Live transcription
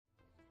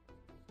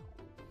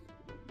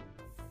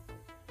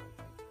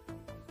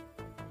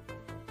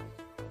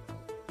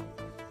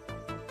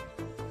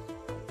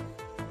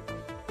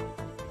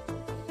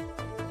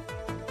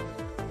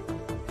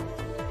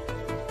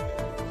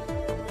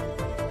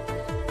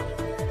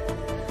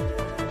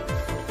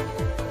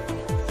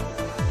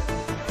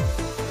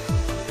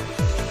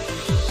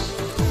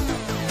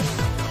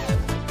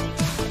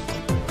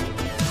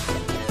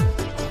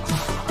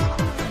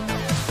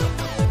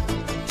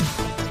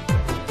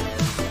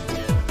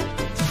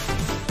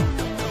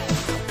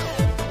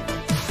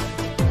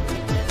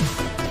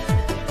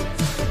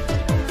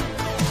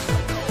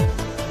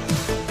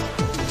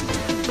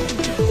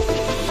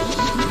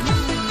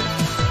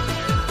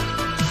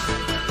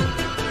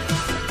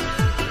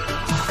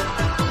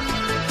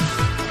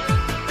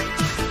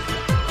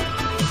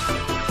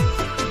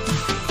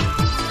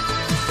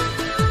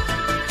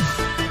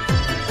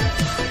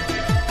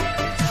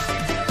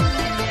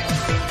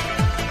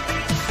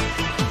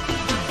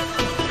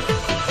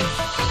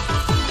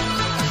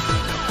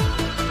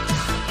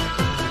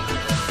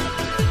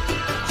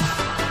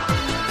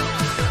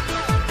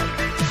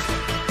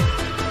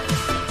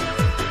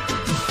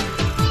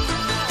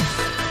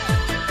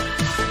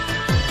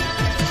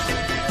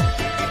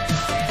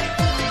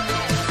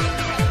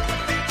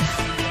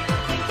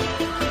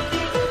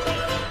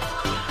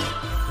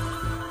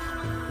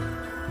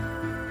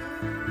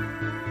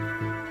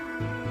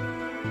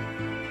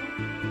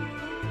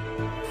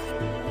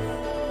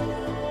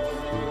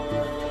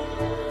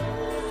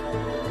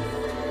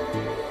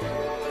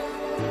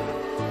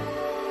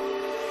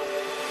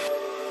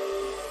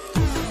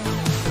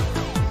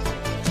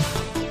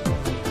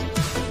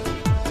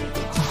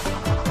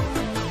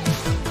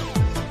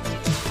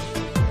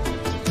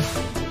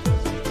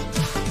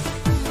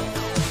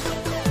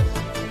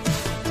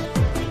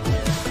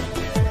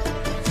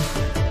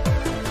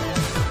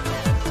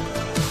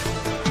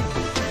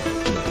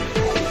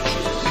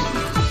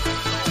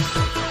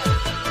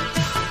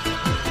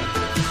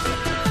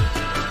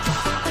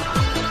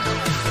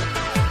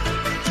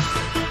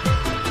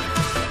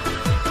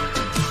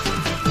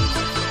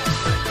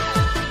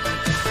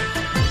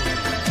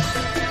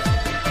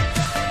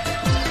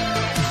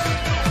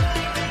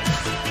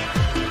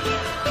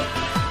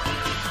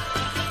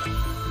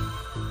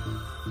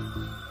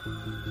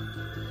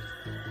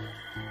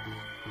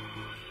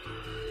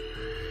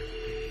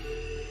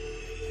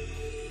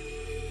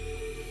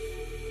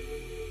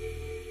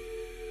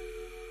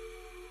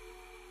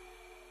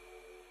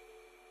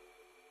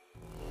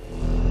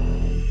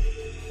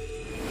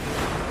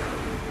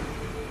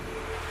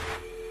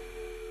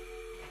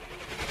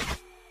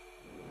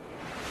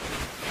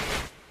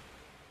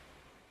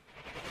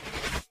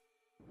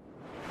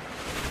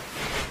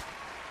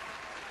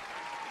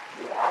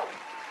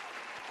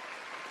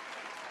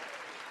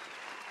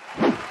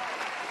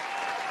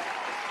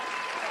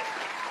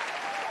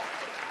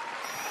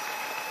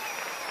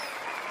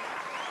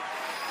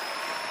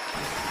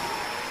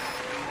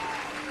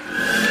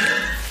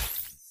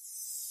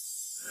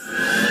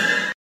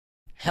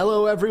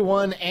Hello,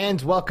 everyone,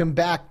 and welcome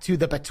back to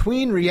the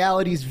Between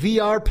Realities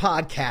VR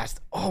podcast.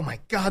 Oh my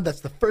God, that's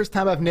the first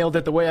time I've nailed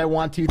it the way I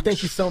want to.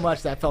 Thank you so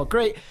much. That felt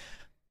great.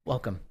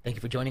 Welcome. Thank you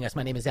for joining us.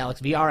 My name is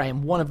Alex VR. I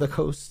am one of the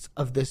hosts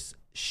of this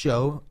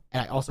show,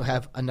 and I also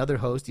have another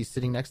host. He's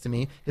sitting next to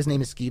me. His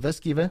name is Skiva.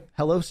 Skiva,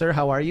 hello, sir.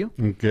 How are you?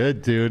 I'm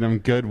good, dude. I'm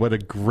good. What a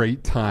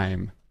great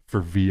time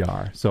for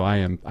VR. So I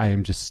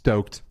am just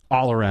stoked,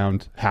 all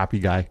around happy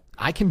guy.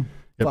 I can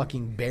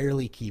fucking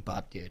barely keep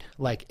up, dude.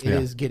 Like, it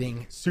is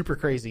getting super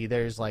crazy.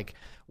 There's like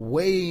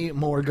way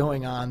more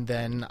going on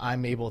than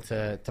I'm able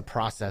to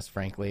process,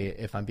 frankly,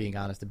 if I'm being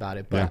honest about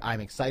it. But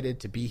I'm excited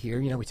to be here.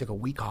 You know, we took a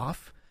week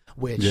off,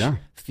 which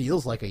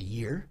feels like a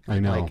year. I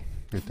know. Like,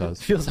 it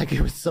does. Feels like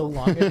it was so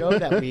long ago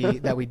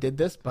that we did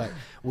this, but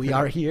we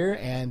are here,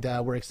 and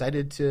we're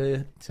excited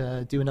to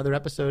do another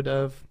episode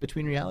of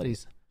Between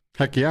Realities.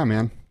 Heck yeah,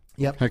 man.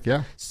 Yep. Heck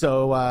yeah.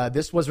 So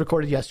this was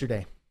recorded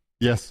yesterday.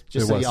 Yes,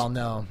 just so y'all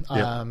know.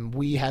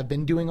 We have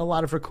been doing a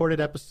lot of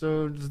recorded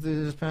episodes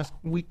this past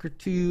week or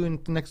two, and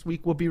next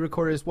week will be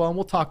recorded as well, and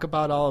we'll talk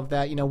about all of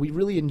that. You know, we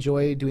really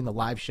enjoy doing the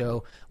live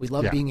show. We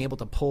love being able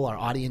to pull our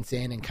audience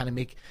in and kind of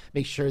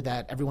make sure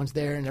that everyone's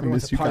there and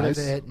everyone's a part of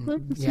it.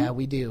 And,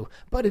 we do.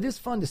 But it is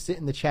fun to sit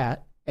in the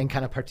chat and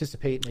kind of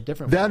participate in a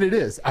different way. That it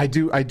is. I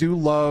do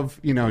love,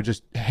 you know,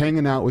 just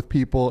hanging out with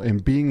people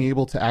and being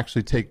able to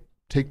actually take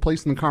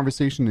place in the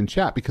conversation and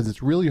chat, because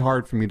it's really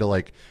hard for me to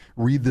like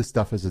read this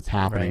stuff as it's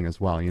happening as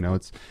well. You know,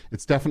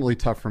 it's definitely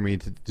tough for me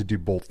to do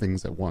both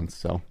things at once.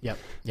 So Yep,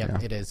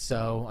 it is.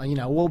 So, you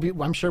know,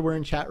 I'm sure we're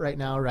in chat right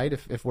now, right?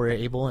 If we're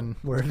able and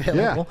we're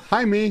available. Yeah.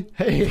 Hi, me.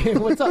 Hey,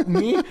 what's up,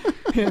 me?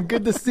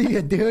 Good to see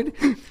you, dude.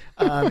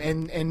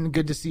 And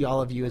good to see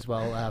all of you as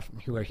well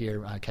who are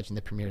here catching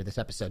the premiere of this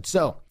episode.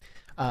 So,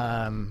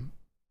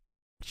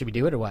 should we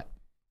do it or what?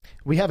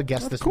 We have a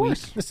guest this week.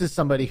 This is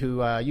somebody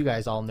who you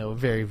guys all know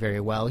very, very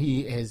well.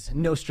 He is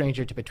no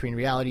stranger to Between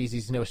Realities.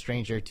 He's no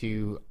stranger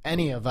to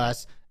any of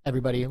us.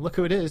 Everybody, look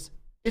who it is.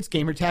 It's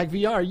Gamertag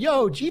VR.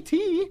 Yo,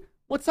 GT.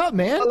 What's up,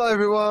 man? Hello,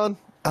 everyone.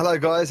 Hello,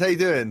 guys. How you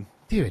doing?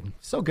 Dude,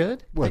 so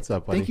good. What's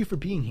up, buddy? Thank you for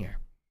being here.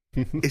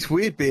 It's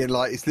weird being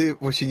like,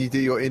 watching you do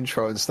your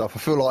intro and stuff. I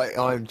feel like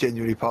I'm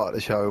genuinely part of the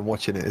show and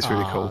watching it. It's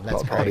really cool.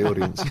 That's like part of the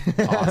audience.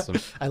 Awesome.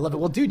 I love it.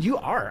 Well, dude, you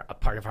are a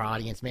part of our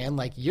audience, man.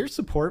 Like, your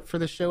support for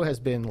the show has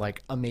been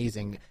like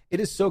amazing.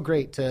 It is so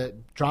great to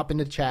drop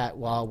into chat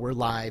while we're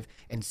live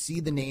and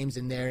see the names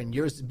in there, and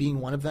yours being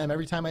one of them.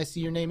 Every time I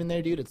see your name in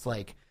there, dude, it's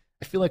like,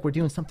 I feel like we're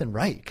doing something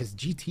right because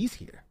GT's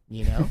here,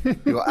 you know?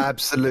 You're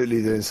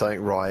absolutely doing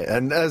something right.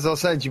 And as I was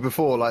saying to you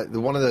before, like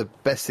one of the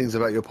best things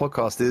about your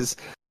podcast is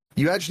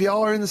you actually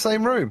are in the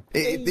same room.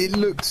 It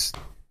looks...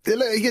 You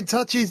can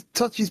touch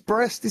his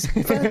breast. It's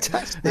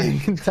fantastic. You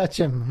can touch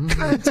him.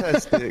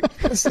 Fantastic.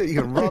 That's it.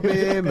 You can rub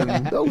him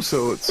and all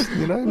sorts.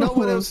 You know, no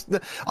one else.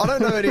 I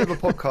don't know any other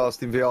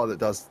podcast in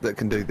VR that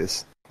can do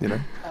this. You know.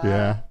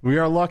 Yeah, we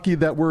are lucky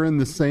that we're in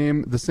the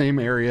same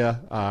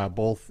area,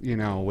 both, you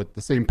know, with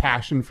the same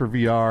passion for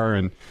VR,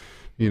 and,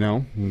 you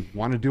know,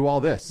 want to do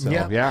all this. So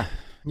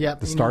yeah,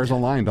 the stars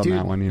aligned on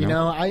that one. You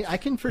know, I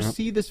can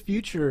foresee this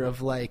future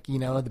of, like, you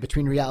know, the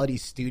Between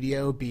Realities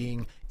studio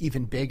being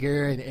even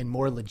bigger and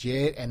more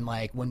legit, and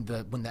like when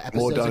the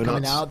episodes are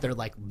coming out, they're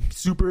like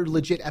super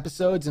legit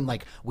episodes, and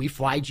like we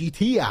fly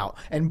GT out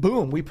and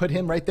boom, we put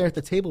him right there at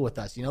the table with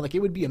us. You know, like, it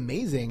would be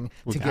amazing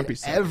to get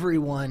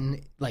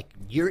everyone, like,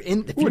 you're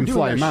in. If we wouldn't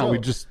fly him out.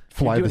 We'd just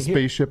fly the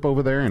spaceship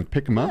over there and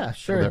pick him up. Yeah,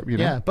 sure. That, you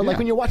know? But like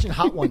when you're watching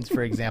Hot Ones,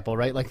 for example,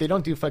 right? Like, they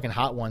don't do fucking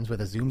Hot Ones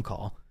with a Zoom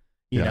call.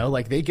 You know,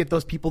 like, they get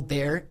those people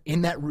there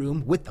in that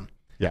room with them.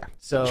 Yeah.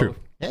 So, true.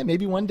 Yeah,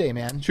 maybe one day,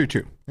 man. True.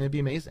 It'd be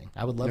amazing.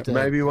 I would love to.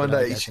 Maybe one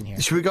day.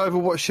 Should we go over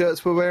what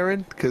shirts we're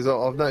wearing? Because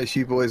I've noticed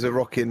you boys are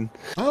rocking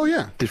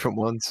different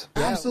ones.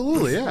 Yeah.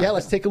 Absolutely, yeah. Yeah,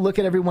 let's take a look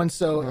at everyone.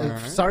 So,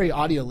 sorry,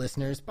 audio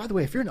listeners. By the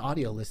way, if you're an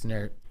audio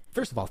listener,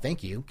 first of all,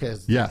 thank you,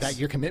 because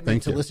your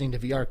commitment to listening to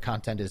VR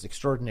content is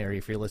extraordinary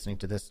if you're listening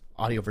to this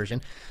audio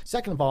version.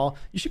 Second of all,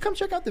 you should come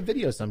check out the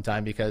video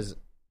sometime, because,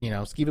 you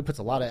know, Skiva puts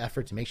a lot of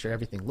effort to make sure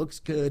everything looks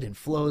good and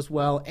flows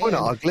well. And we're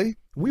not ugly.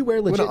 We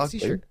wear legit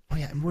t-shirt. Oh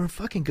yeah, and we're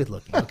fucking good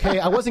looking. Okay,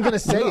 I wasn't gonna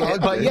say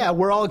it, but yeah,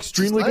 we're all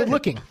extremely good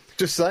looking.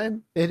 Just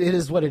saying. It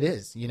is what it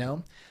is, you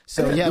know.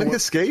 So yeah, look at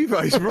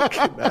Skiva. He's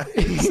rocking that.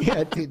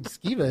 Yeah, dude,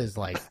 Skiva is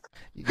like,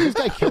 this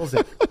guy kills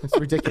it. It's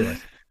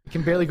ridiculous. You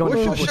can barely go.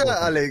 What's your shirt,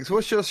 Alex?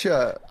 What's your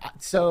shirt?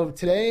 So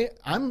today,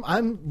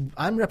 I'm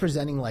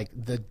representing like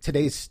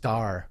today's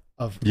star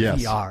of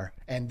VR,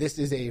 and this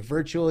is a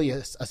virtually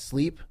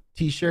asleep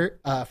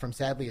t-shirt from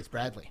Sadly It's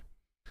Bradley.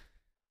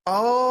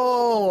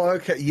 Oh,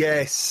 okay.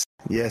 Yes,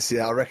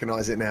 yeah, I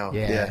recognize it now.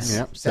 Yes.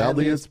 Yep.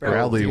 Sadly It's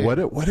Bradley.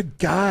 What a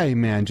guy,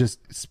 man. Just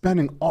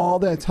spending all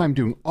that time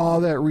doing all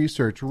that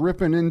research,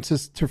 ripping into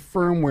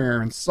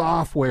firmware and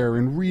software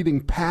and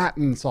reading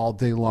patents all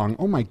day long.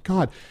 Oh my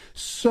God.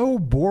 So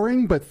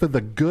boring, but for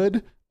the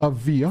good of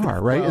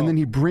VR, right? And then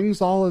he brings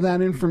all of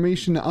that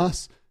information to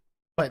us.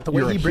 But the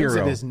way he brings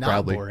it is not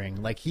Bradley.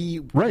 boring. Like,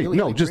 he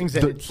really brings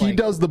it. He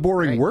does the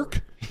boring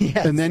work,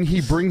 and then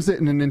he brings it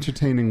in an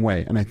entertaining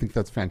way, and I think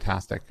that's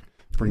fantastic.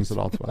 brings it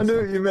all to us. I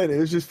knew what you meant. It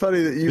was just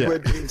funny that you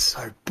went, it's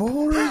so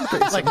boring,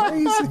 but it's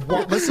amazing.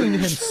 Listening to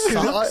him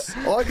sucks.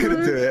 I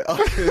couldn't do it.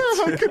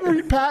 I couldn't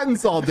read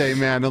patents all day,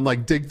 man, and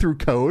like dig through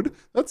code.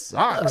 That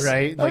sucks.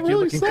 Right? That Like really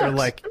you're looking for sucks.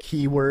 like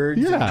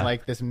keywords and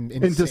like this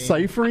insane... And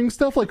deciphering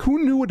stuff. Like,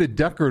 who knew what a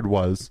Deckard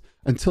was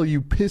until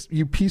you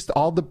pieced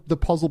all the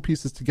puzzle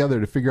pieces together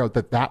to figure out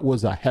that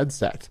was a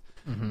headset,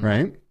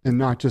 right? And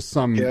not just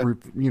some,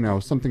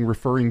 something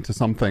referring to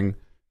something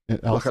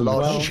else. Like a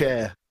large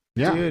chair.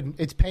 Yeah. Dude,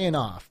 it's paying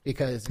off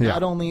because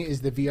not only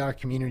is the VR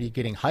community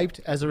getting hyped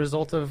as a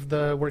result of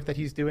the work that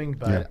he's doing,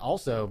 but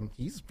also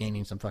he's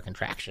gaining some fucking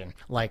traction.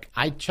 Like,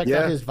 I checked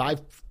out his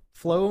Vive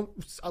Flow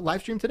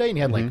live stream today, and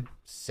he had like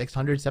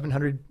 600,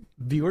 700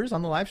 viewers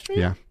on the live stream.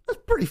 Yeah. That's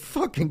pretty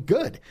fucking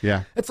good.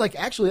 Yeah. It's like,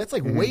 actually, that's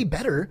like way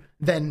better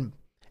than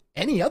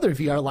any other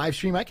VR live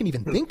stream I can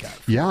even think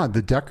of. Yeah,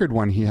 the Deckard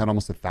one, he had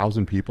almost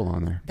 1,000 people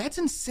on there. That's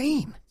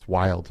insane. It's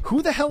wild.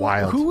 Who the hell,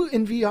 who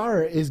in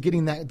VR is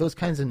getting those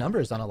kinds of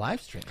numbers on a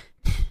live stream?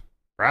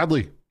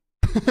 Bradley.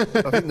 I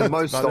think the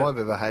most I've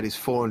ever had is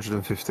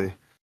 450.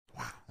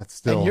 Wow, that's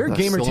still... And you're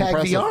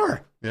Gamertag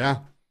VR. Yeah.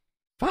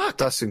 Fuck.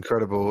 That's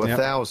incredible.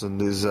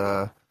 1,000 is...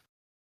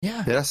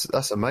 Yeah,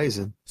 that's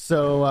amazing.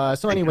 So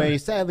anyway,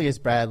 sadly, it's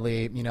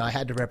Bradley. I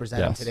had to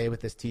represent him today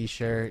with this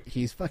T-shirt.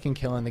 He's fucking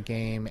killing the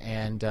game,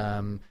 and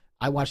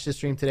I watched his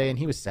stream today, and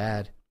he was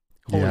sad.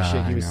 Holy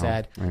shit, he was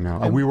sad. I know.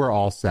 We were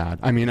all sad.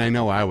 I mean, I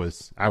know I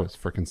was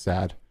freaking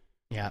sad.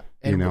 Yeah,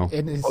 and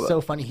and it's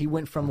so funny. He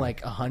went from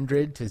like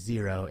 100 to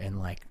 0 in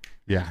like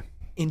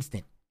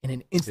instant. In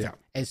an instant,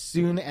 as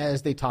soon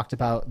as they talked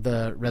about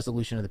the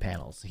resolution of the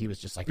panels, he was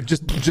just like,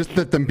 just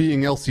that them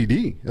being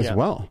LCD as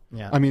well.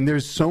 Yeah. I mean,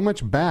 there's so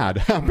much bad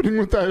happening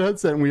with that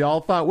headset, and we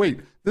all thought,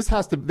 wait,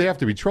 they have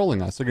to be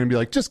trolling us. They're going to be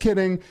like, just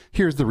kidding.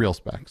 Here's the real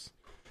specs.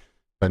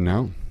 But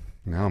no,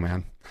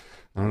 man.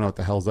 I don't know what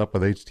the hell's up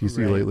with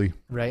HTC lately.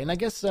 Right. And I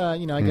guess,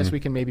 guess we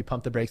can maybe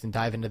pump the brakes and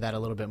dive into that a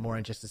little bit more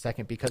in just a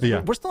second, because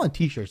we're still on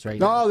T-shirts right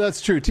now. Oh,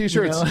 that's true.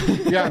 T-shirts.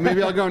 Yeah,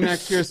 maybe I'll go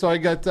next year. So I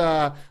got,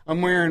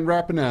 I'm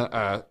wrapping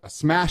a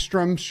Smash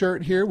Drum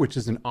shirt here, which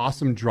is an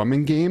awesome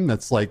drumming game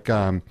that's like,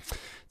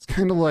 it's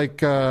kind of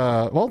like,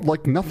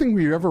 like nothing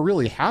we ever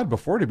really had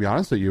before, to be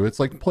honest with you. It's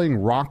like playing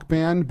Rock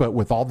Band, but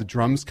with all the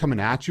drums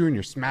coming at you, and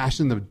you're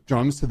smashing the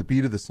drums to the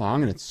beat of the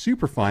song, and it's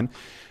super fun.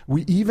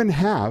 We even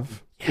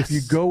have... If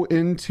you go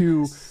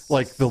into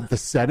like the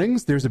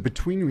settings, there's a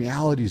Between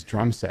Realities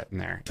drum set in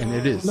there, and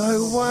it is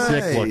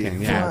sick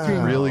looking. Yeah,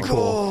 it's really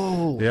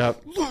cool.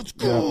 Yep. Let's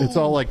go. Yep. It's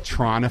all like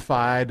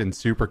Tronified and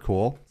super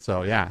cool.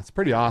 So yeah, it's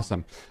pretty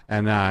awesome.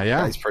 And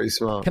it's pretty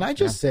smart. Can I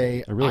just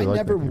say, I really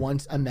never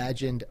once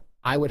imagined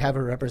I would have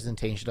a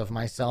representation of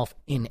myself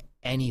in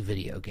any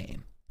video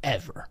game.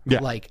 Ever.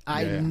 Like,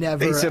 I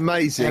never... It's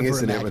amazing,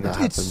 isn't it, when that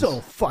happens? It's so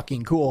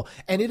fucking cool.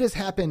 And it has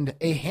happened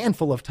a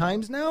handful of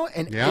times now,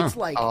 and it's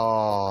like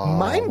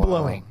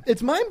mind-blowing. Wow.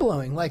 It's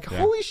mind-blowing. Like,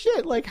 holy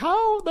shit, like,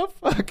 how the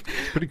fuck?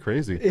 It's pretty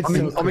crazy.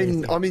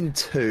 I'm in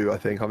 2, I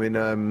think. I'm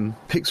in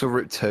Pixel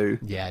Rip 2.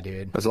 Yeah,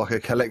 dude. As like a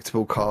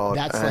collectible card.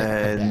 That's like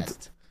the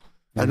best.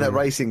 And that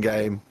racing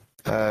game.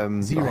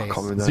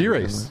 Z-Race.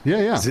 Z-Race.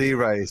 Yeah.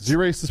 Z-Race.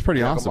 Z-Race is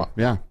pretty awesome.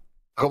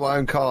 I got my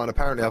own car, and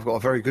apparently I've got a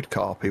very good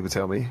car, people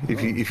tell me,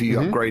 if you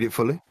upgrade it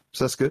fully.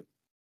 So that's good.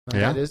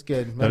 That is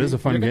good. That is a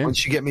fun game.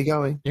 Once you get me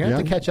going. You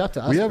have to catch up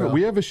to us,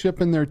 we have a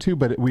ship in there too,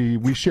 but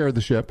we share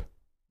the ship.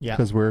 Yeah,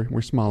 because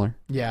we're smaller.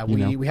 Yeah,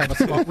 we have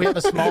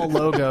a small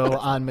logo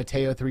on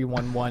Mateo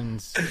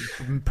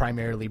 311's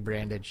primarily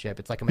branded ship.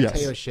 It's like a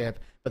Mateo ship,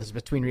 but there's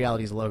Between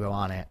Realities logo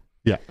on it.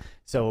 Yeah.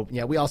 So,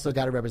 we also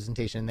got a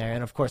representation there.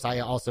 And, of course, I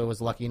also was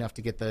lucky enough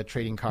to get the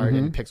trading card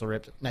in Pixel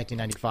Rip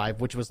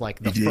 1995, which was, like,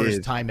 the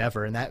first time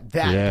ever. And that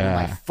blew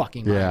my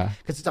fucking mind.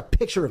 Because it's a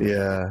picture of me.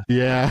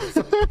 Yeah. It's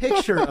a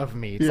picture of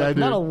me. It's like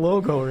not a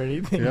logo or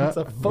anything. It's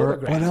a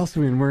photograph. What else?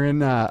 I mean, we're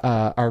in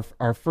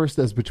our first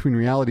as Between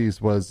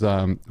Realities was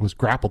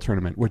Grapple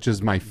Tournament, which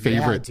is my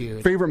favorite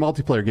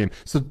multiplayer game.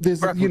 So there's,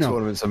 Grapple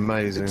Tournament's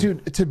amazing.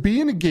 Dude, to be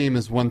in a game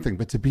is one thing,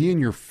 but to be in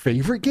your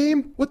favorite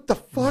game? What the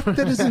fuck?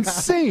 That is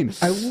insane.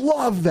 I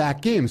love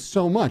that game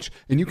so much,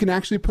 and you can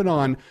actually put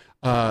on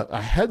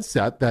a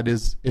headset that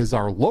is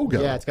our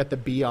logo. Yeah, it's got the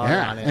BR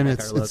on it, and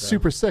it's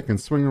super sick, and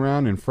swing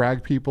around and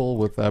frag people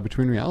with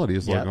Between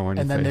Realities logo on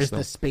your And then face, there's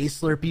the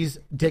Space Slurpees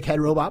dickhead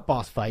robot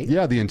boss fight.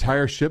 Yeah, the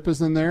entire ship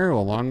is in there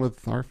along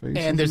with our faces.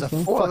 And there's a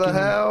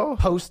fucking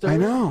poster. I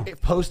know.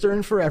 Poster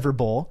in Forever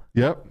Bowl.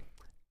 Yep.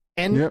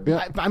 And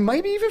I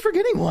might be even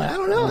forgetting one. I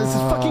don't know. This is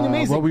fucking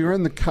amazing. Well, we were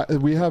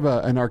we have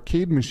an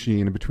arcade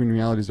machine, a Between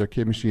Realities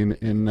arcade machine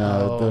in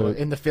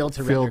the Failed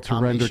to Render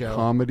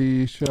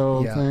comedy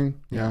show thing.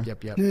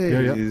 Yep.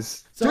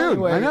 So dude,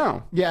 anyway, I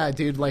know. Yeah,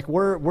 dude. Like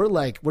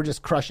we're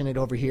just crushing it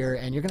over here,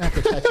 and you're gonna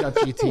have to catch up,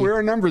 GT. Where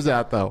are numbers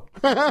at though?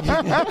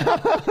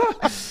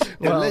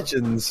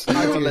 Legends.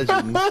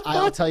 Legends.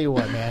 I'll tell you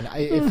what, man.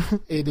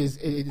 It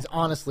is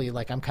honestly,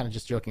 like, I'm kind of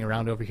just joking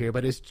around over here,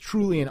 but it's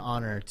truly an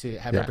honor to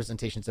have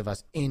representations of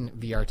us in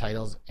VR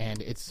titles,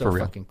 and it's so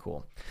fucking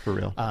cool. For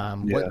real.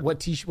 What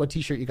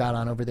t-shirt you got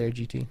on over there,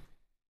 GT?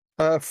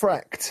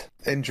 Fracked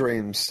in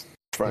Dreams.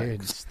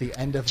 Frank. It's the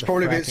end of It's the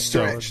probably a bit fracking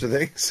stretched, road. I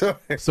think.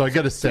 Sorry. So I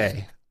got to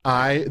say,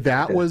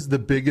 that was the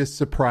biggest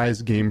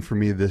surprise game for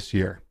me this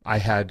year.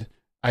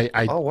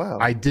 Oh, wow.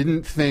 I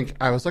didn't think,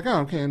 I was like,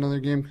 oh, okay, another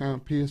game,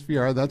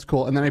 PSVR, that's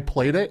cool. And then I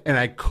played it, and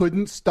I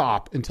couldn't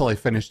stop until I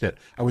finished it.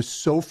 I was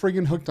so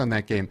friggin' hooked on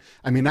that game.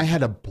 I mean, I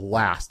had a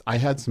blast. I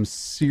had some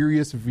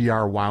serious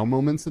VR wow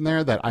moments in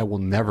there that I will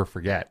never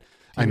forget.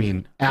 I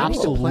mean,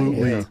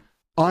 absolutely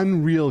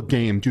unreal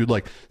game, dude.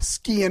 Like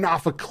skiing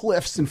off of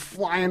cliffs and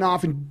flying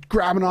off and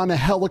grabbing onto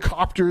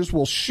helicopters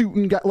while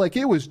shooting guys. Like,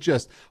 it was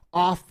just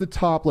off the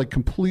top, like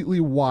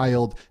completely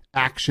wild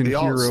action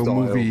hero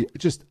movie.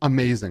 Just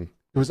amazing.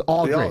 It was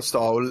all the great. Art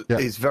style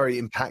is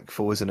very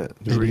impactful, isn't it?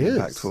 It really is.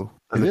 Impactful.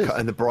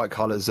 And the bright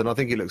colours. And I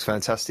think it looks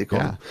fantastic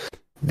on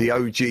the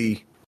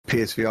OG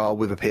PSVR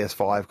with a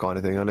PS5 kind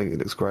of thing. I think it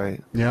looks great.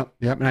 Yep.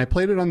 And I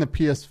played it on the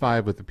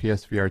PS5 with the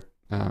PSVR,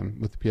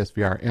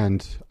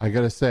 and I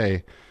gotta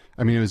say,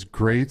 I mean, it was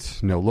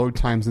great. No load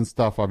times and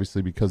stuff,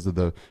 obviously because of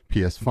the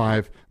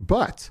PS5.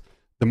 But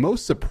the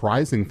most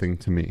surprising thing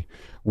to me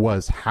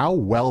was how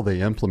well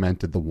they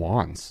implemented the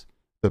wands,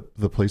 the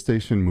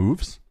PlayStation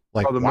moves.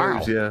 Like, wow,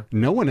 moves,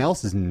 no one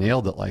else has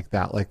nailed it like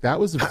that. Like, that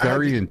was a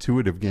very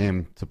intuitive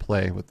game to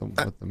play with the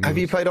moves. Have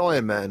you played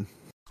Iron Man?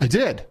 I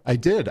did. I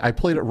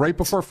played it right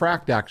before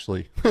Fracked,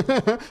 actually. I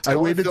thought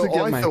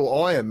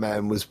Iron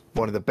Man was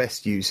one of the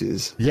best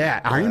uses. Yeah,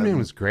 Iron Man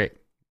was great.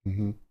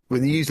 Mm-hmm.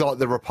 When you use like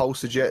the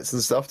repulsor jets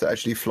and stuff to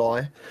actually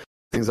fly,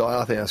 things like that,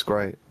 I think that's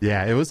great.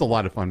 Yeah, it was a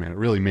lot of fun, man. It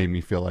really made me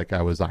feel like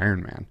I was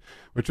Iron Man,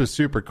 which was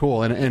super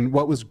cool. And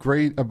what was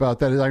great about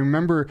that is I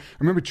remember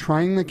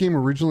trying the game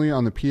originally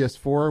on the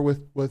PS4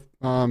 with the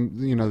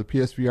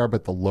PSVR,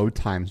 but the load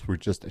times were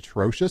just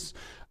atrocious.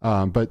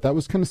 But that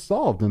was kind of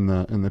solved in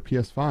the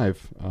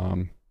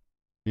PS5.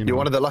 You're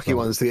one of the lucky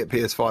ones to get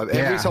PS5.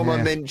 Every time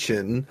I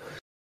mention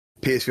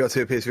PSVR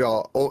 2 or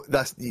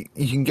PSVR,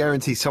 you can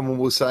guarantee someone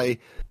will say,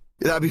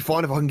 that'd be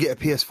fine if I can get a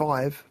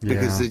PS5,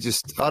 because they're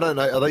just, I don't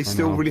know, are they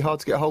still really hard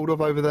to get hold of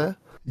over there?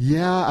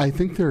 Yeah, I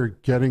think they're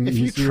getting if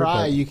easier. You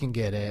try, you can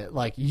get it.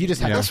 Like, you just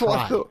have to try. What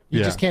I thought.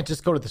 You just can't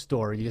just go to the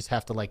store. You just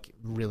have to, like,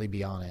 really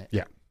be on it.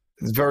 Yeah.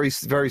 It's very,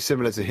 very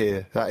similar to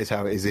here. That is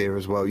how it is here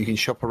as well. You can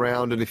shop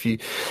around, and if you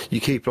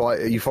keep,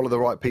 like, you follow the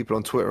right people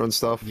on Twitter and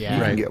stuff, you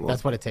can get one.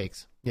 That's what it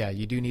takes. Yeah,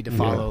 you do need to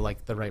follow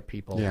like the right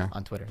people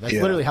on Twitter. That's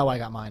literally how I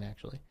got mine,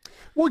 actually.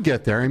 We'll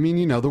get there. I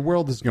mean, the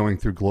world is going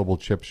through global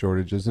chip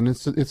shortages, and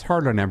it's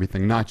hard on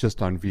everything, not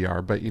just on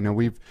VR. But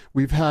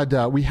we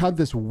had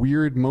this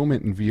weird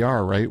moment in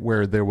VR, right,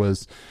 where there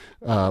was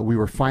we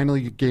were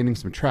finally gaining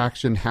some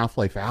traction.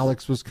 Half-Life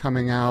Alyx was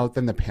coming out.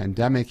 Then the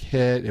pandemic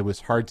hit. It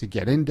was hard to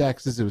get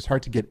indexes. It was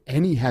hard to get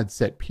any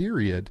headset.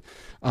 Period.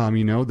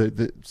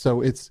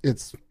 So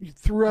it's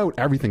throughout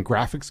everything.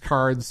 Graphics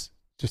cards.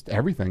 Just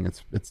everything.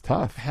 It's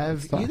tough.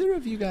 Either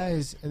of you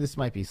guys, and this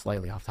might be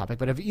slightly off topic,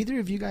 but have either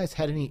of you guys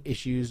had any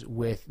issues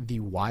with the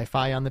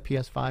Wi-Fi on the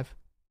PS5?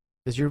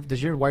 Does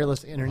your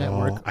wireless internet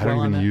work? I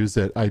don't even use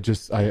it.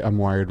 I'm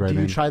wired right in.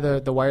 Do you try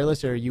the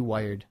wireless, or are you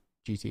wired,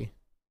 GT?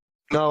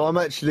 No, I'm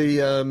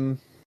actually I'm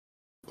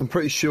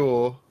pretty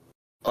sure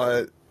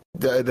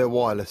they're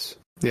wireless.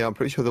 Yeah, I'm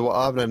pretty sure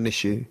I haven't had an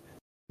issue.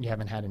 You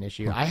haven't had an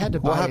issue. I had to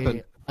buy. What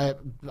happened?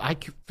 I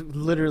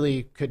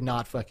literally could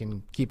not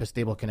fucking keep a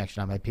stable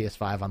connection on my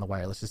PS5 on the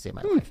wireless to save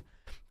my life.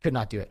 Could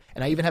not do it.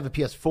 And I even have a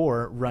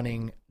PS4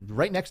 running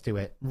right next to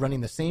it, running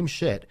the same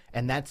shit,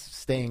 and that's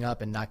staying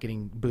up and not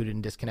getting booted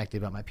and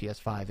disconnected, but my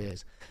PS5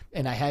 is.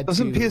 And I had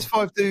Doesn't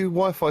PS5 do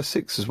Wi-Fi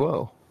 6 as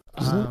well?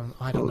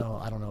 I don't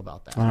know. I don't know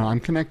about that. I'm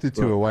connected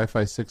to a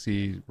Wi-Fi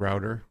 6E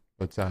router.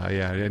 But I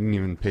didn't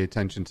even pay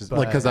attention to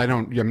because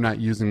I'm not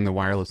using the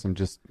wireless. I'm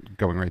just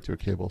going right to a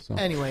cable. So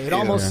anyway, it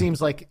almost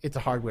seems like it's a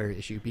hardware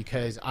issue,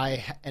 because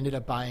I ended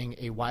up buying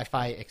a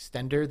Wi-Fi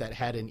extender that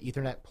had an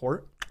Ethernet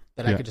port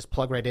that I could just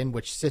plug right in,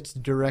 which sits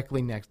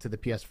directly next to the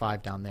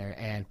PS5 down there,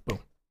 and boom,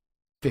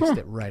 fixed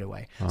it right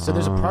away. So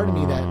there's a part of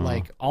me that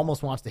like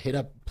almost wants to hit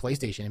up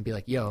PlayStation and be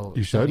like, "Yo,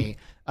 Sony,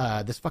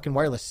 this fucking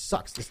wireless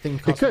sucks. This thing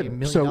costs me $1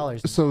 million."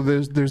 So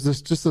there's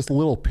this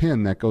little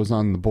pin that goes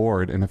on the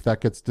board, and if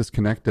that gets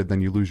disconnected,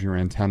 then you lose your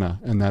antenna,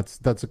 and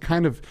that's a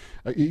kind of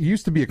it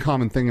used to be a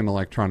common thing in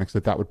electronics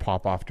that would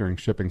pop off during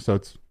shipping. So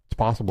it's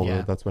possible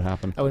that that's what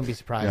happened. I wouldn't be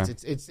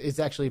surprised. Yeah. It's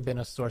actually been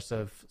a source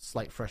of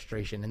slight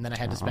frustration, and then I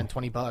had to spend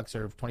 $20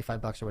 or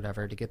 $25 or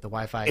whatever to get the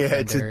Wi-Fi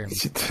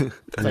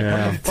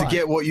to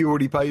get what you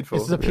already paid for.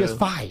 This is a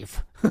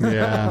PS5.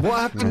 Yeah.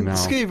 What happened,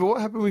 Skeever? What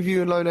happened with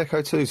you and Lone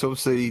Echo too? So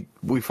obviously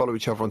we follow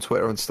each other on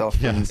Twitter and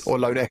stuff, or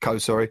Lone Echo,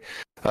 sorry.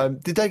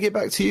 Did they get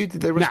back to you?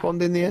 Did they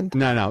respond in the end?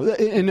 No.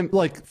 And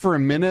like for a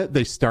minute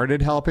they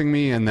started helping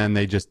me, and then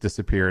they just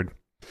disappeared.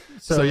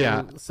 So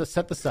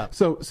set this up.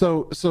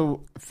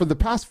 So for the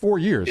past 4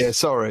 years. Yeah,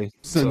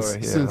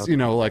 since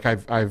like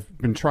I've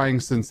been trying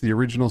since the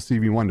original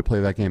CV1 to play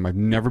that game. I've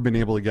never been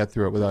able to get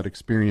through it without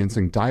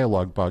experiencing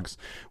dialogue bugs,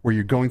 where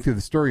you're going through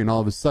the story and all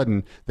of a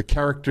sudden the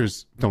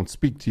characters don't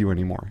speak to you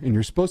anymore, and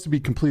you're supposed to be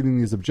completing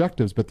these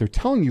objectives, but they're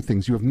telling you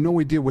things you have no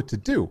idea what to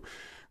do,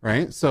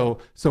 right? So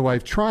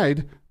I've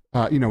tried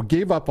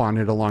gave up on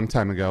it a long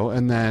time ago,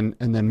 and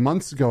then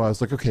months ago I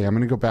was like, okay, I'm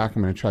going to go back.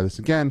 I'm going to try this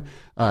again.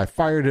 I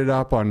fired it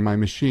up on my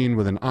machine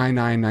with an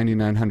i9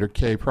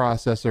 9900K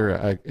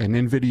processor, an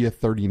NVIDIA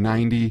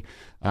 3090,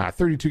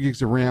 32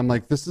 gigs of RAM.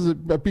 Like, this is a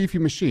beefy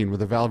machine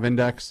with a Valve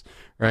Index,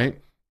 right?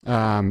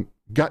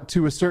 Got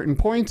to a certain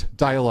point,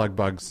 dialogue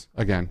bugs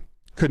again.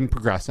 Couldn't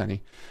progress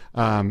any.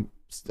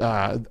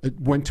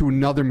 Went to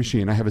another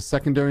machine. I have a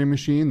secondary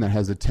machine that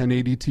has a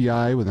 1080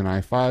 Ti with an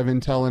i5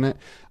 Intel in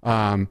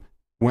it.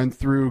 Went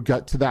through,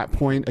 got to that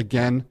point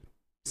again,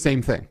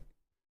 same thing.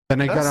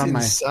 Then I got on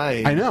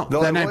insane. I know.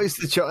 Like, what is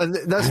the and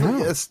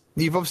that's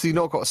you've obviously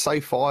not got a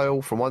save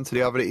file from one to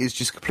the other. It is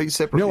just complete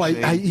separate. No,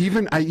 machine.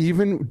 I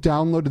even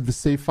downloaded the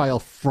save file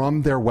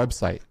from their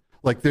website.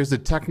 Like, there's a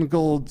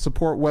technical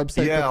support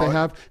website that they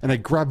have, and I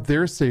grabbed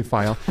their save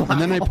file, and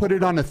then I put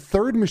it on a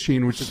third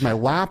machine, which is my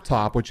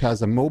laptop, which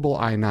has a mobile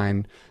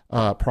i9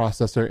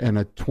 processor and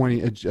a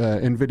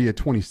NVIDIA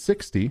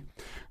 2060,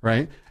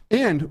 right?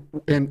 And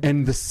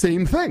the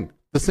same thing.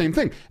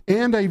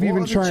 And I've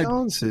even tried.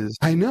 Chances?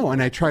 I know,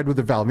 and I tried with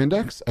the Valve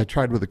Index. I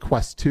tried with the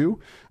Quest 2.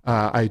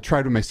 I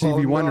tried with my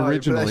CV1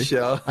 originally.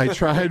 I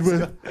tried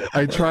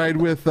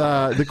with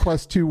the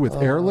Quest 2 with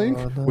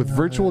AirLink, with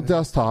Virtual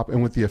Desktop,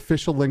 and with the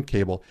official link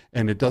cable,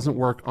 and it doesn't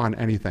work on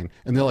anything.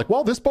 And they're like,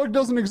 "Well, this bug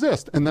doesn't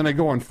exist." And then I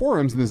go on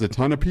forums, and there's a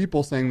ton of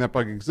people saying that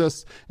bug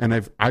exists. And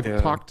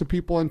I've talked to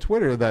people on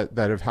Twitter that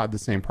have had the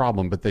same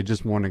problem, but they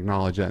just won't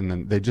acknowledge it, and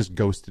then they just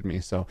ghosted me.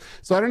 So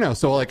I don't know.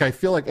 So, like, I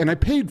feel like, and I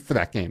paid for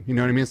that game. You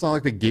know what I mean? It's not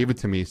like they gave it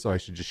to me, so I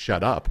should just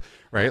shut up,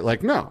 right?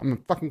 Like, no, I'm a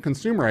fucking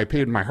consumer. I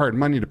paid my hard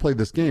money to play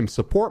this game.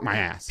 Support my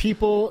ass.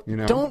 People,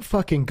 don't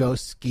fucking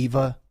ghost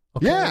Skiva.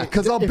 Okay? Yeah,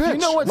 because I'll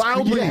bitch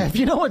loudly. Yeah, if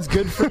you know what's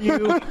good for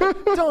you,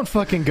 don't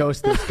fucking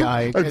ghost this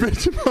guy. I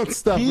bitch about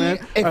stuff,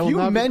 man. If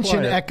you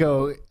mention Lone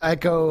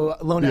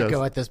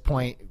Echo at this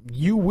point,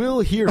 you will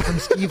hear from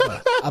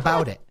Skiva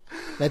about it.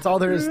 That's all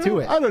there is to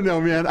it. I don't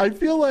know, man. I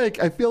feel like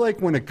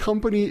when a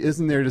company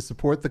isn't there to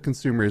support the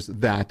consumers,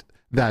 that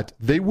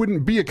they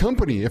wouldn't be a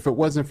company if it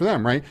wasn't for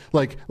them, right?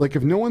 Like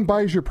if no one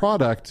buys your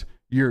product,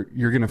 you're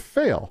going to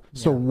fail.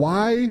 Yeah. So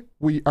why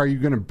are you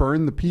going to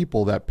burn the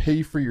people that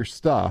pay for your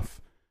stuff,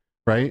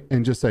 right?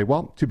 And just say,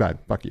 well, too bad,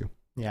 fuck you.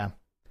 Yeah.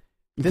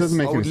 It doesn't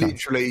make any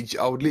sense.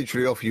 I would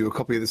literally offer you a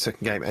copy of the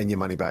second game and your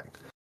money back.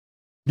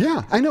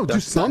 Yeah, I know. Do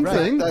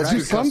something. Do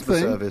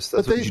something. Service.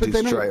 That's what you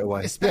do straight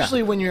away.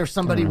 Especially when you're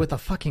somebody with a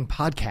fucking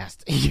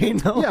podcast, you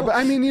know? Yeah, but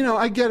I mean,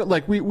 I get it.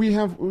 Like, we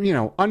have,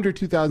 under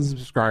 2,000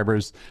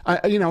 subscribers. I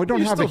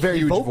don't have a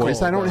huge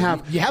voice. I don't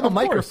have... You have a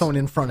microphone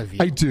in front of you.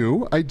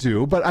 I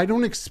do. But I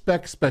don't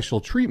expect special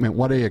treatment.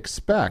 What I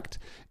expect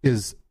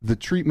is the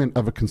treatment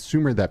of a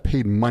consumer that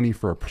paid money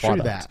for a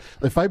product. True that.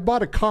 If I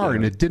bought a car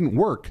and it didn't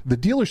work, the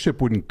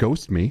dealership wouldn't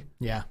ghost me.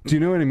 Yeah. Do you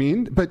know what I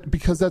mean? But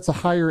because that's a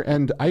higher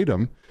end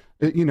item...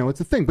 it's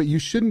a thing, but you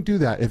shouldn't do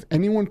that. If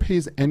anyone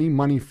pays any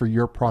money for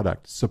your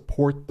product,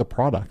 support the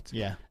product.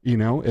 Yeah.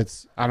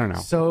 It's, I don't know.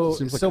 So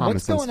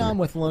what's going on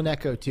with Lone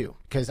Echo 2?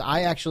 Because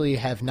I actually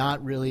have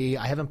not really,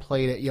 I haven't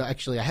played it.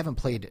 I haven't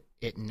played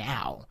it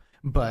now,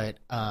 but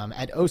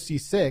at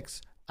OC6,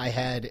 I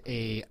had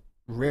a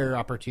rare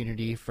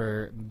opportunity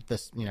for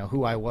this,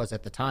 who I was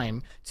at the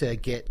time, to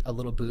get a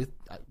little booth.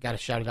 I got to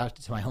shout it out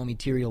to my homie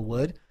Tyriel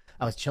Wood.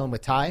 I was chilling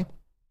with Ty,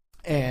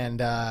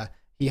 and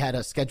he had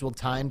a scheduled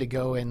time to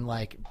go and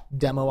like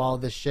demo all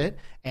of this shit,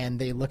 and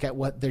they look at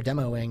what they're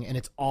demoing, and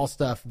it's all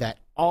stuff that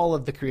all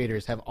of the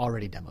creators have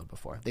already demoed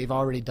before. They've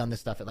already done this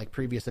stuff at like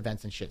previous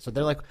events and shit. So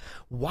they're like,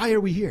 why are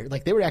we here?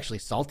 Like, they were actually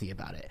salty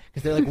about it,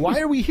 because they're like,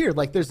 why are we here?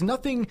 Like, there's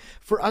nothing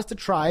for us to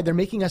try. They're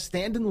making us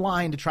stand in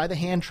line to try the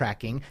hand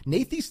tracking.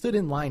 Nathan stood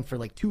in line for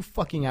like 2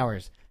 fucking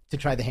hours to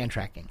try the hand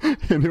tracking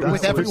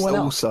with everyone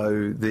else.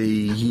 Also the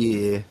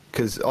year,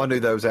 because I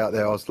knew those out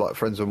there. I was like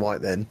friends with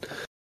Mike then.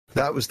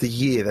 That was the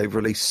year they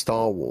released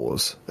Star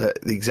Wars at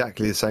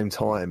exactly the same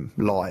time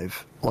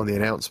live on the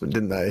announcement,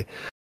 didn't they?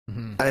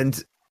 Mm-hmm.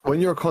 And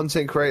when you're a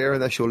content creator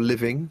and that's your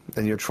living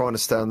and you're trying to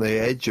stay on the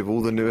edge of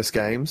all the newest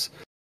games,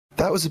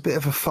 that was a bit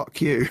of a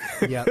fuck you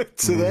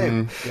to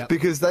them,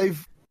 because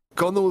they've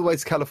gone all the way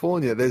to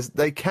California.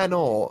 They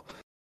cannot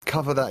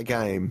cover that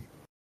game,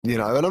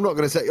 And I'm not going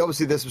to say,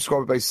 obviously their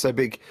subscriber base is so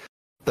big,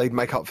 they'd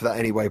make up for that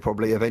anyway,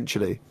 probably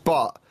eventually.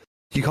 But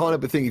you can't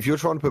ever think, if you're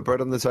trying to put bread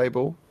on the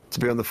table, to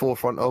be on the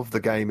forefront of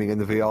the gaming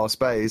and the VR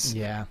space,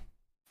 that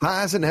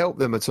hasn't helped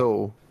them at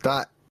all.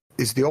 That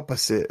is the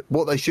opposite.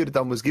 What they should have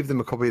done was give them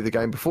a copy of the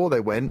game before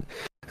they went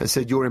and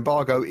said, your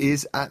embargo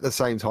is at the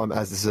same time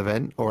as this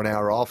event, or an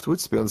hour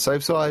afterwards, to be on the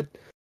safe side.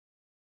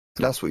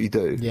 That's what you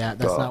do. Yeah,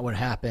 that's not what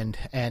happened.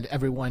 And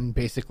everyone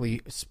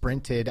basically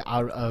sprinted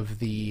out of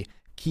the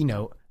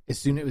keynote as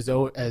soon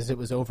as it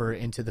was over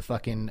into the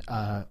fucking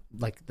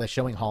like the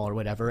showing hall or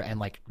whatever, and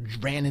like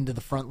ran into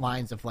the front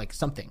lines of like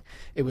something.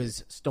 It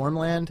was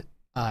Stormland,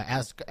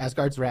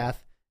 Asgard's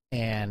Wrath,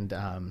 and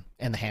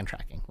the hand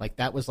tracking. Like,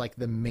 that was like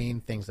the main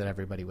things that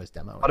everybody was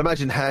demoing. I'd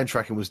imagine hand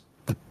tracking was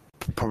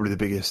probably the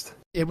biggest.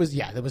 It was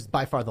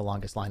by far the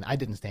longest line. I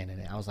didn't stand in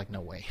it. I was like,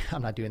 no way,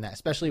 I'm not doing that.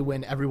 Especially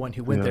when everyone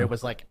who went there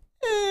was like,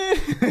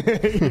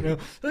 you know,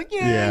 like,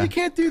 you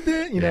can't do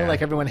that. You know,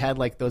 like everyone had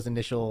like those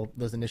initial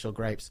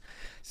gripes.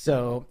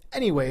 So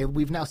anyway,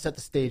 we've now set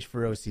the stage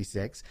for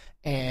OC6,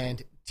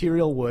 and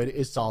Tyrael Wood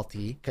is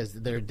salty because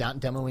they're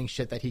demoing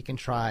shit that he can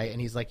try, and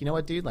he's like, you know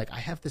what, dude? Like, I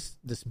have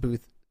this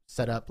booth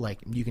set up,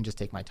 like, you can just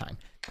take my time.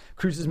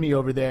 Cruises me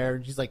over there.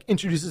 He's like,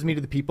 introduces me to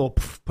the people,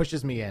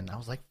 pushes me in. I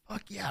was like,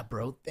 fuck yeah,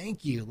 bro,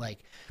 thank you. Like,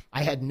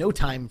 I had no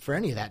time for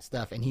any of that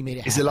stuff, and he made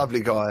it happen. He's a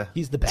lovely guy.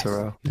 He's the best.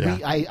 Yeah.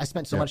 I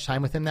spent so much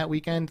time with him that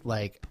weekend.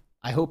 Like,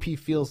 I hope he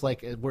feels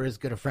like we're as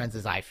good of friends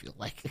as I feel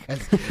like, because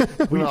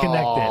we connected.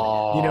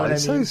 You know what I mean?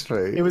 So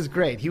sweet. It was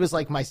great. He was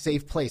like my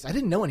safe place. I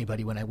didn't know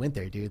anybody when I went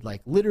there, dude.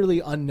 Like,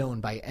 literally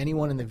unknown by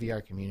anyone in the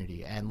VR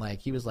community. And like,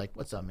 he was like,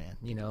 "What's up, man?"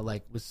 You know,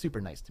 like, was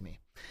super nice to me.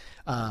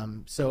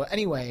 So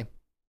anyway,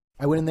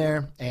 I went in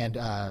there, and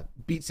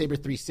Beat Saber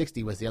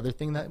 360 was the other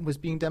thing that was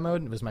being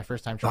demoed. It was my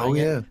first time trying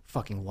it.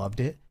 Fucking loved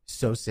it.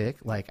 So sick.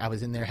 Like, I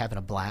was in there having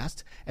a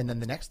blast. And then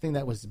the next thing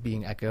that was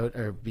being echoed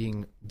or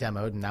being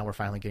demoed, and now we're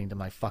finally getting to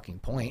my fucking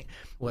point,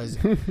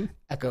 was Lone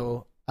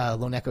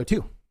Echo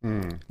 2.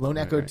 Lone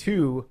Echo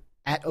 2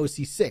 at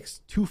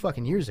OC6 2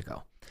 fucking years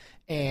ago.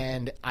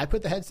 And I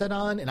put the headset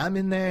on, and I'm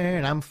in there,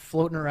 and I'm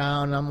floating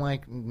around, and I'm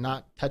like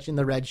not touching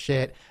the red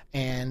shit.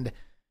 And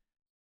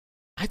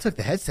I took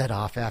the headset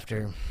off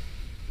after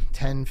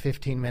 10,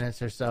 15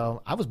 minutes or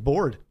so. I was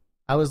bored.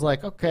 I was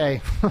like,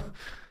 okay,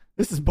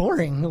 this is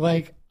boring.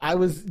 Like, I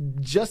was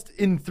just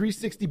in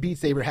 360 Beat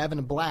Saber having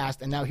a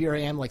blast, and now here I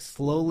am, like,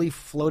 slowly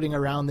floating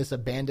around this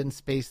abandoned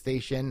space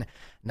station.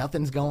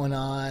 Nothing's going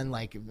on.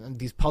 Like,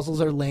 these puzzles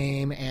are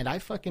lame, and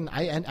I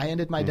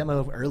ended my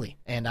demo early,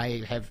 and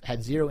I have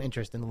had zero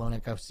interest in the Lone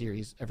Echo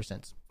series ever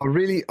since.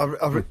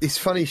 It's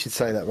funny you should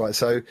say that, right?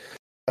 So,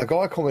 a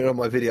guy commented on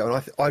my video,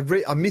 and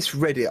I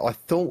misread it. I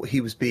thought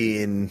he was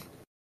being,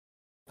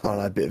 I don't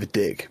know, a bit of a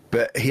dick,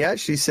 but he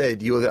actually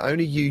said, "You're the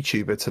only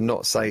YouTuber to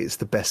not say it's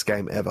the best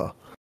game ever."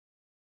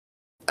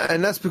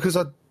 And that's because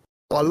I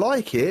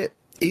like it.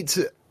 It's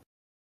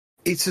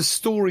a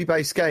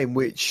story-based game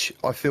which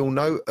I feel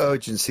no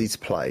urgency to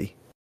play.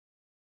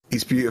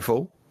 It's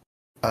beautiful.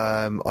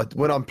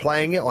 When I'm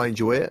playing it, I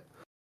enjoy it,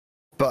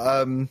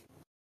 but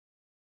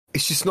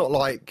it's just not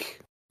like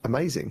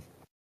amazing.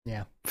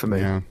 Yeah, for me.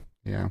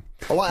 Yeah.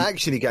 I like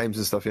actiony games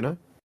and stuff, you know.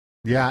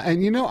 Yeah,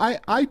 and you know,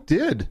 I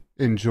did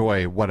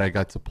enjoy what I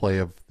got to play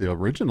of the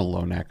original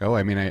Lone Echo.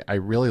 I mean, I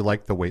really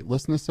liked the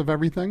weightlessness of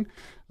everything.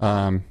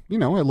 You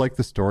know, I liked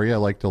the story. I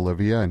liked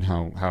Olivia and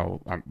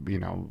how you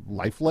know,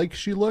 lifelike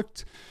she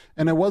looked.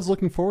 And I was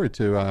looking forward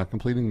to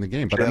completing the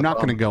game. But I'm not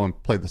going to go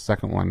and play the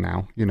second one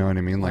now. You know what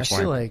I mean? Like, I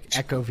feel like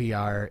Echo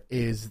VR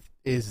is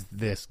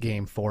this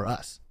game for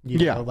us. You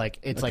know, like,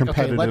 it's like,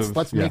 okay,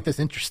 let's make this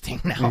interesting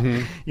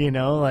now. You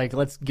know, like,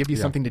 let's give you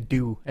something to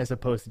do as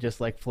opposed to just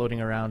like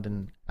floating around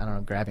and, I don't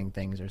know, grabbing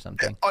things or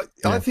something.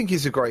 I think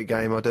it's a great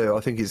game. I do.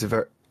 I think it's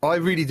I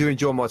really do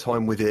enjoy my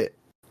time with it.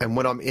 And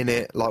when I'm in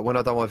it, like when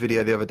I done my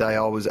video the other day,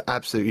 I was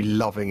absolutely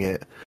loving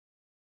it.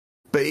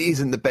 But it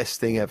isn't the best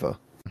thing ever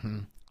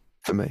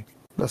for me.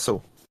 That's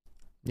all.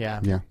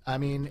 Yeah. I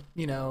mean,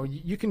 you know,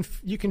 you can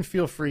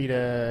feel free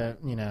to,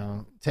 you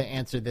know, to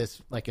answer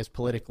this like as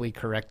politically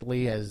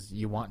correctly as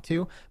you want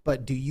to,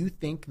 but do you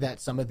think that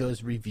some of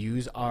those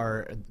reviews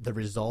are the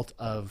result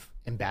of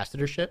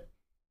ambassadorship?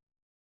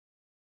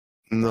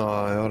 No,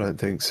 I don't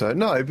think so.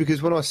 No,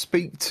 because when I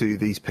speak to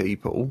these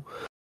people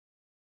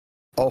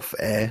off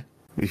air,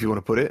 if you want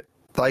to put it,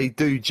 they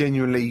do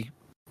genuinely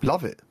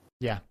love it.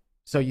 Yeah.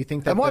 So you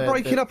think that am I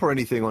breaking up or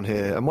anything on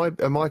here?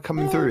 Am I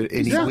coming through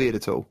any weird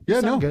at all? Yeah,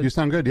 no, you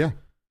sound good. Yeah.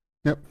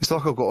 Yep. It's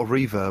like I've got a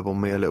reverb on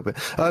me a little bit.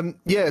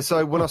 Yeah.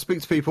 So when I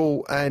speak to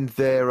people and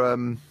they're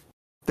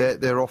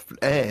off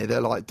air, they're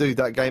like, "Dude,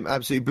 that game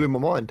absolutely blew my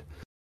mind."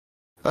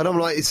 And I'm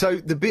like, so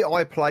the bit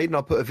I played and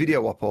I put a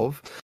video up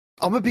of,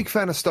 I'm a big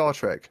fan of Star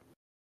Trek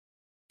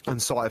and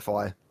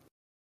sci-fi,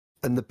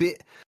 and the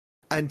bit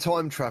and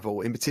time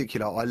travel in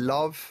particular. I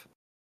love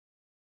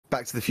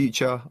Back to the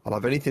Future. I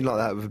love anything like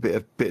that with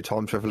a bit of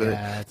time travel in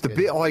it. The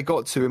bit I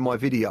got to in my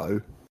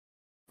video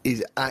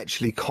is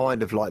actually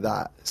kind of like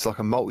that. It's like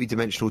a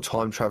multi-dimensional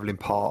time traveling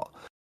part,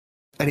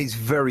 and it's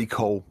very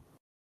cool,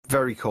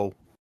 very cool.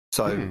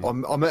 So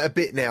I'm at a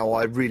bit now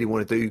I really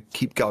want to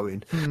keep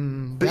going.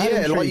 But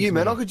yeah, like you,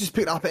 man, I could just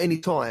pick it up at any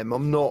time.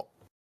 I'm not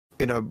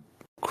in a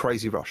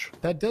crazy rush.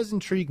 That does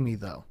intrigue me,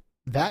 though.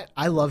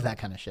 I love that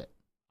kind of shit.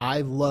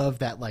 I love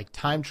that, like,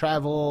 time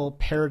travel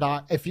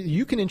paradox. If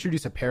you can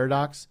introduce a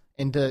paradox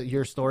into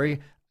your story,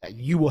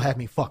 you will have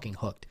me fucking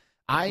hooked.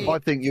 I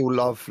think you'll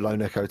love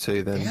Lone Echo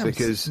 2 then,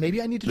 because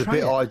maybe I need to try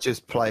the bit I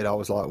just played, I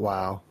was like,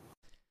 wow.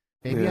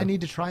 Maybe I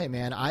need to try it,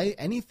 man.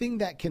 Anything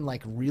that can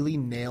like really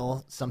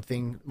nail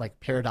something like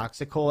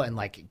paradoxical and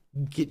like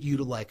get you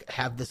to like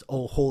have this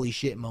holy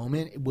shit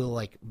moment will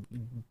I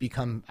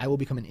will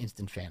become an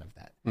instant fan of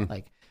that.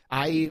 Like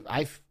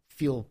I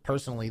feel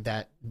personally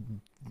that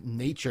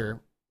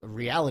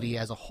reality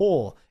as a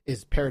whole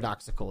is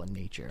paradoxical in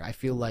nature. I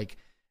feel like,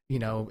 you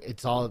know,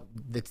 it's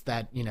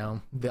that, you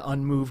know, the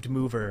unmoved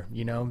mover,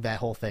 you know, that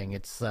whole thing.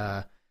 It's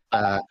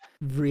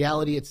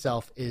reality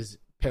itself is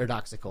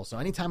paradoxical. So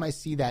anytime I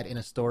see that in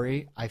a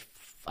story, it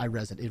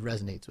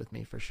resonates with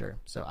me for sure.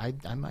 So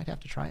I might have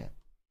to try it.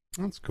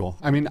 That's cool.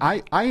 I mean,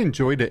 I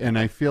enjoyed it, and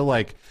I feel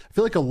like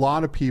a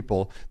lot of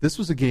people. This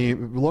was a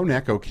game. Lone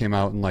Echo came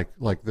out in like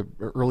the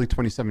early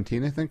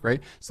 2017, I think,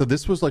 right? So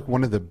this was like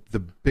one of the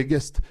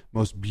biggest,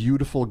 most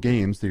beautiful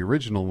games, the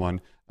original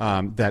one,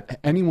 that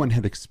anyone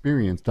had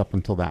experienced up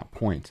until that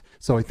point.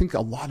 So I think a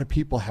lot of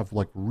people have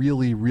like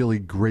really, really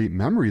great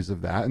memories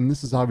of that, and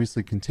this is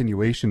obviously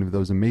continuation of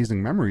those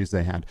amazing memories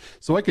they had.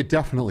 So I could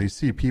definitely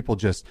see people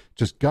just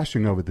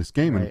gushing over this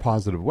game in a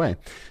positive way.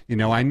 You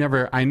know, I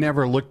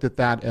never looked at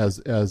that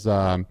as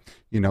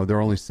you know,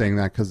 they're only saying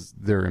that because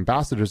they're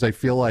ambassadors. I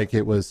feel like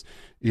it was,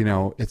 you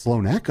know, it's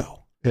Lone Echo.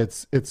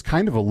 It's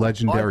kind of a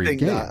legendary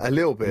game. That a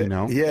little bit, you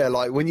know? Yeah.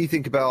 Like when you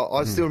think about,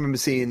 I still remember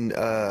seeing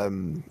a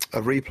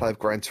replay of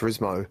Gran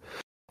Turismo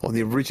on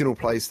the original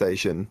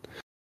PlayStation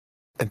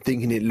and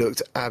thinking it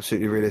looked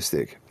absolutely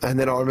realistic. And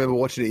then I remember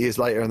watching it years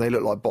later, and they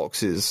look like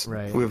boxes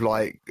with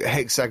like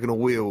hexagonal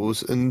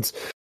wheels. And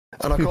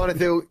I kind of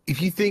feel,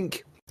 if you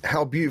think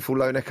how beautiful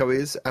Lone Echo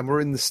is, and we're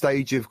in the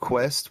stage of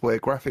Quest where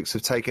graphics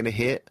have taken a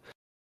hit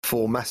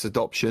for mass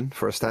adoption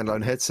for a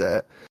standalone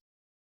headset,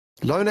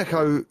 Lone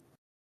Echo.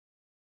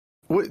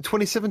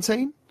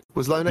 2017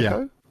 was Lone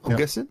Echo, I'm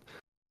guessing.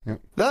 Yeah.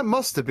 That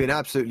must have been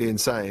absolutely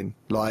insane,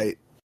 like,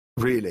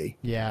 really,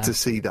 to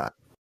see that.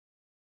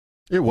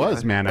 It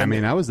was, man. I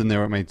mean, I was in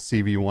there with my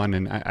CV1,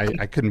 and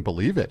I couldn't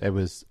believe it. It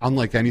was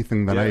unlike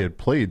anything that I had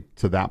played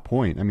to that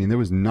point. I mean, there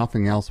was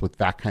nothing else with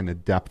that kind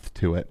of depth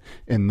to it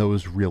in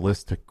those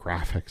realistic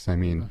graphics. I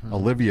mean,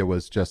 Olivia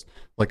was just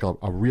like a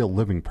real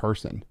living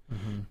person,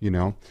 you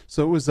know?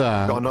 So it was...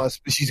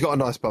 she's got a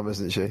nice bum,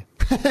 isn't she?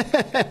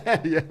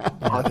 Yeah.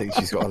 I think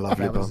she's got a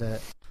lovely bum.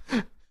 That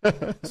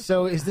was it.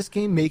 So is this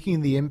game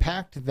making the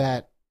impact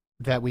that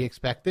we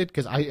expected?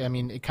 Because I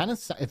mean,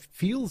 it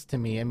feels to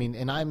me, I mean,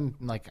 and I'm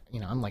like, you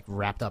know, I'm like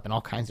wrapped up in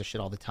all kinds of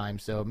shit all the time,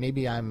 so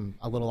maybe I'm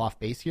a little off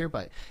base here,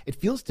 but it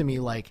feels to me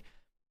like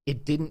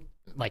it didn't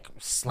like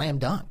slam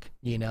dunk,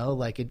 you know,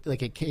 like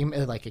it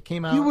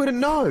came out. You wouldn't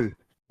know.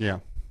 Yeah.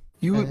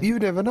 You would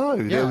never know.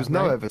 There was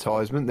no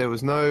advertisement. There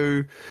was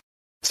no.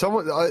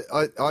 Someone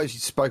I actually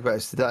spoke about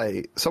this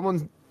today.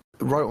 Someone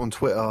wrote on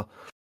Twitter,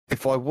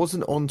 if I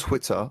wasn't on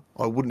Twitter,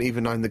 I wouldn't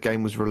even know the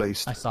game was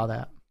released. I saw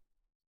that.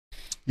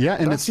 Yeah,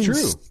 and it's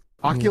true.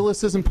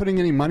 Oculus isn't putting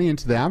any money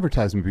into the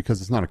advertisement because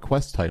it's not a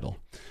Quest title,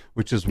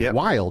 which is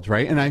wild,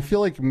 right? And I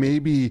feel like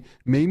maybe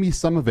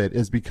some of it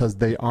is because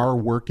they are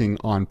working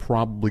on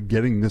probably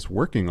getting this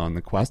working on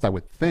the Quest, I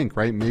would think,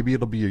 right? Maybe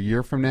it'll be a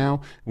year from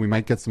now, and we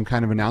might get some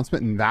kind of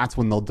announcement, and that's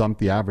when they'll dump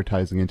the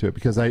advertising into it,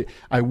 because I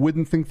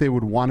wouldn't think they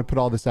would want to put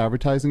all this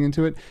advertising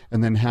into it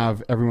and then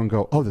have everyone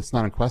go, oh, that's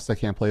not a Quest, I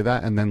can't play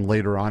that, and then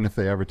later on if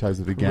they advertise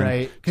it again.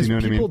 Right, because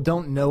people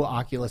don't know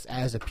Oculus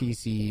as a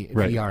PC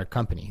VR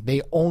company.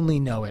 They only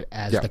know it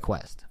as the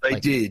Quest.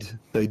 They did,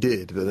 but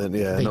then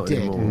not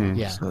anymore. Mm-hmm.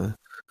 Yeah. So.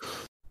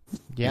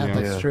 Yeah,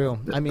 that's true.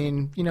 I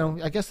mean, you know,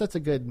 I guess that's a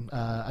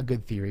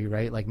good theory,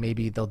 right? Like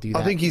maybe they'll do that.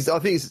 I think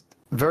it's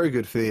very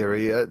good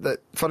theory.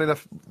 That funny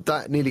enough,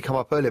 that nearly come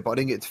up earlier, but I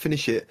didn't get to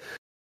finish it.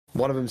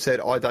 One of them said,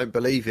 "I don't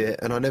believe it,"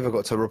 and I never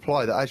got to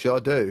reply that. Actually, I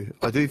do.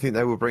 I do think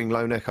they will bring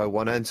Lone Echo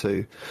 1 and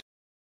 2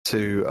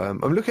 to.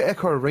 Look at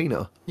Echo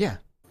Arena. Yeah.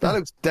 That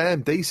looks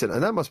damn decent,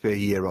 and that must be a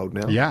year old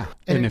now. Yeah,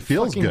 and it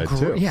feels good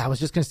too. Yeah, I was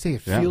just gonna say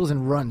it feels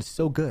and runs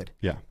so good.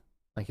 Yeah,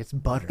 like it's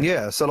butter.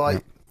 Yeah, so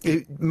like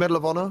Medal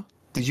of Honor.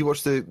 Did you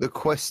watch the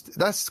Quest?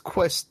 That's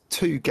Quest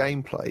 2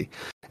 gameplay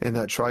in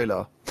that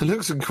trailer. It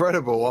looks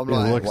incredible. It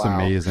looks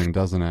amazing,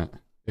 doesn't it?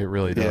 It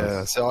really does.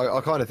 Yeah, so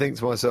I kind of think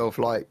to myself,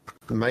 like,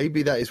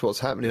 maybe that is what's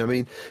happening. I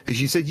mean, as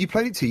you said, you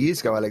played it 2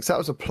 years ago, Alex. That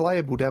was a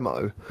playable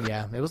demo.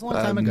 Yeah, it was a long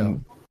time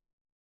ago.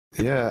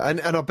 Yeah, and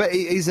I bet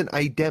it isn't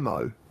a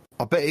demo.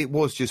 I bet it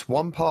was just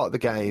one part of the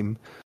game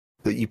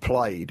that you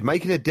played.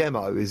 Making a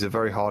demo is a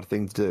very hard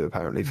thing to do,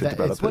 apparently, for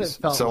developers. That's what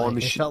it felt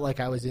like. It felt like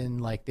I was in,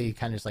 like, they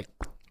kind of just, like,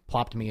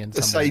 plopped me in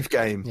a save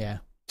game. Yeah.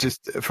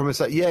 Just from a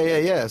save.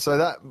 Yeah. So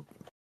that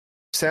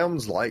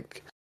sounds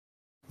like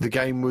the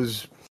game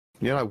was,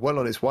 you know, well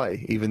on its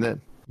way, even then.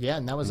 Yeah,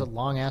 and that was a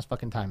long-ass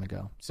fucking time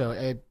ago.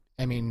 So,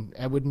 I mean,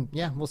 I wouldn't...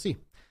 Yeah, we'll see.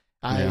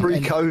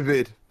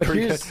 Pre-COVID.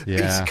 It's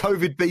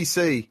COVID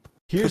BC.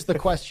 Here's the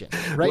question.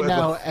 Right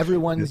now,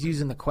 everyone's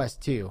using the Quest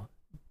 2,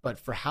 but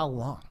for how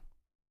long?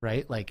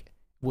 Right? Like,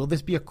 will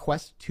this be a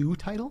Quest 2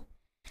 title?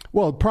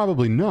 Well,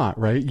 probably not,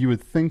 right? You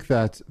would think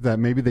that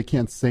maybe they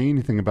can't say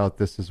anything about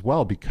this as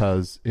well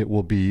because it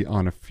will be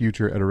on a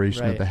future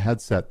iteration of the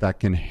headset that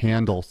can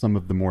handle some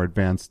of the more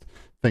advanced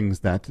things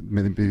that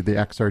maybe the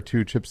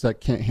XR2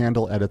 chipset can't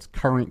handle at its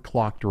current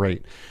clocked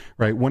rate,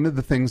 right? One of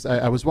the things,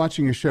 I was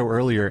watching your show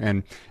earlier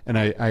and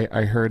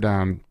I heard...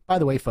 By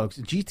the way, folks,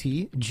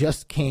 GT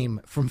just came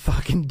from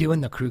fucking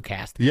doing the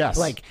Crewcast. Yes.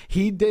 Like,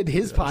 he did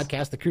his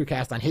podcast, the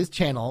Crewcast, on his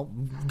channel,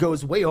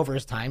 goes way over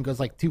his time, goes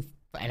like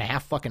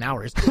 2.5 fucking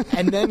hours,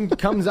 and then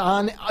comes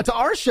on to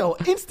our show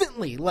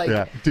instantly. Like,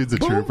 yeah, dude's a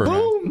boom, trooper.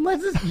 boom.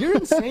 You're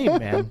insane,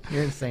 man.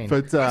 You're insane.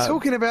 But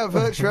talking about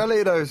virtual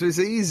reality, though, so it's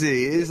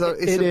easy.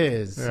 It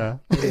is. Yeah.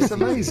 It's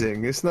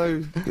amazing. It's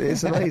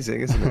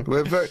amazing, isn't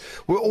it?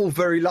 We're all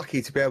very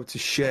lucky to be able to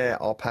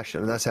share our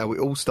passion, and that's how we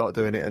all start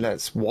doing it, and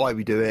that's why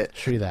we do it.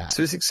 True that.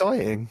 So it's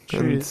exciting.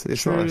 True It's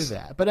nice.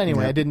 that. But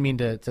anyway, I didn't mean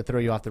to throw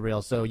you off the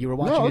rails. So you were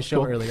watching a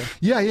show earlier.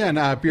 Yeah.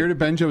 And Bearded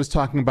Benjo was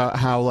talking about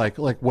how like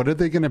what are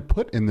they going to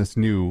put in this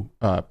new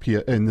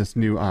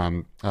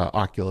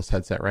Oculus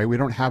headset? Right? We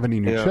don't have any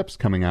new chips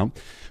coming out,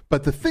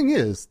 but the thing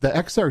is, the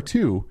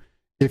XR2,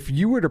 if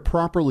you were to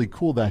properly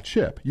cool that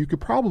chip, you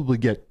could probably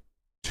get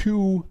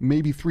 2,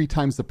 maybe 3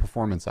 times the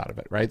performance out of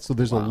it, right? So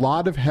there's a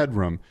lot of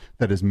headroom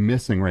that is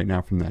missing right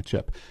now from that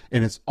chip,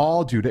 and it's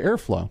all due to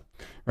airflow,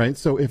 right?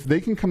 So if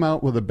they can come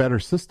out with a better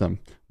system,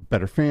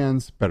 better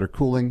fans, better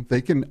cooling,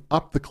 they can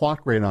up the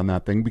clock rate on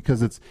that thing,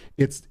 because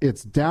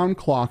it's down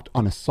clocked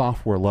on a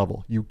software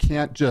level. You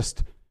can't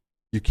just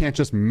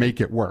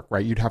make it work,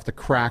 right? You'd have to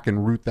crack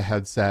and root the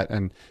headset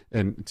and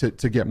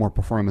to get more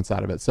performance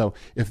out of it. So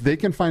if they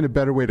can find a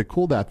better way to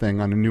cool that thing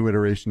on a new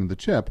iteration of the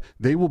chip,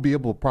 they will be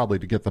able probably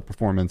to get the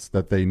performance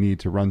that they need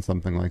to run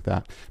something like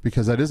that,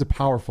 because that is a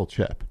powerful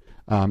chip.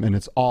 And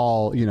it's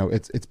all,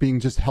 it's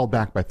being just held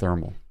back by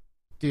thermal.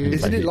 Dude,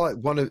 Isn't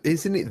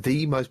it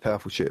the most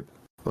powerful chip?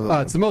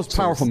 It's the most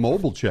powerful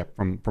mobile chip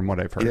from what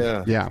I've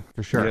heard. Yeah,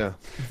 for sure.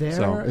 Yeah.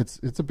 So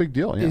it's a big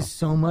deal. Yeah. Is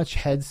so much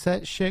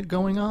headset shit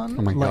going on.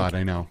 Oh my God,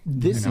 I know.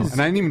 And I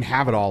didn't even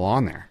have it all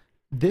on there.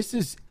 This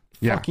is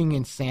fucking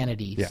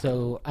insanity. Yeah.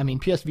 So I mean,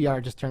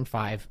 PSVR just turned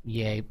 5.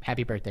 Yay!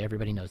 Happy birthday!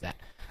 Everybody knows that.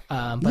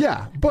 But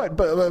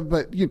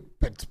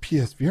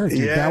PSVR,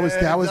 dude.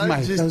 That was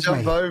my.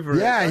 Over it.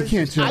 Yeah, you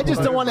can't. I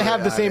just don't want to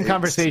have the same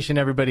conversation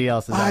everybody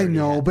else is. I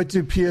know, had. but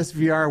dude,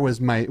 PSVR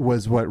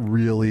was what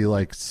really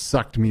like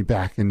sucked me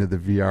back into the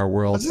VR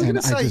world. I was going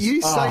to say,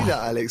 you say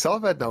that, Alex.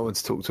 I've had no one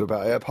to talk to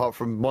about it apart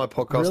from my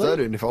podcast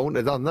earlier, and if I wouldn't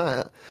have done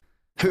that.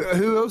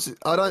 Who else?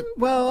 I don't.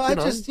 Well,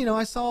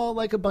 I saw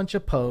like a bunch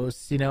of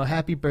posts,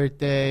 happy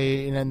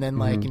birthday, and then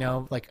like,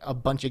 like a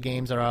bunch of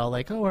games are all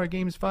like, oh, our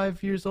game's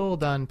 5 years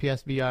old on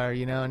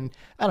PSVR, and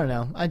I don't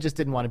know. I just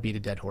didn't want to beat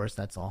a dead horse.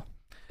 That's all.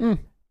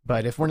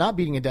 But if we're not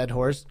beating a dead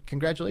horse,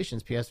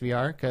 congratulations,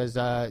 PSVR, because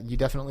you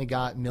definitely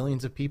got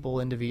millions of people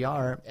into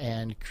VR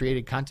and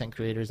created content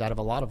creators out of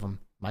a lot of them.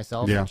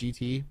 Myself,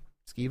 GT,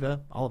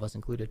 Skiva, all of us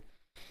included.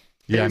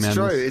 Yeah, it's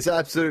true. It's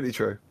absolutely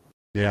true.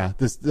 Yeah,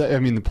 the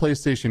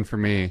PlayStation for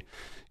me,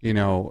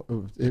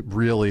 it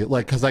really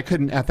because I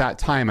couldn't at that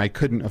time. I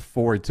couldn't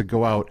afford to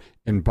go out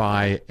and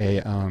buy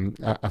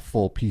a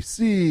full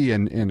PC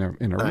and in a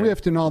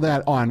Rift and all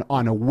that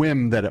on a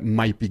whim that it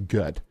might be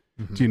good.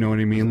 Mm-hmm. Do you know what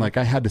I mean? Like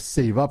I had to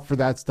save up for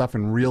that stuff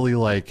and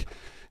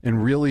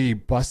really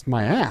bust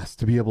my ass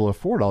to be able to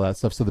afford all that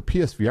stuff. So the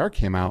PSVR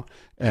came out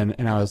and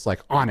I was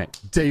like on it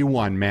day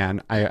one,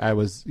 man. I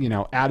was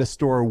at a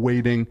store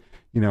waiting.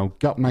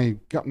 Got my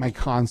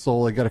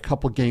console. I got a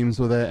couple games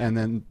with it, and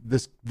then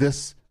this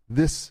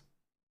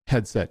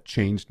headset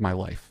changed my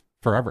life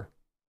forever.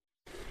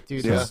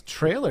 Dude, this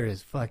trailer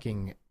is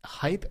fucking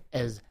hype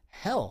as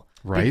hell.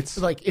 Right?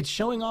 It's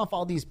showing off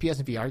all these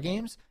PSVR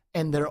games,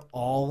 and they're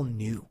all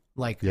new.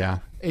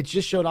 It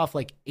just showed off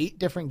 8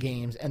 different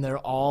games, and they're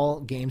all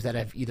games that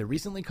have either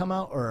recently come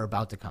out or are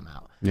about to come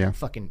out. Yeah.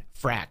 Fucking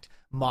Fracked,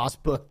 Moss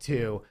Book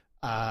 2.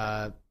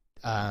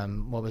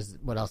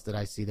 What else did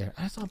I see there?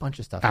 I saw a bunch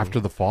of stuff. After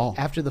the Fall,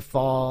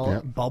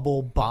 yep.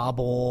 Bubble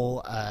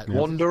Bobble,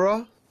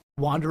 Wanderer.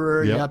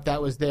 Yep,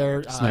 that was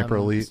there. Sniper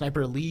Elite.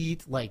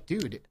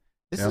 Dude,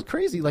 this is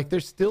crazy. They're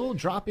still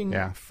dropping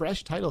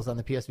fresh titles on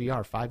the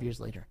PSVR 5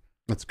 years later.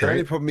 That's great. The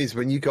only problem is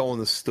when you go on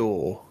the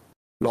store.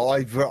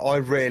 I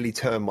rarely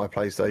turn my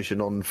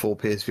PlayStation on for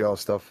PSVR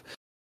stuff.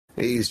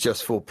 It is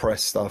just for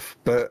press stuff,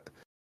 but.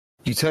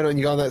 You turn on,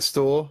 you go on that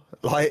store,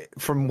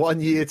 from 1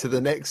 year to the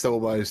next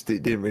almost,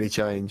 it didn't really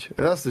change.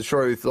 And that's the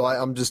truth.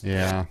 I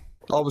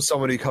was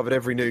someone who covered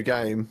every new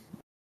game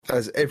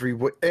all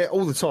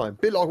the time. A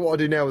bit like what I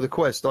do now with the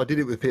Quest. I did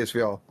it with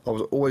PSVR. I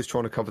was always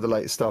trying to cover the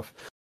latest stuff.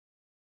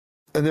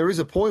 And there is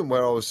a point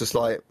where I was just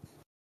I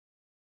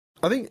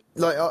think,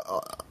 I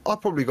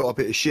probably got a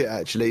bit of shit,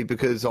 actually,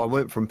 because I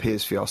went from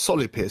PSVR,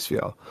 solid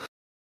PSVR,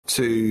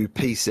 to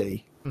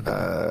PC,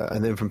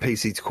 and then from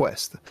PC to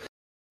Quest.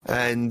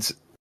 And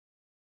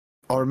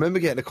I remember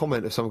getting a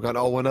comment of someone going,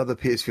 oh, another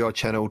PSVR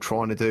channel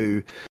trying to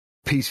do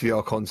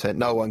PSVR content.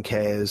 No one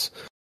cares.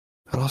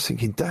 And I was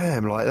thinking,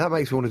 damn, that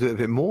makes me want to do it a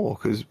bit more,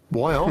 because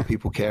why aren't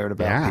people caring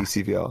about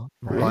PCVR?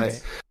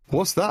 Right.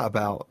 What's that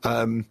about?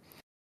 And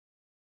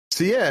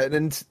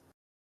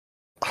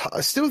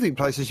I still think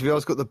PlayStation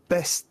VR's got the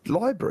best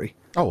library.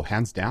 Oh,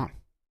 hands down.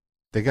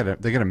 They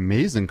got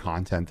amazing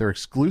content. Their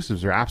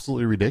exclusives are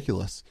absolutely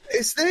ridiculous.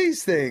 It's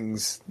these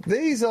things.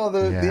 These are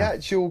the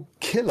actual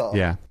killer.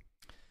 Yeah.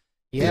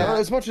 Yeah.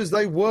 As much as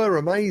they were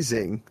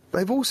amazing,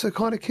 they've also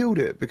kind of killed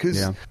it,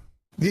 because I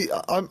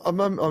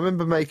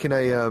remember making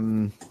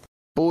a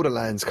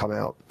Borderlands come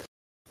out,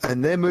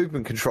 and their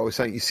movement control is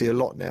something you see a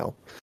lot now.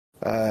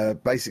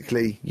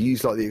 Basically, you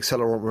use like the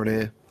accelerometer in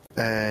here,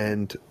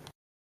 and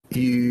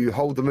you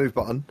hold the move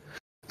button,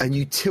 and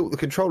you tilt the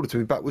controller to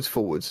move backwards,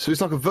 forwards. So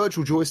it's like a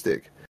virtual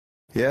joystick.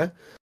 Yeah.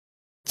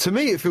 To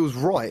me, it feels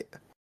right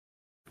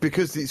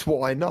because it's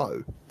what I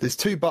know. There's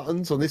 2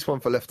 buttons on this one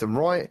for left and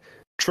right.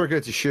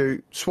 Trigger to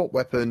shoot, swap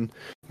weapon,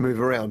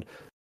 move around.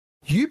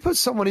 You put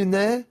someone in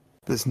there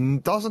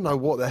that doesn't know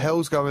what the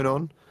hell's going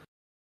on,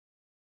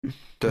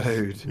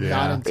 dude.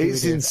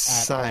 It's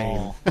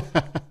insane.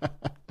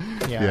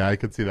 Yeah, I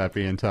could see that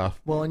being tough.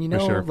 Well, and for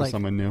sure, like, for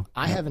someone new.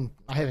 I haven't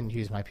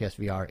used my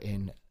PSVR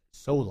in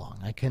so long.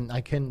 I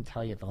couldn't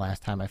tell you the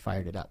last time I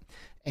fired it up,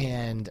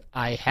 and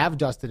I have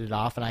dusted it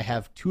off, and I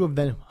have 2 of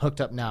them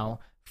hooked up now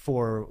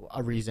for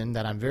a reason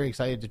that I'm very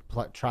excited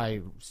to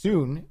try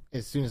soon.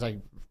 As soon as I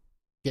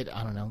get,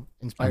 I don't know,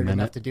 inspired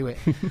enough to do it.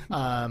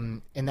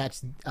 And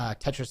that's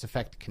Tetris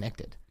Effect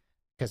connected,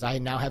 because I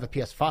now have a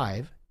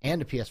PS5 and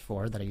a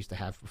PS4 that I used to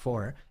have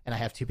before, and I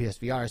have 2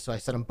 PSVRs, so I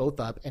set them both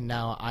up, and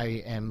now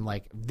I am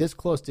like this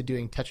close to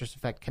doing Tetris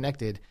Effect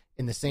connected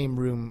in the same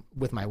room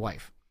with my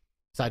wife,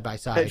 side by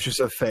side.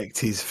 Tetris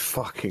Effect is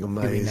fucking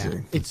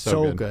amazing. It's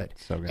so good.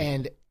 So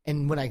good.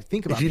 And when I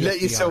think about if you PSVR,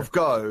 let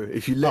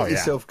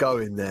yourself go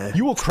in there,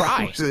 you will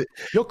cry.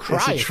 You'll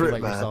cry if you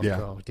let man. yourself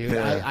go, dude.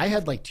 Yeah. I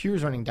had like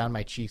tears running down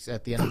my cheeks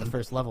at the end of the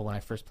first level when I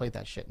first played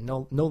that shit.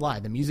 No lie.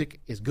 The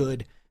music is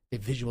good. The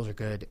visuals are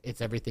good.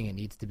 It's everything it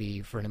needs to be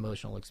for an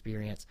emotional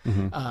experience.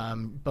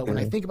 But when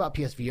I think about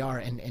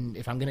PSVR and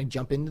if I'm going to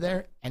jump into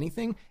there,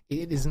 anything,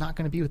 it is not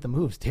going to be with the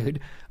moves, dude.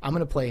 I'm going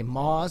to play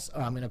Moz,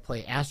 or I'm going to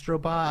play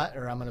Astrobot,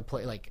 or I'm going to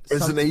play like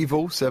Resident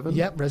Evil 7.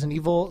 Yep, Resident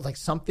Evil, like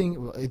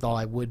something. Though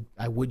I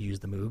would use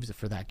the moves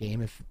for that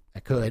game if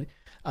I could.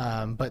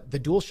 But the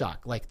DualShock,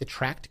 like the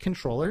tracked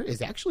controller,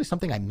 is actually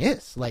something I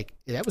miss. Like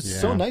that was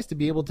so nice to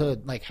be able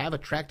to like have a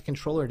tracked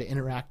controller to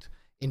interact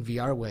in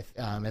VR with,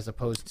 as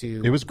opposed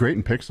to... It was great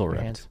in pixel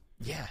ripped.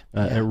 Yeah.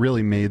 It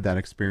really made that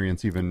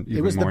experience even more special.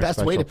 It was the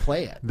best way to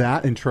play it.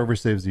 That and Trover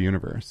Saves the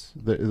Universe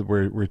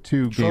were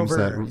 2 games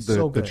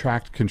that the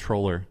tracked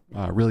controller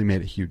really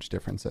made a huge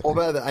difference. What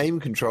about the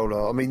aim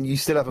controller? I mean, you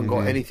still haven't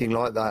got anything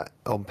like that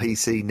on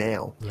PC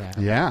now.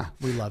 Yeah.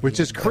 We love which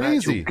is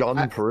crazy.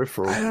 Gun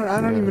peripheral. I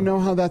don't even know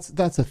how that's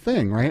a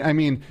thing, right? I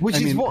mean, which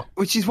is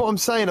what I'm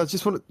saying.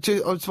 That's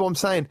what I'm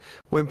saying.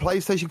 When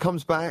PlayStation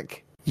comes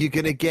back, you're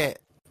gonna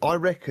get. I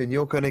reckon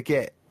you're gonna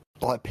get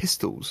like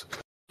pistols.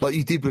 Like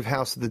you did with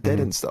House of the Dead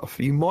and stuff.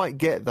 You might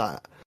get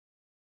that.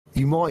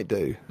 You might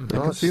do. I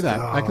can see that.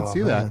 I can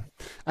see that.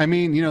 I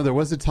mean, there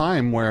was a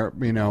time where,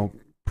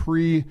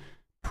 pre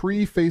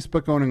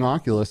Facebook owning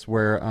Oculus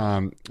where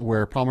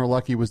Palmer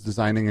Luckey was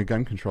designing a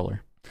gun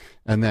controller.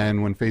 And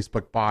then when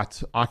Facebook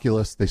bought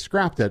Oculus, they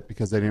scrapped it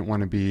because they didn't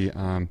want to be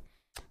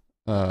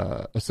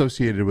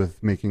associated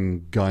with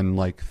making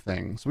gun-like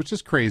things, which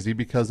is crazy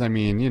because I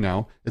mean,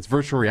 it's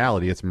virtual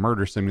reality, it's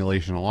murder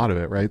simulation, a lot of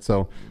it, right?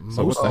 So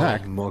what the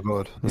heck? Oh my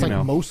god, it's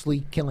like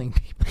mostly killing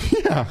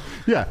people.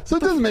 yeah. So it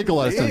doesn't make a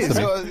lot of sense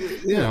to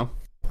me.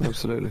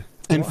 Absolutely.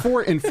 And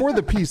for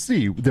the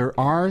PC, there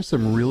are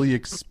some really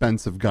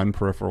expensive gun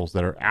peripherals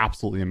that are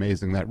absolutely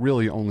amazing that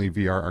really only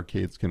VR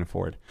arcades can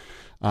afford.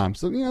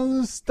 So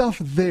there's stuff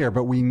there,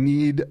 but we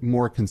need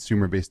more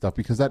consumer-based stuff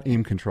because that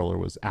aim controller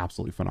was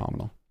absolutely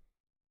phenomenal.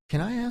 Can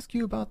I ask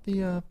you about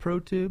the Pro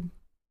Tube,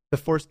 the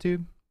Force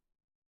Tube?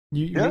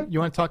 You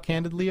want to talk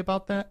candidly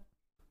about that?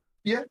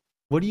 Yeah.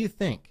 What do you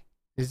think?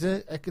 Is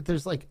it?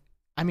 There's like,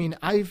 I mean,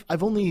 I've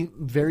only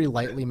very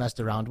lightly messed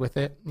around with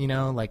it.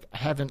 Like I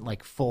haven't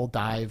like full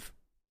dive,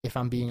 if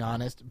I'm being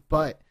honest.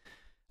 But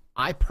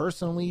I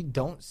personally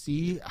don't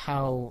see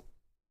how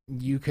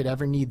you could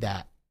ever need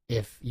that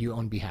if you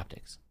own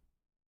bHaptics.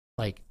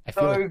 Like I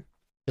feel like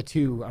the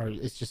two are.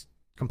 It's just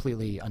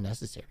completely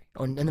unnecessary.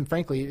 And then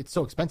frankly, it's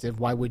so expensive.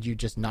 Why would you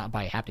just not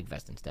buy a haptic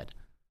vest instead?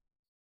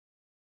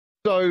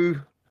 So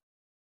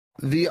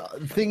the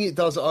thing it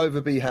does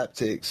over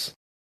bHaptics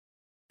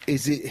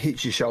is it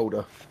hits your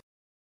shoulder.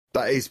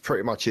 That is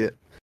pretty much it.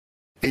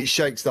 It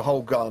shakes the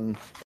whole gun.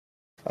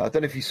 I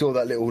don't know if you saw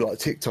that little like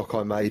TikTok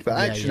I made,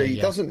 but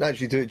it doesn't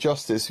actually do it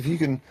justice. If you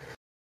can,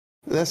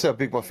 that's how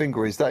big my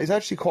finger is. That is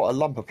actually quite a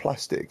lump of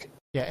plastic.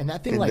 Yeah, and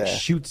that thing like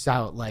shoots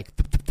out like.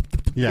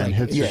 Yeah, and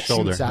hits your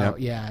shoulder. Out,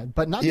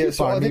 but not too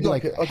far. Maybe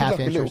like half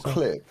inch or so.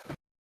 Clip.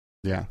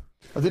 Yeah,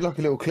 I did like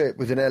a little clip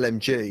with an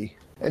LMG,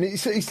 and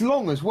it's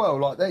long as well.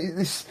 Like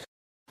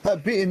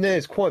that bit in there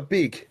is quite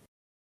big.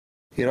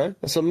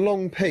 That's a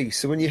long piece.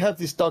 So when you have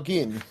this dug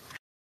in,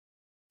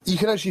 you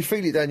can actually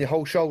feel it down your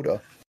whole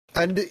shoulder,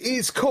 and it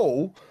is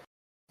cool.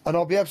 And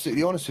I'll be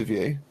absolutely honest with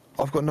you,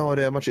 I've got no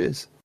idea how much it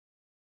is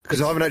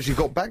because I haven't actually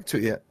got back to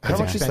it yet. How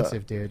much is that?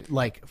 Expensive, dude.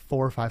 Like $400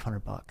 or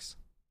 $500.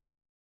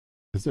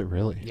 Is it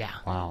really? Yeah.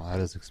 Wow, that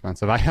is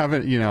expensive. I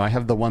haven't, I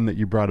have the one that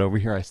you brought over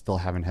here. I still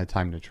haven't had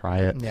time to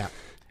try it. Yeah.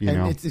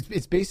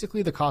 It's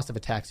basically the cost of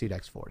a TaxSuit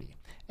X40.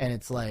 And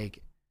it's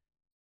like,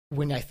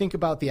 when I think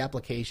about the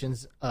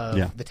applications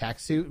of the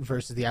TaxSuit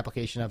versus the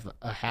application of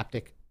a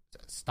haptic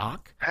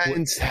stock.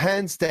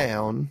 Hands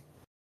down,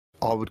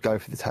 I would go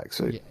for the tack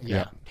suit.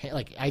 Yeah.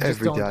 Like I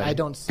just I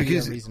don't see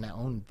a reason to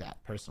own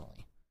that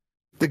personally.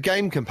 The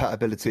game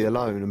compatibility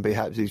alone and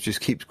bHaptics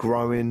just keeps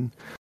growing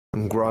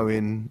and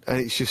growing, and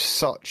it's just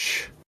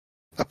such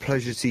a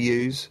pleasure to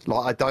use.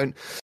 Like I don't,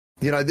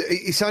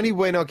 it's only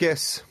when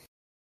it's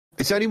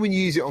only when you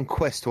use it on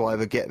Quest do I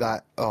ever get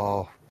that.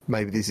 Oh,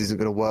 maybe this isn't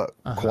going to work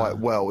quite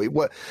well.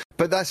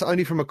 But that's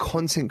only from a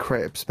content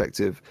creator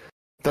perspective.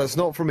 That's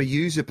not from a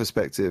user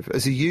perspective.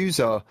 As a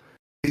user,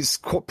 it's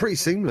pretty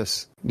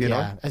seamless. You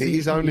know,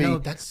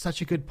 that's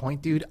such a good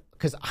point, dude.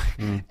 Because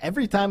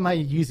every time I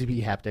use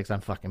bHaptics, I'm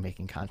fucking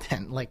making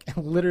content, like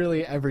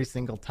literally every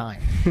single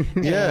time.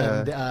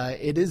 Yeah, and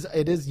it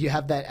is. You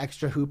have that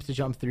extra hoop to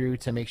jump through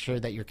to make sure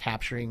that you're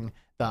capturing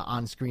the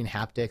on-screen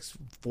haptics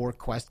for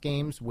Quest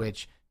games,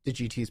 which, to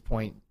GT's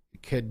point,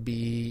 could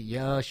be,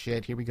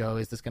 shit, here we go.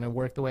 Is this going to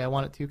work the way I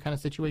want it to? Kind of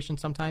situation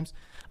sometimes.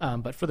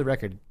 But for the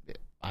record,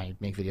 I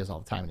make videos all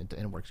the time and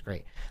it works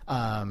great.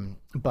 What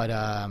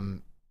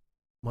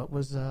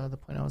was the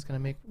point I was going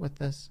to make with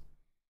this?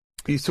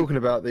 He's talking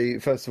about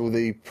first of all,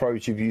 the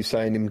ProTube you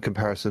saying in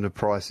comparison to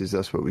prices.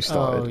 That's what we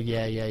started. Oh,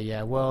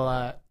 yeah.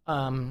 Well,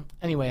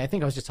 anyway, I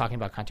think I was just talking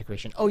about content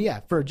creation. Oh,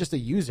 yeah. For just a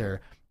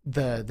user,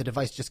 the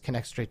device just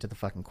connects straight to the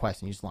fucking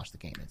Quest and you just launch the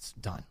game. It's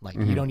done. Like,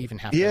 you don't even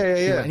have to do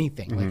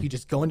anything. Like, you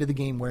just go into the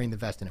game wearing the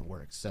vest and it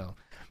works. So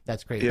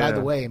that's great. By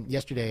the way,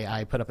 yesterday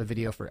I put up a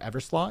video for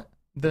Everslot,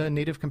 the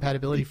native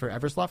compatibility for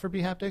Everslot for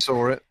bHaptics.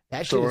 Saw it.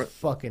 That shit is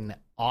fucking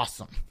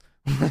awesome.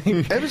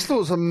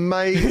 Everslot's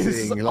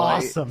amazing. It's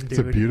awesome, dude. It's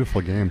a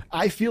beautiful game.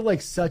 I feel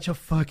like such a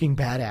fucking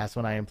badass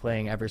when I am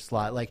playing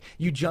Everslot. Like,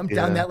 you jump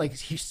down that like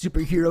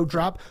superhero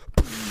drop,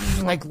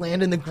 like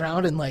land in the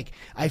ground, and like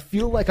I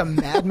feel like a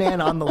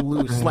madman on the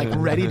loose, like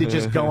ready to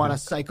just go on a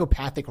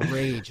psychopathic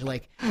rage.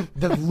 Like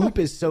the loop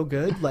is so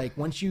good. Like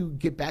once you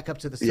get back up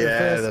to the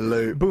surface, the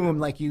loop, boom,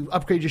 like you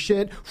upgrade your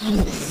shit,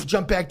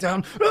 jump back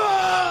down,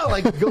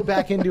 like go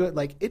back into it.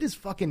 Like it is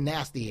fucking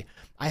nasty.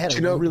 I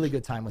had a really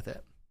good time with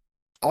it.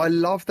 I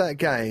love that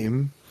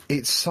game.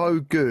 It's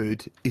so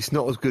good. It's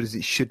not as good as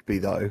it should be,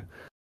 though.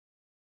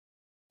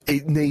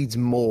 It needs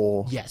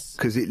more. Yes.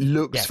 Because it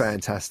looks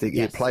fantastic.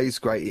 Yes. It plays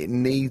great. It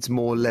needs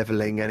more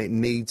leveling and it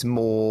needs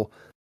more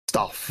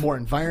stuff. More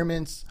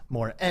environments,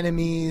 more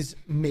enemies,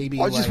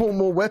 maybe. I just want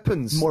more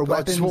weapons.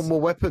 I just want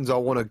more weapons. I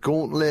want a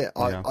gauntlet.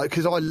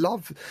 Because I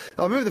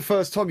remember the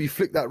first time you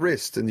flick that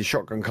wrist and the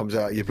shotgun comes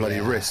out of your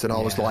bloody wrist, and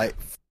I was like,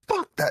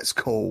 fuck, that's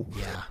cool.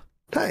 Yeah.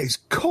 That is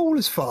cool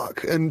as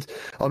fuck. And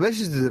I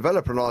messaged the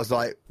developer and I was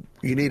like,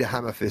 you need a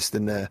hammer fist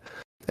in there.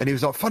 And he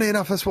was like, funny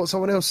enough, that's what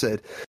someone else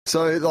said.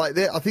 So like,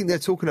 I think they're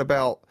talking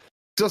about,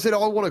 because I said,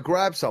 I want to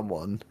grab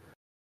someone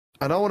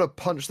and I want to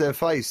punch their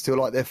face till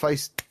like their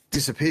face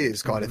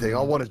disappears kind of thing.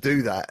 I want to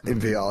do that in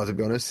VR, to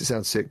be honest. It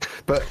sounds sick.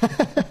 But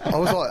I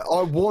was like,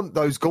 I want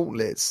those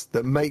gauntlets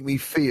that make me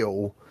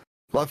feel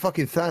like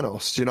fucking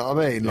Thanos. Do you know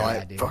what I mean?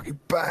 Fucking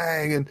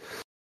bang. And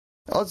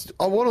I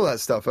want all that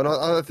stuff, and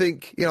I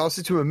think, I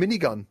said to him, a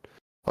minigun.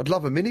 I'd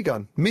love a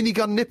minigun.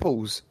 Minigun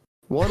nipples.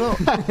 Why not?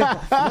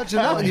 Imagine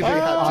that when you be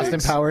Austin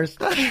Powers.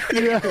 That'd be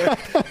great.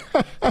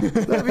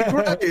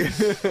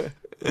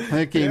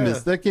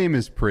 That game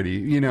is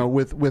pretty.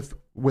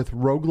 With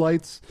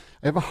roguelites,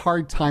 I have a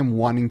hard time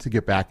wanting to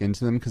get back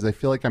into them because I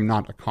feel like I'm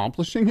not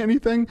accomplishing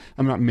anything.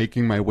 I'm not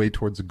making my way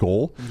towards a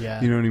goal.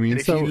 Yeah. You know what I mean?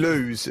 And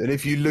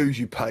if you lose,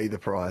 you pay the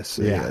price.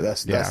 So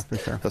that's for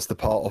sure. That's the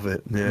part of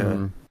it. Yeah.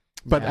 Mm-hmm.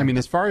 But I mean,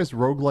 as far as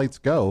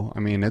roguelites go, I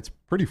mean, it's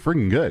pretty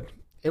freaking good.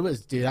 It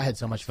was, dude, I had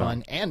so much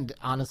fun. And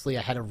honestly,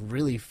 I had a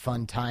really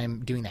fun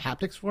time doing the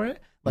haptics for it.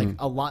 Like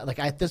a lot, like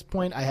at this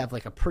point, I have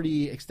like a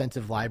pretty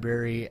extensive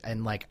library,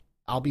 and like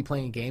I'll be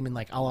playing a game and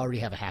like I'll already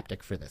have a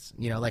haptic for this.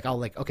 Like I'll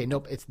like, okay,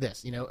 nope, it's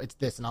this, it's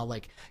this. And I'll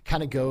like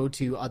kind of go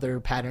to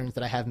other patterns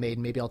that I have made.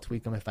 Maybe I'll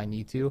tweak them if I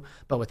need to.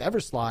 But with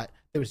Everslot,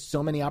 there was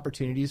so many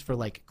opportunities for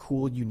like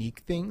cool, unique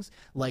things,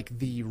 like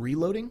the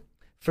reloading.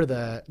 For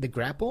the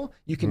grapple,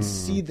 you can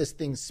see this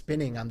thing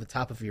spinning on the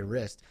top of your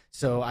wrist.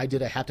 So I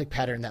did a haptic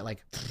pattern that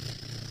like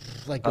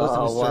goes in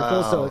a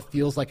circle, so it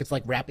feels like it's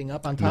like wrapping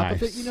up on top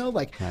of it.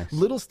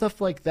 Little stuff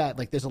like that.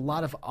 Like there's a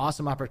lot of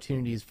awesome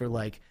opportunities for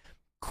like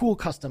cool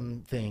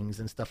custom things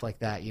and stuff like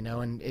that.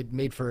 And it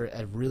made for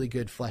a really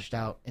good fleshed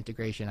out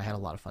integration. I had a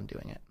lot of fun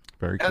doing it.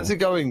 Very cool. How's it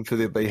going for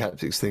the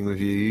bHaptics thing with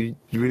you?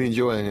 You really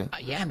enjoying it?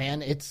 Yeah,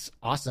 man, it's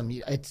awesome.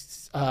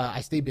 It's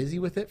I stay busy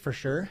with it for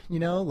sure.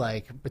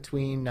 Like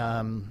between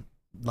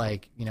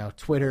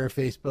Twitter,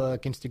 Facebook,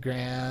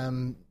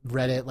 Instagram,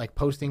 Reddit, like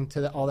posting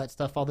to all that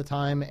stuff all the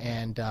time,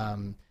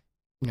 and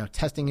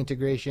testing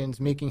integrations,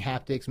 making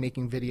haptics,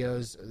 making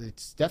videos.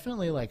 It's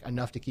definitely like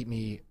enough to keep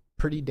me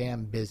pretty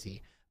damn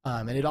busy.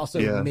 And it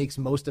also makes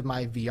most of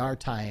my VR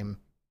time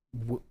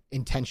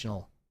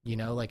intentional.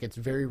 Like it's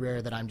very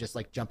rare that I'm just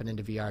like jumping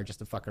into VR just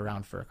to fuck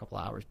around for a couple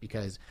hours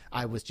because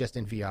I was just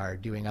in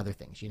VR doing other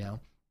things, Is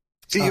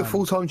it your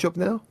full-time job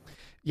now?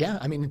 Yeah.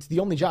 I mean, it's the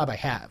only job I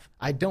have.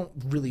 I don't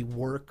really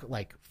work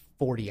like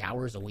 40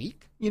 hours a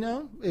week,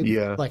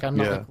 Like I'm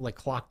not like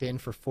clocked in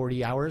for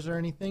 40 hours or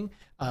anything.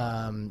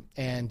 And,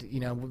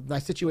 my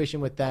situation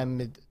with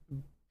them,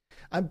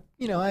 I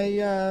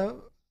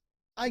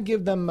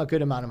give them a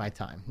good amount of my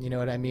time. You know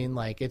what I mean?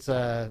 Like it's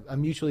a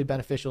mutually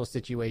beneficial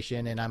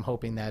situation, and I'm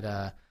hoping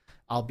that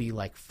I'll be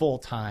like full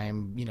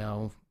time. You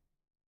know,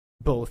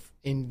 both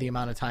in the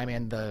amount of time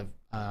and the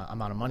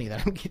amount of money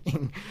that I'm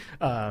getting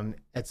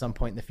at some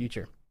point in the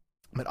future.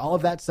 But all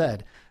of that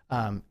said,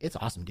 it's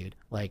awesome, dude.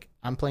 Like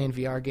I'm playing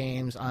VR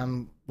games.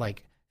 I'm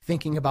like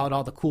thinking about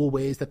all the cool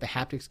ways that the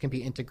haptics can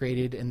be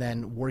integrated, and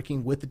then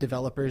working with the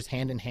developers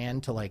hand in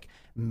hand to like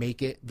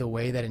make it the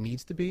way that it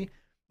needs to be,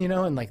 you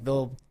know, and like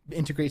they'll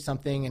integrate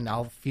something and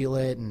I'll feel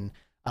it. And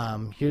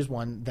here's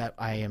one that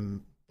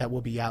that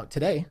will be out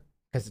today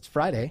because it's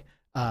Friday.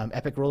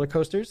 Epic roller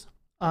coasters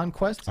on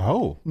Quest.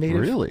 Oh,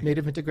 really?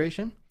 Native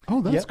integration.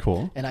 Oh, that's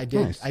cool. And I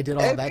did Nice. I did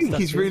all that stuff.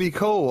 He's really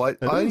cool. I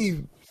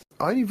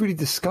only really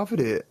discovered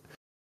it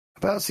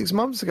about 6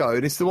 months ago,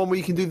 and it's the one where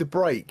you can do the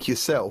break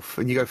yourself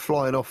and you go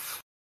flying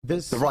off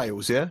the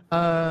rails. Yeah.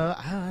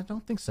 I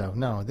don't think so.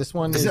 No, this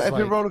one is it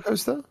Epic roller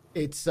coaster?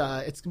 It's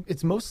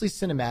mostly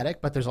cinematic,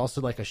 but there's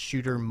also like a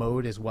shooter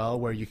mode as well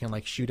where you can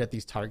like shoot at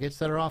these targets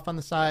that are off on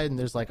the side, and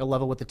there's like a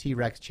level with the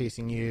T-Rex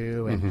chasing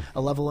you, and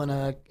a level in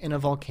a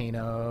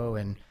volcano,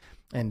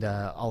 and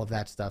all of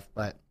that stuff.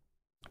 But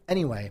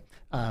anyway,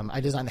 I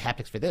designed the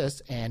haptics for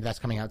this, and that's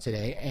coming out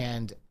today.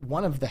 And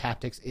one of the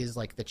haptics is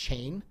like the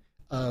chain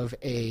of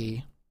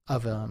a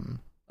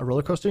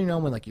roller coaster, you know,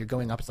 when like you're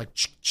going up, it's like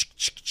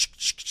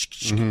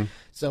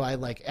so I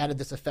like added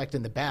this effect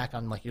in the back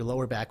on like your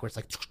lower back where it's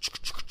like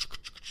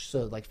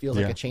so it like feels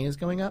like a chain is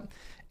going up.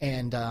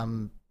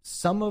 And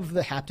some of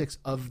the haptics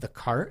of the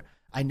cart,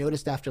 I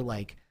noticed after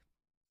like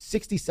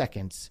 60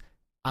 seconds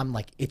I'm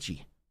like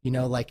itchy, you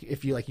know, like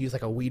if you like use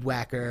like a weed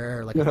whacker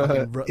or like a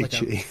fucking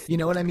like you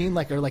know what I mean,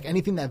 like, or like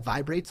anything that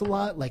vibrates a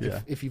lot, like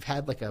if you've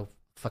had like a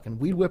fucking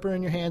weed whipper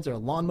in your hands or a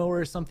lawnmower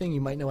or something,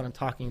 you might know what I'm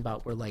talking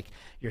about, where like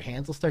your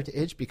hands will start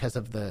to itch because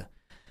of the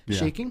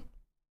shaking.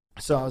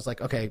 So I was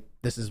like, okay,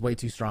 this is way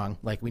too strong.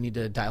 Like we need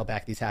to dial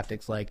back these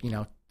haptics, like, you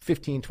know,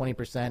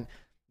 15-20%.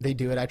 They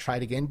do it. I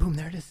tried again. Boom,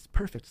 there it is. It's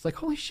perfect. It's like,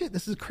 holy shit,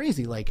 this is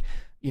crazy. Like,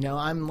 you know,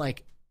 I'm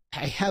like,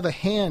 I have a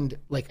hand,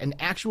 like an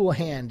actual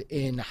hand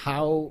in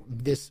how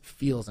this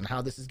feels and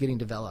how this is getting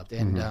developed.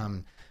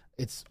 And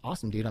it's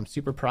awesome, dude. I'm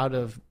super proud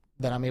of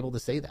that. I'm able to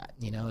say that,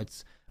 you know,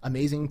 it's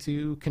amazing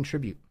to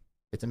contribute.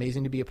 It's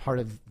amazing to be a part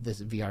of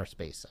this VR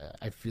space.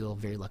 I feel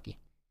very lucky.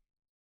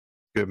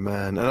 Good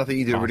man. And I think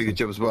you do a really good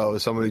job as well.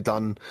 As someone who's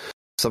done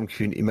some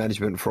community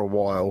management for a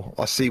while,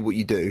 I see what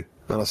you do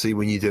and I see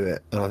when you do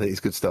it, and I think it's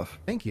good stuff.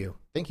 Thank you.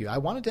 I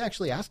wanted to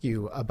actually ask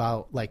you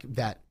about like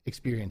that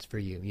experience for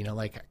you, you know,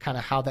 like kind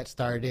of how that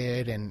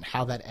started and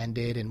how that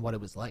ended and what it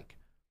was like.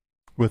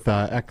 With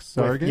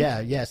XR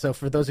Games? Yeah. So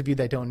for those of you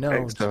that don't know,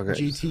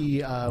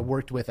 GT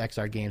worked with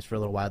XR Games for a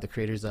little while, the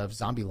creators of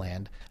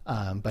Zombieland,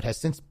 but has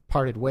since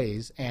parted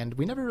ways. And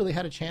we never really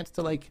had a chance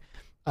to like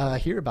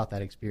hear about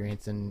that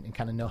experience and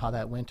kind of know how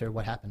that went or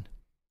what happened,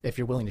 if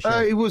you're willing to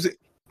share. It was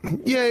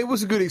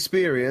a good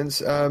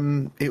experience. I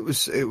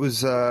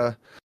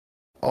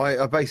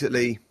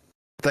basically,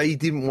 they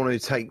didn't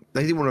want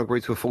to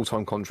agree to a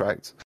full-time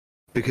contract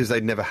because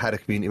they'd never had a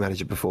community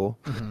manager before.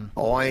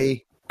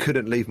 I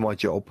couldn't leave my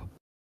job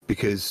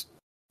because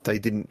they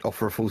didn't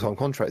offer a full-time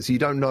contract. So you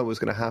don't know what's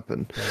going to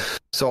happen. Right.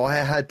 So I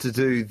had to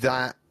do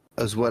that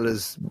as well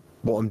as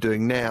what I'm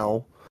doing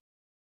now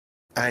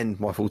and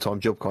my full-time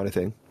job kind of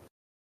thing.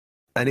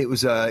 And it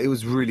was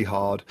really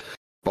hard,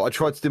 but I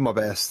tried to do my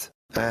best.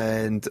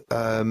 And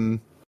there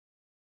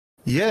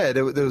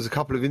was a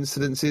couple of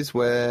incidences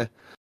where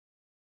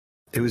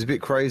it was a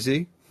bit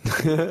crazy.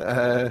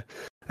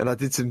 And I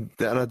did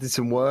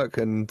some work,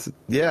 and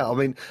I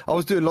mean, I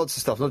was doing lots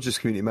of stuff, not just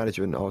community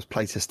management. I was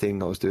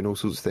playtesting, I was doing all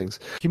sorts of things.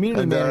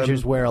 Community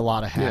managers wear a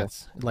lot of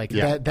hats.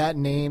 That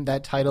name,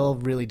 that title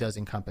really does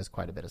encompass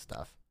quite a bit of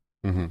stuff.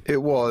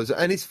 It was,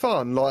 and it's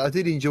fun. Like I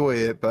did enjoy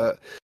it, but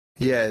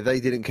they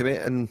didn't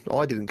commit, and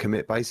I didn't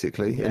commit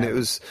basically, and it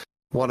was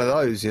one of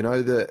those, you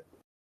know, that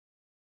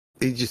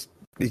it just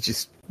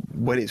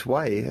went its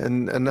way,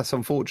 and that's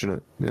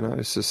unfortunate. You know,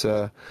 it's just.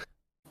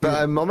 But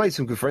I made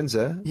some good friends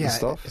there and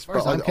stuff. As far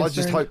as I'm concerned, I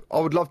just hope I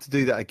would love to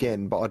do that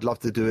again, but I'd love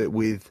to do it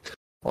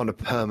on a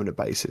permanent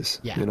basis.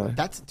 Yeah, you know,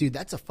 that's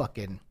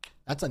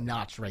a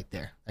notch right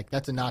there. Like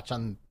that's a notch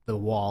on the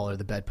wall or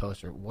the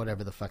bedpost or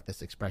whatever the fuck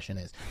this expression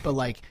is. But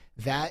like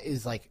that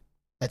is like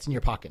that's in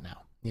your pocket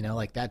now. You know,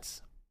 like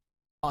that's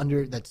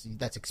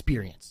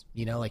experience.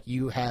 You know, like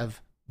you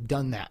have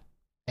done that,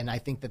 and I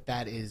think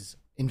that is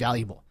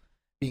invaluable.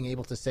 Being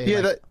able to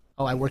say,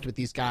 I worked with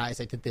these guys,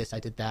 I did this, I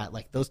did that,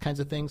 like those kinds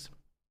of things.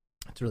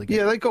 It's really good.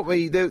 Yeah, they got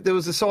me. There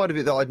was a side of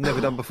it that I'd never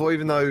done before,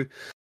 even though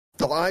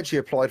I actually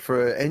applied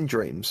for End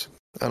Dreams,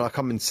 and I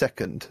come in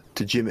second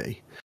to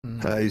Jimmy,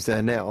 who's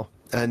there now.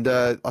 And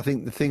I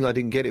think the thing I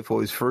didn't get it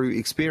for is through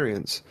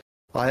experience.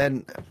 I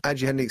hadn't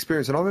actually had any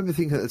experience, and I remember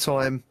thinking at the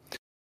time,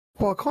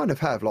 well, I kind of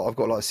have. Like I've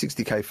got like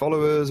 60k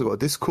followers, I've got a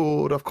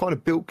Discord, I've kind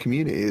of built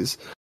communities.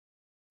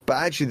 But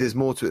actually, there's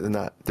more to it than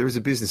that. There is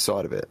a business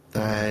side of it,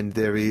 and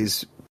there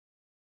is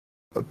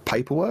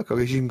paperwork, I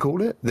guess you can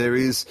call it. There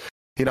is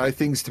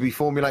things to be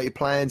formulated,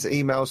 plans,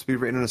 emails to be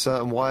written in a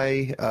certain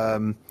way.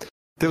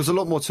 There was a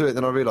lot more to it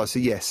than I realised. So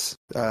yes,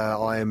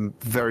 I am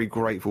very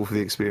grateful for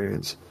the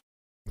experience.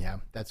 Yeah,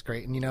 that's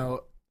great. And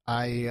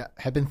I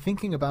have been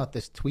thinking about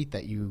this tweet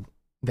that you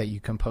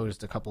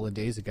composed a couple of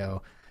days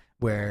ago,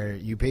 where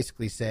you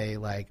basically say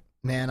like,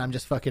 man, I'm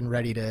just fucking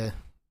ready to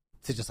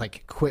just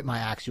like quit my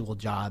actual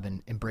job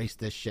and embrace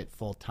this shit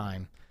full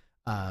time.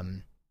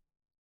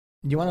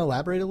 You want to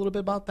elaborate a little bit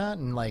about that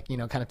and like,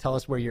 kind of tell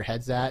us where your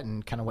head's at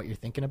and kind of what you're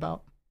thinking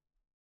about?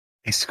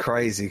 It's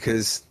crazy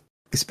because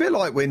it's a bit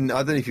like when, I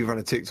don't know if you run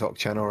a TikTok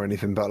channel or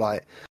anything, but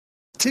like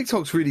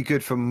TikTok's really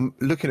good for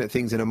looking at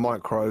things in a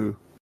micro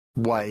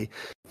way.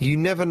 You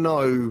never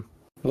know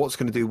what's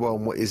going to do well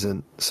and what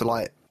isn't. So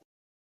like,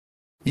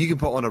 you can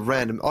put on a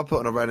random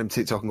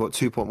TikTok and got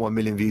 2.1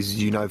 million views, as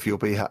for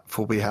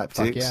Be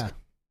Haptics. Yeah.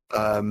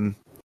 And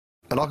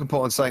I can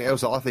put on something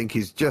else that I think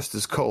is just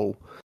as cool,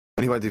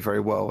 and he won't do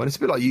very well. And it's a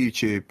bit like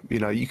YouTube.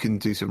 You can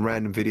do some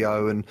random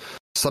video and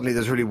suddenly it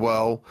does really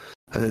well,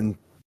 and then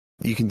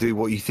you can do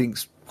what you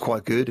think's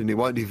quite good and it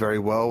won't do very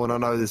well. And I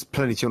know there's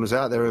plenty of channels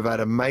out there who've had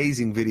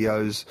amazing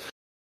videos.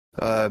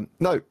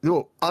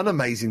 Unamazing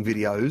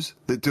videos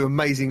that do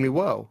amazingly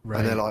well. Right.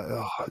 And they're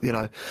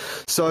like,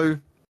 So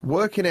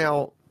working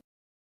out,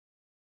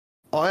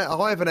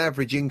 I have an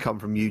average income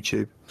from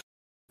YouTube,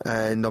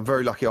 and I'm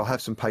very lucky. I'll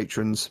have some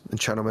patrons and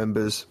channel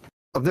members.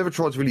 I've never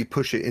tried to really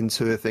push it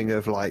into a thing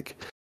of like,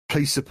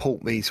 please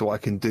support me so I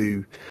can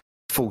do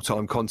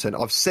full-time content.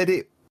 I've said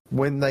it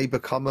when they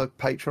become a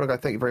patron. I go,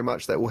 thank you very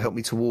much. That will help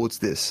me towards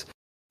this.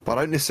 But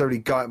I don't necessarily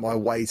go out my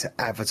way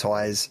to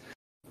advertise,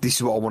 this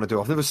is what I want to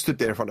do. I've never stood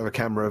there in front of a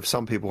camera.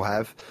 Some people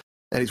have,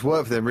 and it's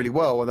worked for them really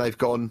well. And they've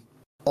gone,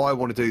 I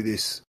want to do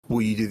this.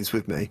 Will you do this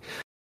with me?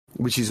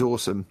 Which is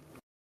awesome.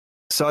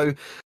 So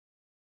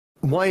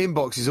my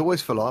inbox is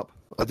always full up.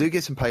 I do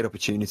get some paid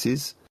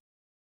opportunities,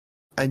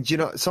 and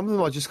some of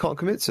them I just can't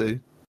commit to.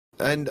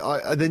 And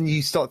then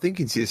you start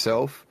thinking to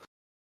yourself,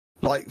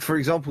 like for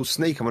example,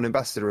 Sneak. I'm an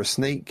ambassador of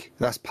Sneak.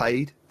 That's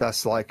paid.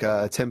 That's like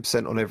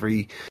 10%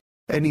 on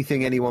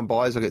anything anyone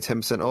buys. I get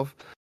 10% off.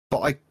 But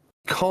I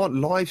can't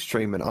live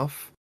stream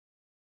enough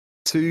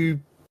to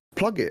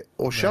plug it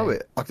or show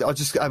it. I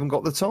just haven't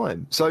got the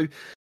time. So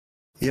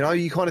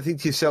you kind of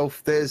think to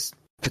yourself, there's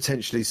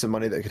potentially some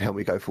money that could help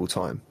me go full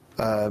time.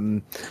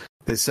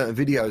 There's certain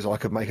videos I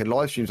could make and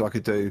live streams I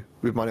could do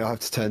with money I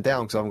have to turn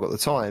down because I haven't got the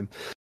time.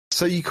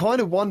 So you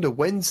kind of wonder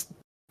when's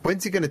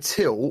it going to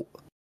tilt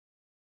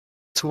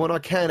to when I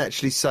can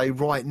actually say,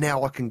 right,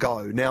 now I can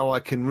go. Now I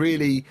can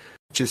really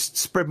just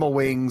spread my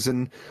wings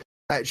and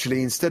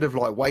actually, instead of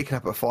like waking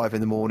up at 5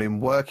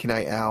 a.m, working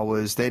 8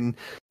 hours, then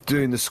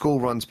doing the school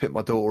run to pick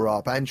my daughter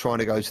up and trying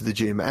to go to the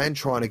gym and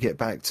trying to get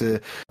back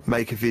to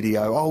make a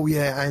video. Oh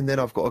yeah. And then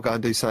I've got to go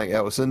and do something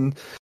else. And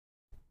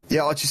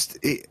yeah,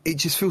 it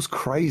just feels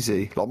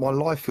crazy. Like my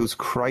life feels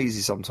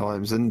crazy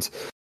sometimes. And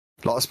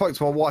like I spoke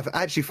to my wife,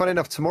 actually, funny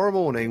enough, tomorrow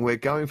morning we're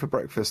going for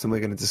breakfast and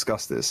we're going to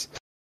discuss this.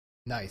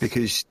 Nice.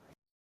 Because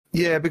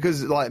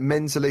like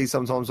mentally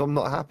sometimes I'm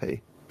not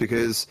happy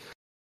because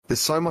there's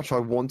so much I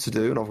want to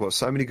do and I've got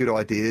so many good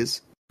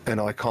ideas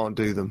and I can't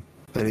do them.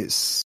 And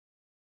it's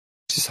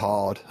just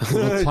hard.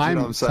 Well,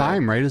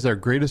 time, right, is our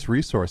greatest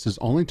resource. There's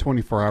only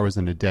 24 hours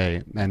in a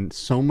day, and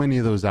so many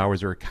of those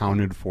hours are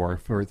accounted for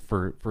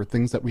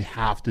things that we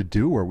have to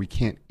do, or we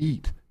can't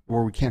eat,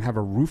 or we can't have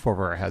a roof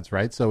over our heads,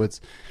 right? So it's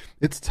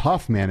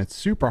tough, man. It's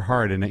super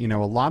hard, and a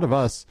lot of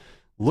us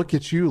look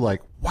at you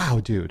like,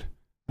 wow, dude,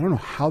 I don't know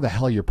how the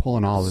hell you're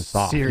pulling all this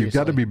off. Seriously. You've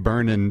got to be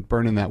burning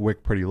that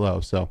wick pretty low.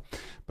 So,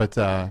 but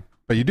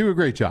you do a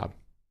great job.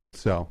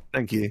 So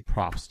thank you.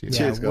 Props to you. Yeah,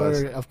 cheers,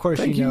 guys. Of course,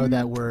 thank you know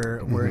that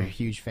we're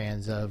huge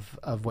fans of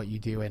what you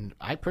do, and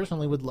I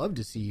personally would love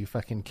to see you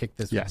fucking kick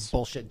this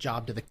bullshit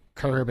job to the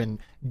curb and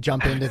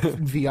jump into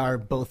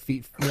VR both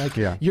feet. Like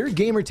you're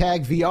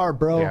Gamertag VR,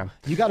 bro. Yeah.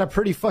 You got a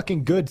pretty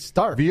fucking good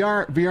start.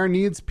 VR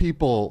needs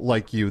people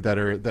like you that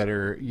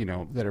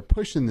are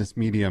pushing this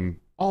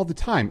medium all the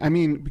time. I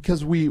mean,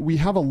 because we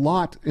have a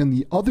lot in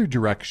the other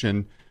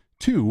direction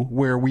too,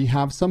 where we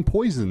have some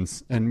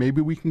poisons, and maybe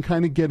we can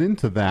kind of get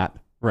into that.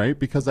 Right,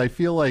 because I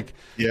feel like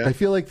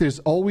there's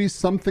always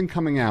something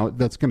coming out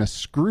that's going to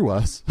screw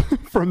us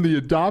from the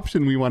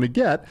adoption we want to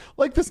get,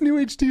 like this new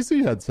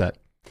HTC headset.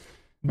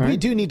 Right? We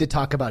do need to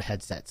talk about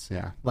headsets.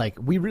 Yeah, like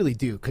we really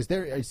do, because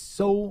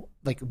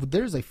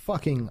there's a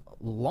fucking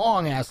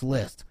long ass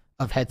list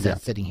of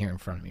headsets sitting here in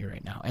front of me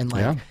right now, and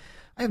I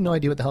have no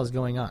idea what the hell is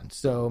going on.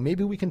 So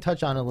maybe we can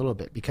touch on it a little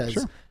bit because.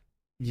 Sure.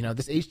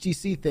 This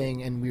HTC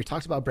thing, and we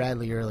talked about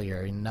Bradley earlier,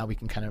 and now we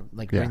can kind of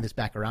bring this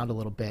back around a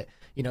little bit.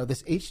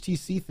 This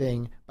HTC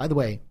thing, by the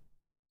way,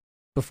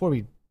 before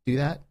we do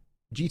that,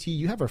 GT,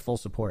 you have our full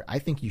support. I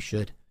think you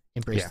should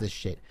embrace this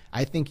shit.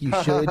 I think you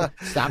should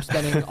stop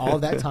spending all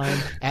of that time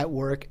at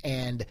work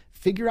and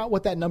figure out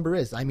what that number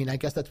is. I mean, I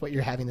guess that's what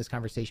you're having this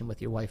conversation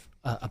with your wife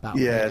about.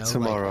 Yeah,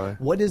 tomorrow. Like,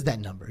 what is that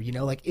number?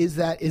 Is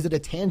it a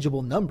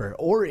tangible number,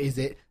 or is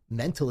it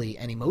mentally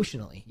and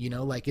emotionally?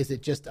 Is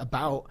it just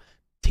about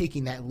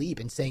taking that leap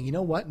and saying, you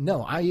know what?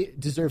 No, I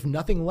deserve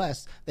nothing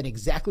less than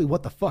exactly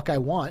what the fuck I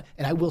want,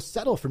 and I will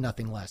settle for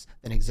nothing less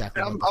than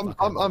exactly what the fuck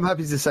I want. I'm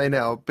happy to say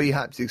now,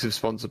 BHaptics have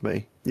sponsored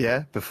me,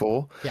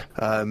 before.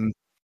 Yeah.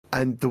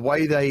 And the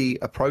way they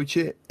approach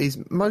it is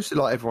mostly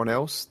like everyone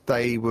else.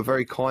 They were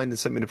very kind and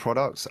sent me the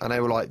products, and they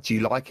were like, do you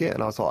like it?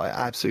 And I was like,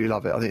 I absolutely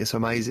love it. I think it's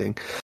amazing.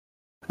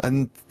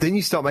 And then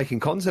you start making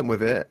content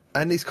with it,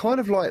 and it's kind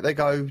of like they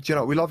go, do you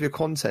know, we love your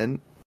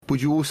content. Would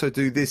you also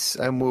do this,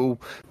 and we'll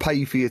pay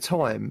you for your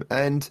time?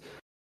 And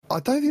I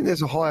don't think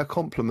there's a higher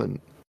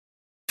compliment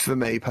for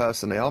me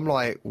personally. I'm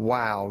like,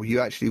 wow,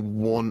 you actually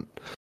want,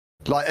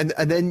 like,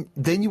 and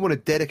then you want to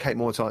dedicate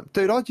more time.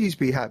 Dude, I'd use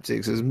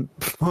BHaptics as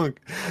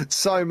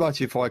so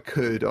much if I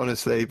could,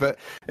 honestly. But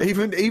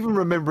even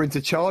remembering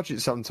to charge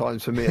it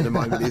sometimes for me at the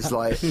moment is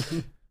like,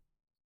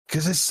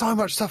 because there's so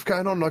much stuff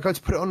going on. I go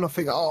to put it on and I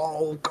think,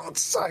 oh,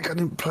 God's sake, I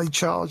didn't play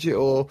charge it,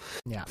 or,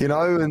 you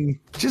know, and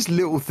just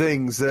little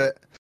things that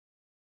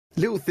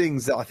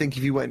I think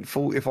if you went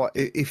full,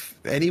 if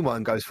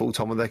anyone goes full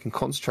time, they can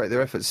concentrate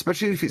their efforts,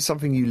 especially if it's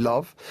something you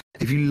love.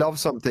 If you love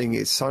something,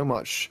 it's so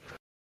much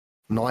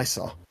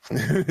nicer.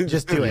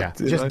 Just do it.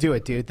 Just do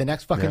it, dude. The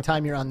next fucking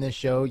time you're on this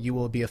show, you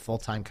will be a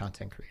full-time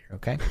content creator,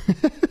 okay?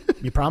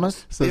 You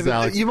promise? Says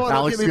Alex. You might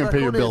Alex not get me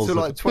back on bills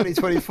until like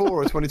 2024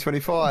 or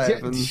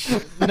 2025.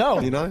 And,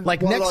 no, you know,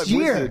 like next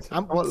year.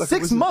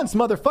 6 months,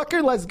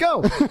 motherfucker. Let's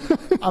go.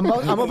 I'm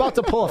about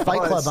to pull a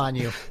Fight Club on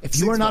you. If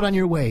you are not on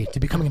your way to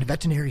becoming a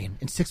veterinarian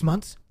in 6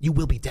 months, you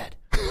will be dead.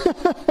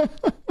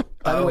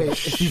 By the way,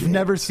 if you've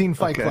never seen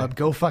Fight Club,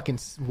 go fucking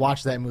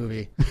watch that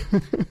movie.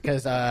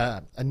 Because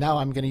now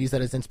I'm going to use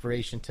that as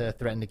inspiration to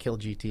threaten to kill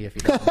GT if he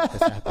doesn't let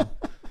this happen.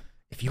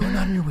 If you are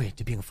not on your way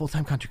to being a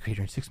full-time content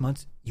creator in 6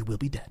 months, you will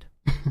be dead.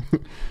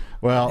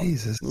 Well,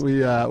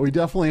 we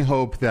definitely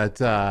hope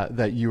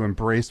that you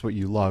embrace what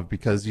you love,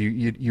 because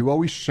you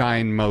always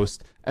shine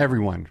most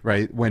everyone,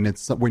 right? When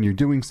you're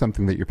doing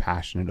something that you're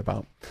passionate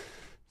about.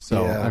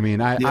 So I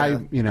mean, I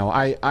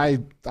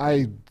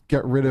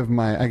got rid of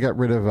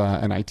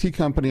an IT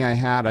company I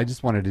had. I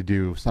just wanted to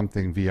do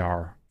something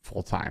VR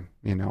full time.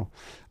 You know,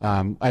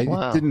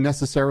 I didn't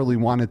necessarily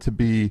want it to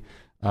be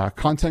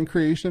content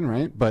creation,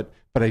 right? But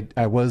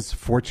I was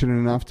fortunate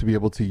enough to be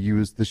able to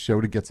use the show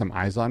to get some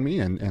eyes on me,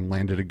 and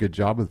landed a good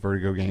job with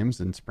Vertigo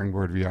Games and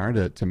Springboard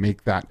VR to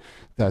make that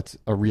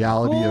a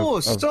reality.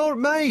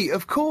 Mate,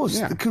 of course.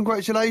 Yeah.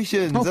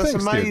 Congratulations. Oh, that's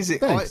thanks, amazing.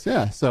 Dude.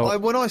 Thanks. So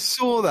when I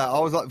saw that, I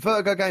was like,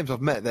 Vertigo Games,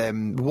 I've met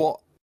them. What?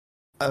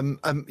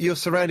 You're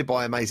surrounded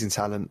by amazing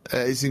talent.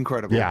 It's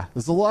incredible. Yeah,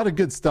 there's a lot of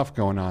good stuff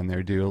going on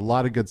there, dude. A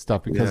lot of good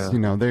stuff, because you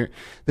know they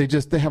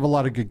have a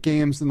lot of good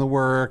games in the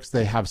works.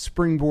 They have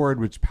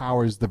Springboard, which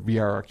powers the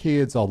VR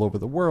arcades all over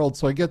the world.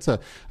 So I get to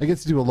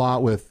do a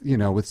lot with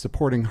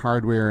supporting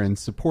hardware and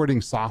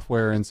supporting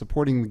software and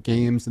supporting the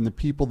games and the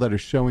people that are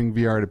showing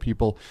VR to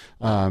people,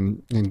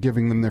 and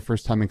giving them their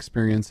first time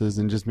experiences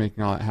and just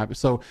making all that happen.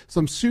 So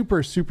I'm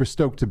super, super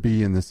stoked to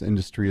be in this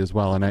industry as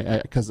well.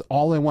 And because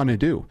all I want to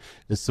do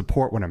is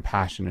support what I'm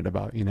passionate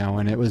about, you know,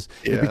 and it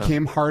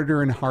became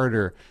harder and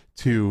harder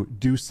to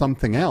do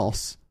something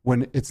else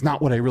when it's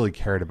not what I really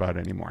cared about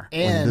anymore.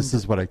 And when this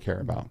is what I care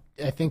about.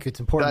 I think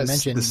it's important to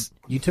mention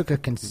you took a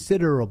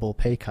considerable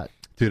pay cut.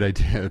 Dude, I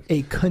did.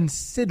 A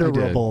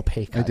considerable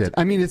pay cut. I did.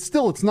 I mean, it's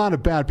not a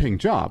bad paying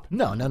job.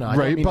 No.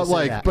 Right.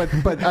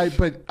 But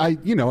I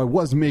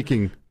was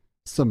making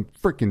some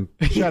freaking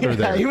cheddar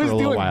there. He was for a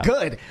doing while.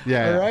 Good.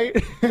 Yeah.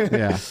 Right.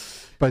 Yeah.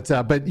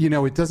 But you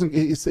know,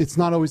 it's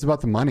not always about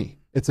the money.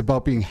 It's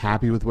about being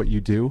happy with what you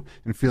do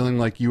and feeling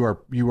like you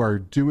are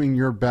doing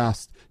your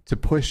best to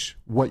push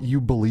what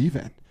you believe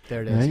in.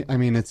 There it is. Right? I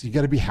mean, you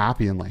got to be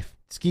happy in life.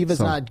 Skiva's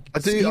not. I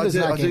do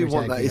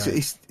want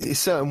that. It's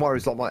certain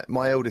worries. Like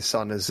my eldest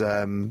son has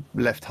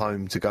left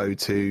home to go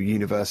to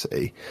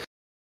university,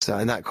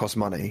 and that costs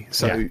money.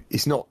 So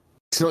it's not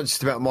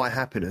just about my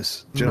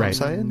happiness. Do you know what I'm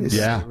saying?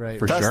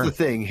 For sure. That's the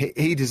thing.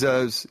 He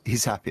deserves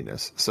his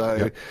happiness. So.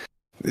 Yep.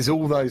 There's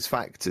all those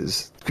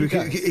factors.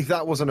 If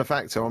that wasn't a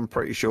factor, I'm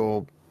pretty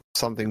sure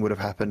something would have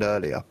happened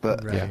earlier.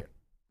 But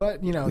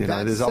but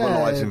there's other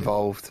lives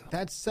involved.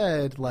 That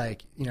said,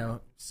 like, you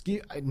know,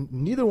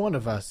 neither one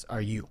of us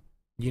are you.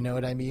 You know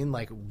what I mean?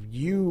 Like,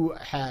 you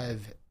have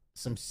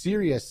some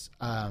serious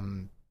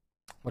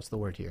what's the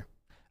word here?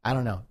 I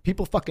don't know.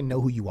 People fucking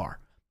know who you are.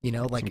 You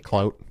know, like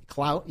some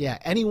clout. Yeah,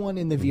 anyone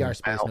in the VR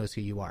space knows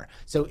who you are.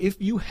 So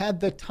if you had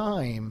the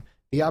time,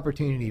 the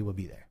opportunity would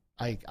be there.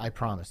 I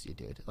promise you,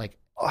 dude. Like.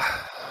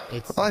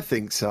 I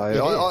think so.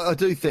 I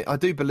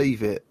do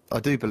believe it. I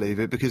do believe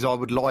it, because I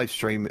would live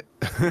stream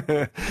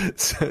it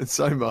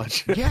so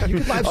much. Yeah, you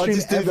could live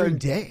stream every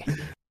day.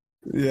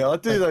 Yeah, I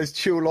do those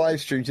chill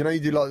live streams. You know,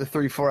 you do like the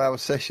 3-4 hour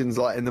sessions,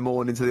 like in the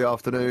morning to the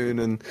afternoon,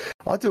 and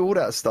I do all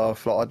that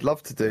stuff. Like I'd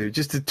love to do,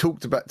 just to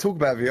talk about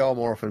VR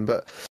more often.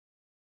 But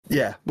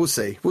yeah, we'll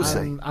see.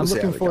 I'm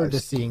looking forward to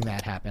seeing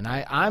that happen.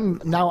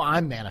 I'm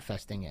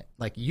manifesting it.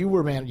 Like you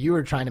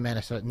were trying to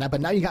manifest it,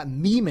 but now you got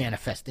me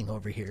manifesting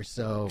over here.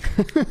 So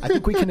I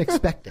think we can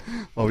expect it.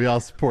 Well, we all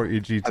support you,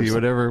 GT.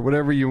 Absolutely.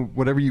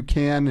 Whatever you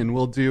can, and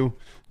we'll do.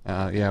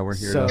 Yeah, we're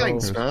here. So-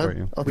 Thanks, for man.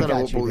 you. I We don't know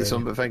got what you, brought this baby.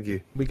 on, but thank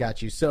you. We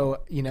got you. So,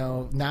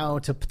 now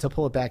to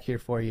pull it back here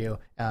for you,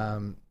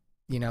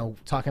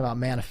 talking about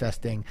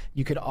manifesting,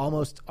 you could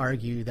almost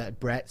argue that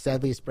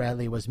Sadly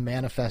Bradley was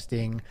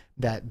manifesting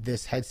that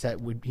this headset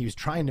he was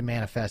trying to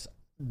manifest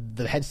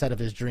the headset of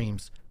his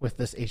dreams with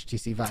this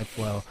HTC Vive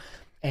Flow.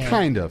 And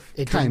Kind of.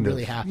 It didn't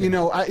really happen.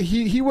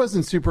 He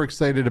wasn't super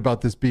excited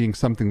about this being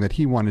something that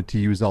he wanted to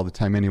use all the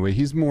time anyway.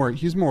 He's more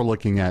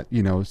looking at,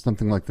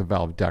 something like the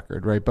Valve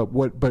Deckard, right? But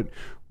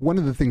one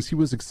of the things he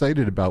was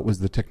excited about was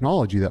the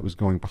technology that was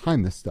going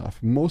behind this stuff,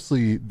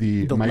 mostly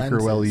the micro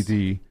lenses.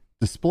 LED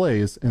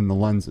displays and the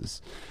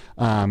lenses.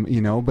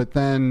 But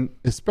then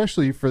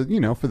especially for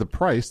the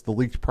price, the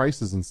leaked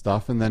prices and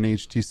stuff, and then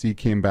HTC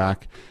came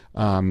back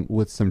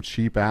with some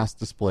cheap ass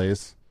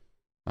displays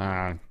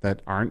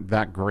that aren't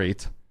that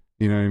great.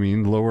 You know what I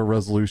mean? Lower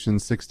resolution,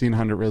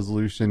 1600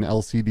 resolution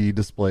LCD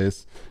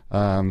displays.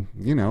 With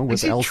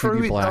Is it LCD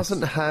true blacks. it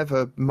doesn't have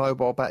a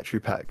mobile battery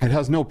pack? It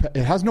has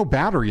no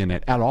battery in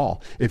it at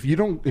all. If you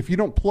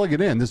don't plug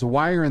it in, there's a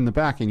wire in the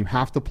back, and you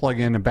have to plug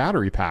in a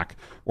battery pack,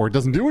 or it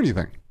doesn't do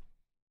anything.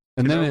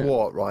 And You then know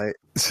what, right?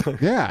 So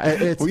yeah,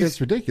 it's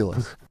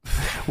ridiculous.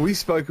 we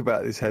spoke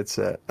about this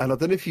headset, and I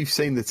don't know if you've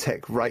seen the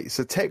Tech Radar.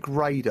 So Tech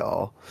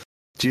Radar,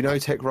 do you know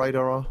Tech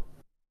Radar are?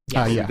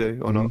 Yeah. You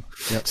do or not?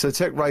 Yep. So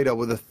Tech Radar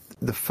were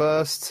the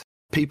first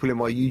people in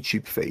my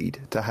YouTube feed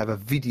to have a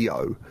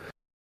video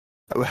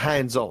that were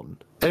hands-on.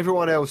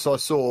 Everyone else I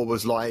saw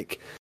was like,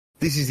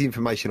 this is the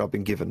information I've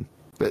been given.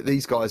 But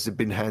these guys have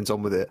been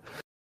hands-on with it.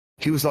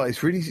 He was like,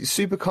 it's really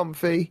super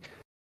comfy.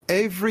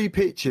 Every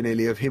picture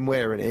nearly of him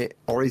wearing it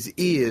are his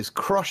ears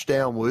crushed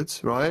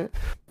downwards, right?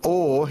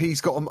 Or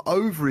he's got them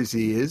over his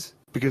ears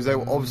because they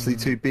were obviously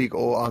too big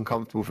or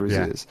uncomfortable for his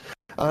ears.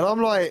 And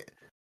I'm like,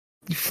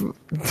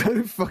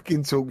 don't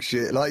fucking talk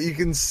shit. Like, you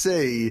can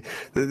see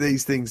that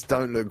these things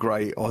don't look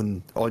great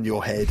on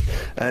your head.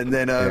 And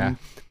then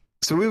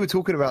so we were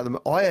talking about them.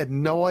 I had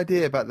no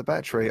idea about the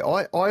battery.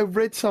 I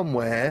read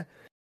somewhere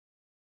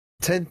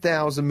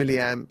 10,000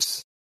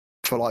 milliamps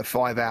for like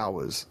 5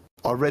 hours.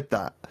 I read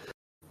that.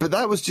 But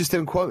that was just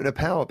them quoting a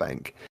power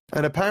bank.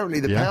 And apparently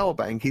the power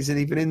bank isn't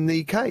even in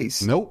the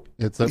case. Nope.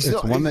 It's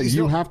one that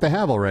you have to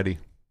have already.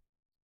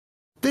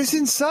 This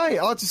is insane.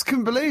 I just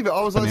couldn't believe it.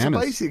 I was Bananas. like,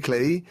 so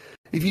basically,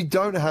 if you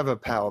don't have a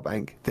power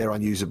bank, they're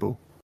unusable.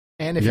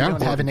 And if you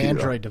don't have an Computer.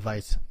 Android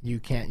device,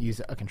 you can't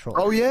use a controller.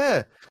 Oh,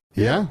 yeah.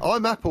 Yeah.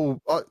 I'm Apple.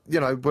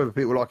 Whether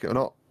people like it or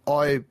not,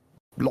 I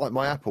like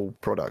my Apple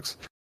products.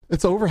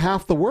 It's over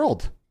half the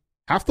world.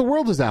 Half the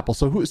world is Apple.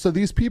 So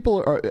these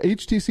people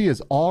HTC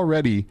is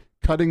already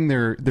cutting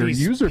their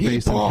user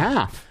base in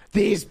half.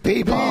 These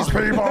people.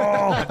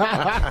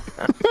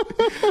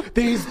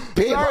 These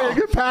people. Sorry, I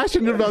get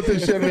passionate about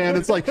this shit, man.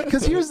 It's like,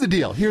 because here's the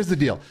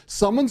deal.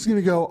 Someone's going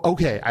to go,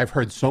 okay, I've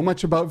heard so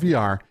much about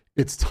VR.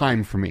 It's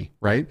time for me,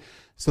 right?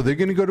 So they're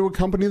going to go to a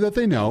company that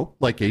they know,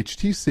 like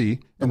HTC,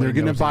 and they're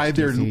going to buy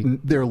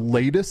their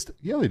latest.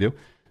 Yeah, they do.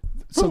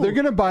 So they're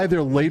going to buy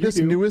their latest,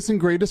 newest, and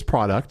greatest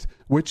product,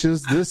 which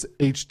is this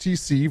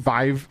HTC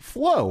Vive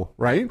Flow,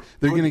 right?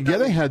 They're going to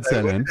get a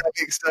headset in. What did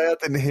Alex say? I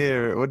didn't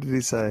hear it. What did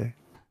he say?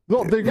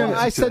 Well, they're going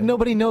I said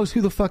nobody knows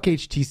who the fuck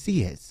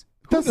HTC is.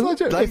 That's not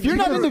true. If you're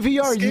not in the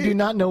VR, you Skip. do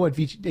not know what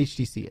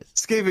HTC is.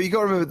 Skiver, you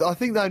got to remember, I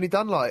think they only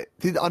done I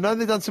know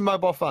they've done some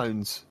mobile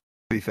phones,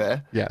 to be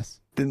fair. Yes.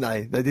 Didn't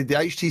they? They did the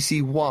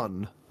HTC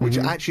One, which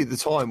actually at the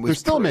time was They're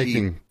still pretty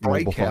making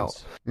mobile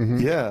breakout.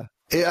 phones. Yeah.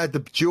 It had the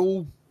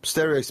dual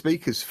stereo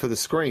speakers for the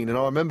screen, and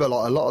I remember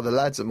like a lot of the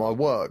lads at my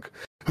work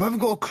who haven't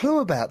got a clue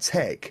about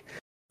tech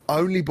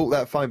only bought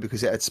that phone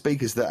because it had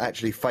speakers that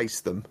actually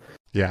faced them,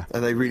 Yeah.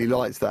 and they really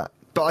liked that.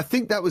 But I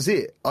think that was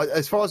it.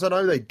 As far as I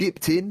know, they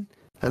dipped in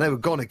and they were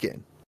gone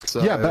again.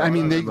 So, Yeah, but I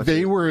mean, don't know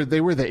they were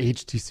the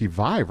HTC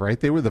Vive, right?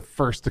 They were the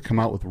first to come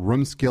out with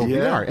room scale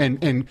VR,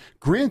 and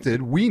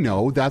granted, we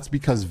know that's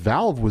because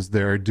Valve was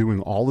there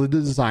doing all the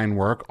design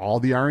work, all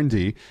the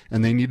R&D,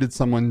 and they needed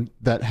someone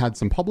that had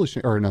some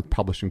not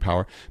publishing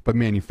power, but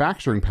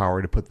manufacturing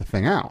power to put the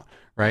thing out,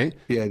 right?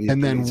 Yeah,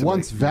 and then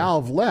once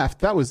Valve left,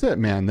 that was it,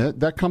 man.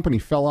 That company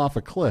fell off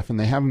a cliff, and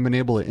they haven't been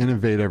able to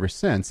innovate ever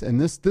since. And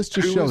this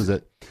just shows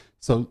it.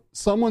 So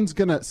someone's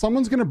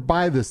gonna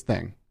buy this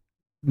thing,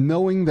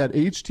 knowing that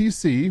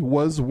HTC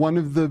was one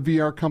of the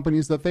VR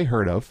companies that they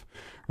heard of,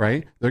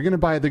 right? They're going to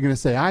buy it. They're going to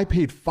say, I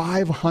paid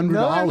 $500.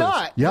 No, they're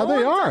not. Yeah, No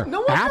they one- are. no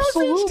one knows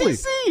Absolutely.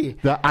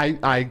 HTC.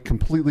 I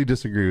completely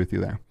disagree with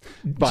you there.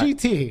 But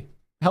GT,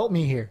 help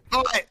me here.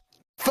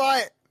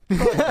 Fight!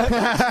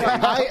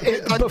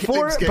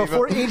 Before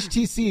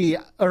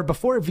HTC or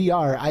before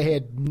VR, I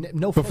had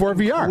no before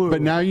fucking VR, clue.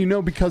 but now you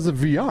know because of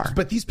VR.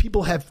 But these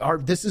people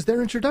this is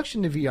their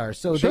introduction to VR,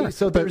 so Sure,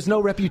 there's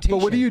no reputation.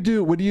 But what do you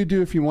do? What do you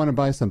do if you want to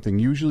buy something?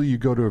 Usually, you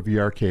go to a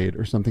VR-cade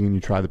or something and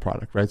you try the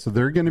product, right? So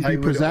they're going to be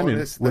presented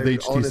with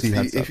HTC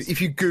headsets.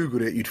 If you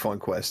Googled it, you'd find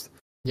Quest.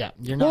 Yeah,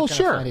 you're not going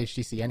to find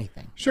HTC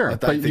anything. Sure,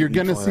 don't but think you're you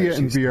going to find see it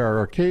in HTC. VR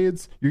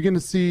arcades. You're going to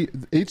see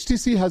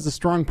HTC has a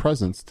strong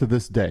presence to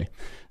this day.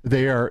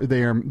 They are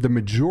the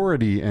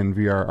majority in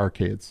VR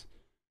arcades,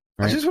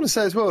 I just want to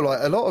say as well, like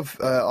a lot of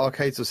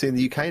arcades I see in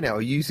the UK now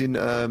are using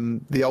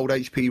the old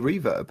HP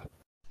Reverb.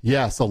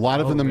 Yes, a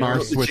lot of them are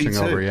switching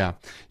over.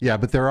 Yeah,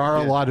 but there are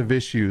a lot of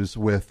issues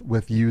with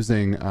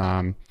using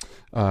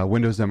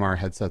Windows MR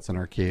headsets in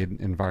arcade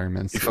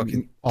environments. You're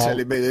fucking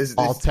telling me there's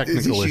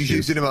technical issues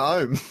using them at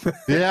home.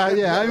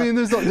 yeah. I mean,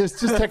 there's just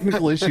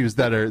technical issues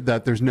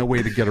that there's no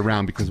way to get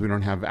around because we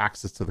don't have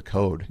access to the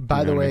code.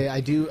 By the way,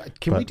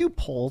 Can we do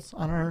polls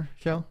on our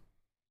show?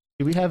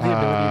 Do we have the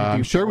ability to do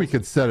I'm sure we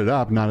could set it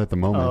up, not at the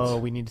moment. Oh,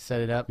 we need to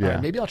set it up. Yeah.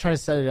 Maybe I'll try to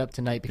set it up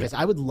tonight because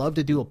I would love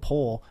to do a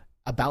poll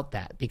about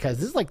that because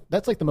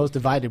that's like the most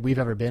divided we've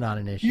ever been on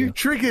an issue. You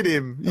triggered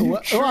him. No,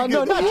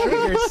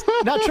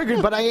 not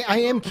triggered, but I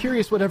am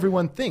curious what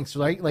everyone thinks,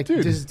 right? Like,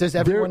 dude, does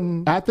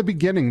everyone at the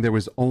beginning there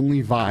was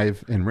only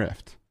Vive and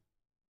Rift,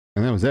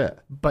 and that was it.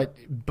 But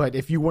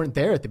if you weren't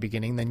there at the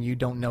beginning, then you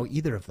don't know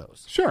either of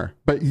those. Sure,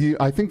 but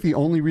I think the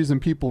only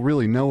reason people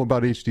really know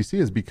about HTC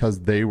is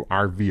because they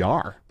are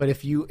VR. But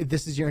if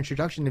this is your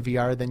introduction to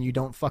VR, then you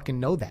don't fucking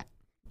know that.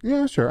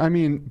 Yeah, sure. I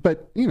mean,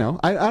 but,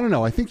 I don't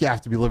know. I think you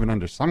have to be living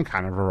under some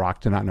kind of a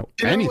rock to not know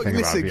anything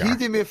about VR. Listen, you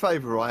do me a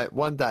favour, right?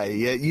 One day,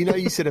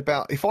 you said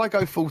about, if I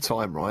go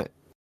full-time, right?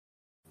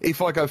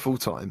 If I go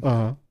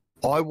full-time,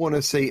 I want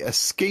to see a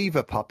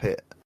Skeever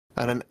puppet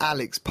and an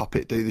Alex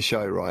puppet do the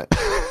show, right?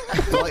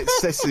 Like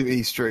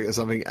Sesame Street or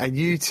something, and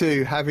you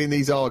two having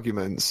these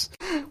arguments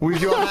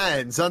with your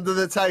hands under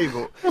the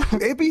table.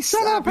 It'd be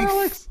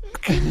savage.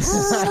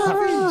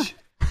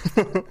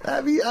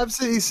 That'd be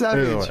absolutely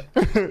savage.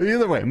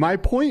 Either way, my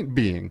point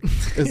being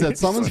is that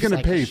someone's going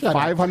to pay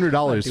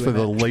 $500 for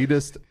the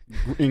latest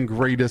and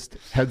greatest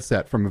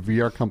headset from a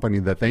VR company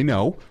that they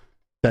know.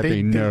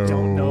 They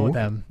don't know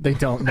them. They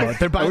don't know it.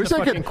 They're buying the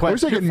fucking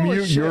Quest. I wish I could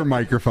mute your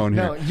microphone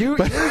here. No, you're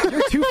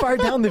too far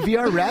down the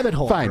VR rabbit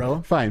hole,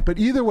 bro. Fine. But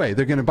either way,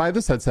 they're going to buy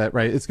this headset,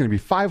 right? It's going to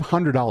be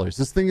 $500.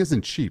 This thing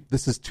isn't cheap.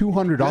 This is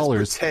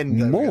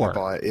 $200 more.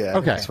 Buy it. Yeah,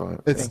 okay,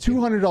 it's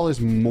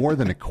 $200 more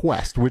than a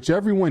Quest, which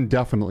everyone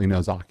definitely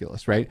knows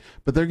Oculus, right?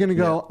 But they're going to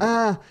go,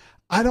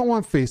 I don't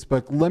want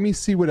Facebook. Let me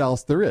see what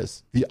else there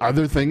is. The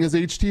other thing is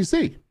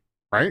HTC.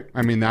 Right?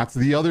 I mean, that's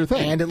the other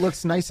thing. And it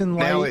looks nice and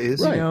light. Now it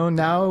is. Right.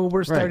 Now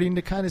we're starting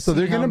to kind of see. So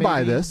they're going to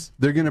buy this.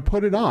 They're going to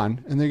put it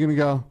on, and they're going to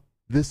go,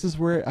 this is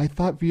where I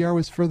thought VR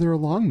was further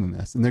along than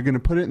this. And they're going to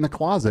put it in the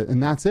closet,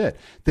 and that's it.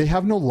 They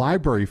have no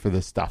library for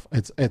this stuff.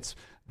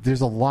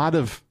 There's a lot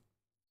of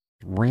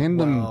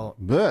random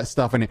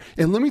stuff in it.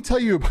 And let me tell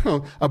you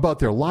about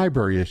their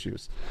library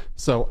issues.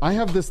 So I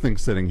have this thing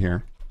sitting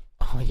here.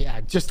 Oh,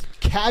 yeah. Just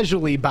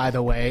casually, by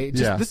the way.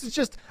 This is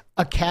just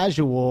a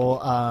casual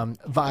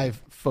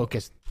Vive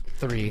Focus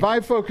 3.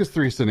 Vive Focus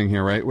 3 sitting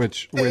here, right?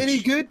 Which any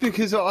good?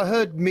 Because I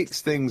heard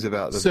mixed things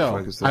about the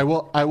Focus 3.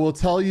 I will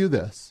tell you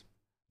this.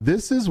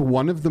 This is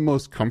one of the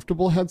most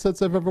comfortable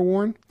headsets I've ever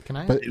worn.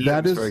 It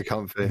looks very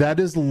comfy. That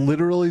is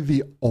literally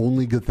the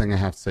only good thing I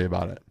have to say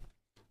about it.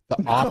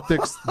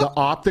 The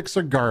optics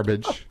are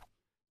garbage.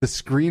 The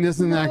screen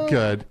isn't that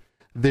good.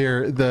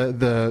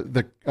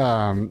 The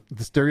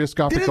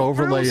stereoscopic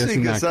overlay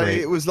isn't that great.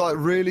 It was like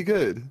really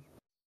good.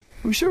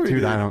 I'm sure,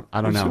 dude. I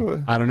don't know.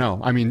 Sure. I don't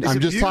know. I mean, I'm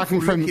just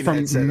talking from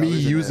me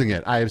using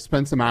it. I have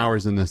spent some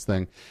hours in this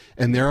thing,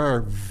 and there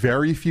are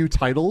very few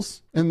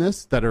titles in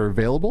this that are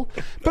available.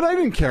 But I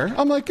didn't care.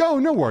 I'm like, oh,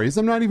 no worries.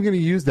 I'm not even going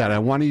to use that. I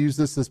want to use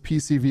this as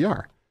PC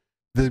VR.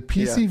 The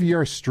PC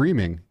VR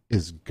streaming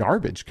is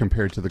garbage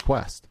compared to the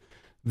Quest.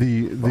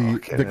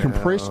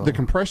 The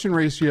compression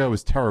ratio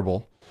is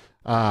terrible.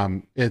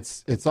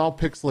 It's all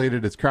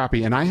pixelated. It's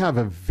crappy, and I have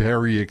a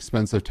very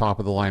expensive top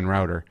of the line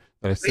router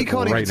that I sit you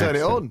can't right even turn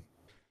it on.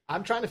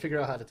 I'm trying to figure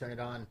out how to turn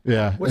it on.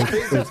 Yeah,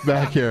 it's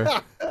back here.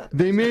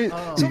 They made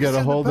you got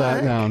to hold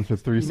that down for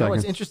 3 seconds.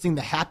 It's interesting.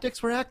 The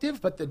haptics were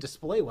active, but the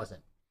display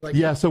wasn't.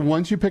 So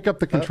once you pick up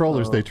the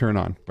controllers, they turn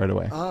on right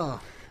away. Oh.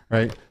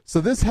 Right.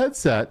 So this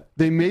headset,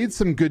 they made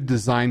some good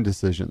design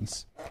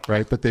decisions,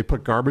 right? But they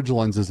put garbage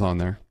lenses on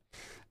there.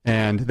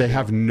 And they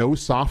have no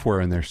software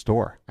in their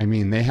store. I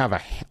mean, they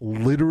have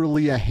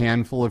literally a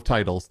handful of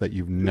titles that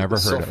you've never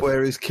heard of.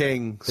 Software is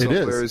king.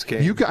 Software is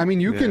king. You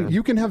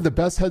can have the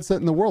best headset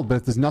in the world, but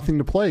if there's nothing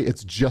to play,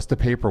 it's just a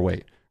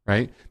paperweight,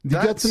 right?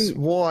 That's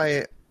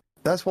why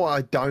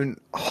I don't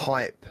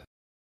hype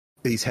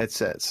these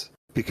headsets,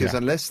 because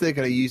unless they're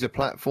going to use a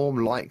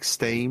platform like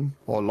Steam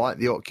or like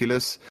the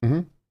Oculus,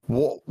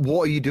 what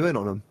are you doing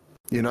on them?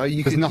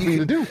 There's nothing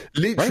to do.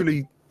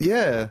 Literally,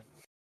 right?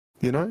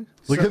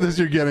 Look at this.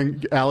 You're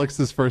getting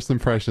Alex's first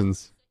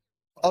impressions.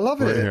 I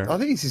love it. Here. I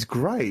think this is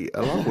great.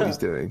 I love what he's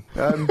doing.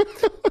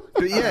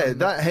 But yeah,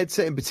 that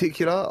headset in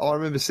particular, I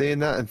remember seeing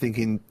that and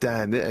thinking,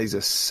 damn, it is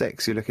a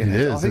sexy looking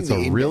headset. It is.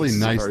 It's a really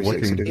nice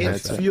looking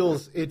headset.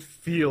 It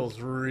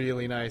feels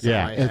really nice.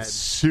 Yeah, on my head. It's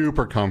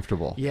super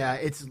comfortable. Yeah,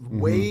 it's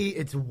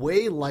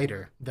way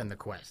lighter than the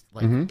Quest.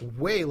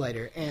 Way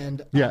lighter.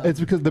 And it's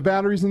because the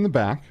battery's in the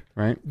back,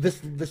 right?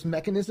 This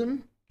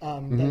mechanism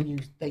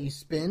that you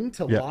spin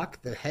to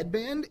lock the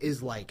headband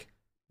is like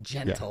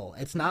gentle.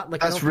 It's not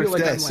like that's Rift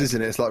S, isn't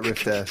it? It's like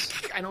Rift S.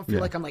 I don't feel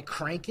like I'm like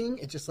cranking.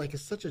 It's just like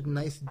it's such a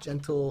nice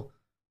gentle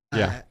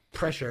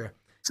pressure.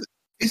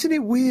 Isn't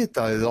it weird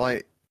though,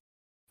 like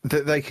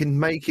that they can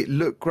make it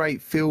look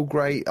great, feel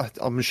great?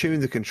 I'm assuming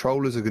the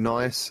controllers are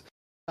nice.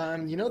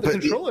 The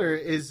controller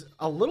is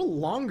a little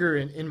longer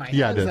in my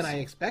hands than I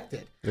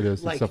expected. It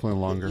is. Like, it's definitely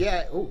longer.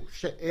 Yeah. Oh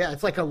shit. Yeah,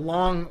 it's like a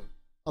long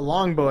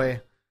boy.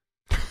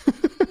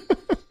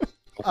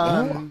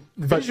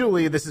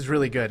 Visually, this is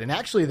really good, and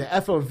actually, the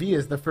FOV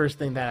is the first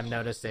thing that I'm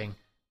noticing.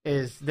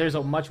 Is there's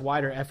a much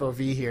wider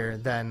FOV here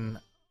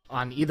than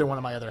on either one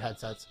of my other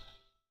headsets.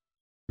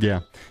 Yeah,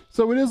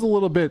 so it is a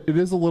little bit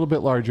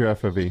larger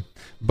FOV,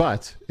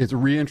 but it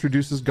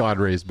reintroduces God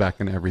rays back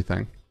in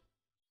everything,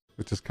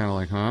 which is kind of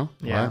like, huh?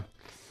 Yeah. What?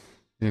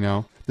 You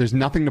know, there's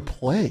nothing to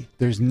play.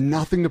 There's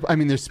nothing to. I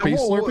mean, there's Space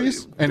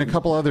Slurpees and a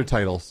couple other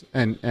titles,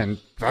 and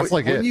that's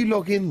like it. When you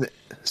log in,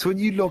 when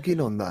you log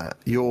in on that,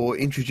 you're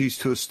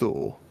introduced to a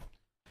store.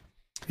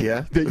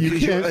 Yeah, that you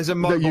can't, as a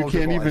mobile that you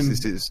can't device, even.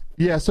 This is.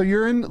 Yeah, so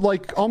you're in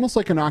like almost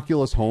like an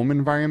Oculus Home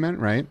environment,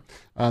 right?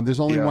 There's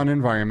only one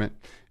environment,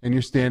 and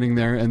you're standing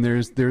there, and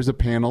there's a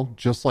panel,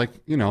 just like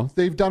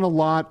they've done a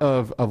lot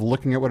of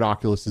looking at what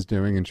Oculus is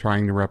doing and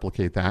trying to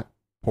replicate that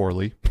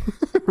poorly,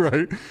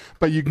 right?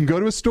 But you can go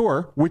to a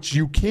store, which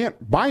you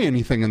can't buy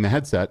anything in the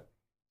headset.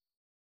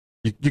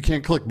 You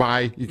can't click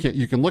buy.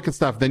 You can look at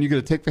stuff. Then you got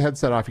to take the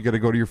headset off. You got to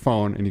go to your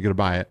phone and you got to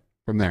buy it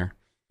from there.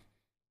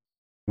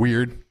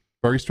 Weird.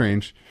 Very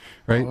strange,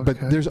 right? Okay.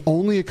 But there's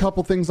only a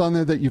couple things on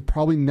there that you've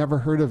probably never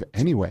heard of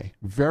anyway.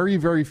 Very,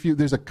 very few.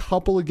 There's a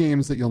couple of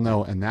games that you'll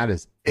know, and that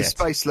is it.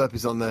 Space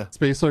Slurpees on there.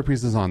 Space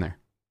Slurpees is on there.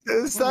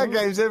 That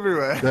game's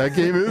everywhere. That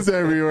game is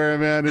everywhere,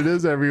 man. It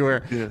is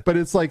everywhere. Yeah. But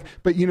it's like,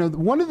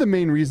 one of the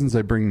main reasons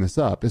I bring this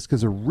up is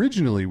because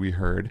originally we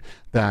heard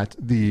that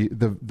the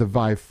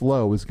Vive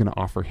Flow was going to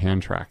offer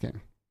hand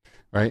tracking.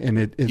 Right. And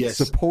it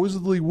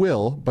supposedly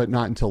will, but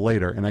not until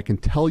later. And I can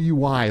tell you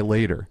why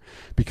later,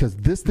 because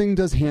this thing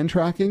does hand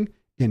tracking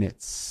and it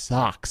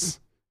sucks.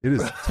 It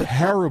is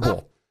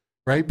terrible.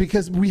 Right.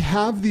 Because we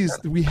have these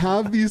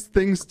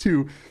things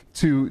to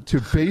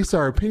base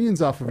our opinions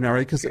off of now. Right.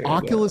 Because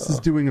Oculus is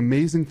doing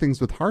amazing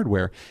things with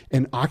hardware,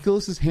 and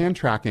Oculus's hand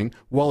tracking,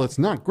 while it's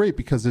not great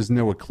because there's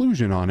no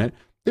occlusion on it,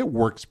 it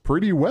works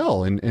pretty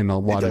well in a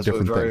lot of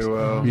different things.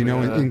 Well,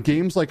 in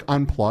games like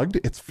Unplugged,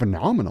 it's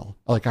phenomenal.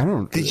 Like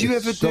Did you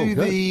ever do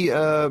the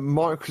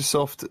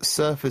Microsoft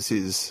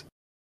Surfaces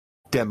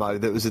demo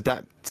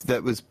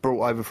that was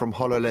brought over from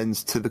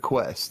HoloLens to the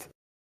Quest?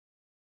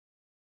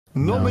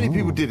 Not many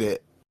people did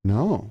it.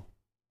 No,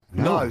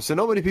 so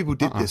not many people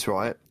did this,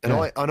 right? And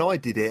I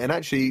did it, and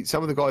actually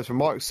some of the guys from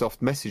Microsoft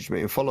messaged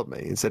me and followed me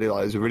and said it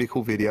was a really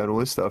cool video and all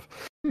this stuff.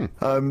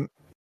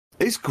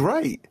 It's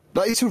great.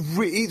 Like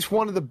it's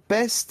one of the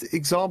best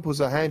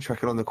examples of hand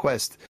tracking on the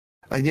Quest,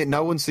 and yet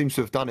no one seems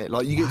to have done it.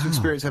 Like you get to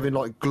experience having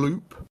like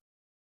gloop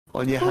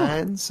on your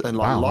hands and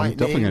like lightning. I'm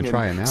definitely gonna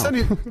try it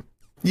now.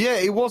 Yeah,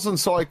 it was on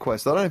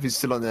SideQuest. I don't know if it's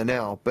still on there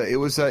now, but it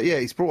was.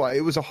 It's brought out.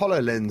 It was a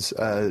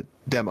HoloLens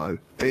demo.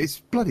 It's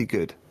bloody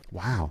good.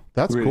 Wow,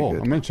 that's really cool.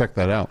 good. I'm gonna check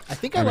that out. I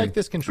think I like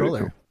this controller.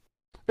 Really cool.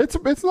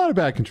 It's not a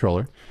bad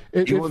controller.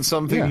 You want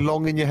something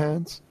long in your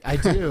hands? I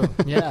do.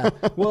 Yeah.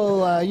 Well,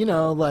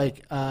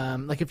 like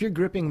if you're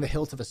gripping the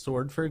hilt of a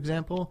sword, for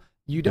example,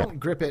 you don't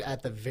grip it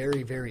at the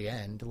very, very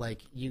end.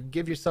 Like you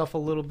give yourself a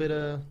little bit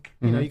of,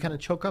 you kind of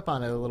choke up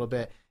on it a little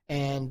bit,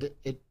 and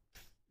it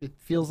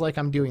feels like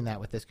I'm doing that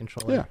with this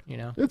controller.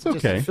 Yeah. It's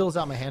okay. It fills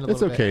out my hand a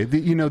little bit. It's okay.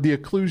 The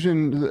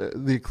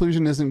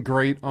occlusion isn't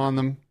great on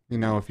them.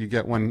 If you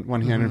get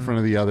one hand in front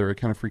of the other, it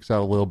kind of freaks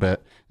out a little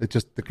bit.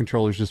 The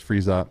controllers just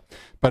freeze up.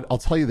 But I'll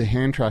tell you, the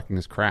hand tracking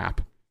is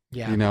crap.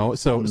 Yeah.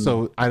 So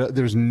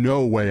there's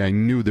no way. I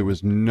knew there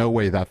was no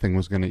way that thing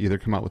was going to either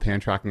come out with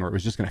hand tracking or it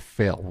was just going to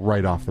fail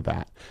right off the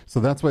bat.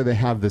 So that's why they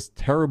have this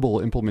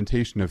terrible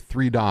implementation of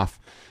 3DOF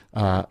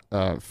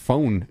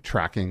phone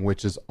tracking,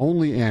 which is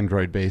only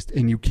Android based,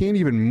 and you can't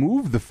even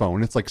move the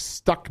phone. It's like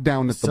stuck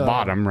down at the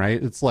bottom,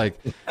 right? It's like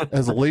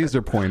as a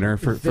laser pointer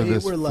for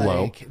this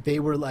flow. They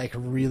were like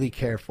really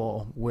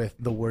careful with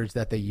the words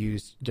that they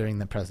used during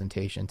the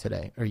presentation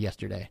today or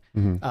yesterday.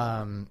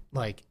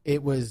 Like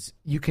it was,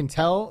 you can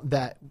tell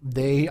that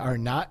they are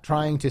not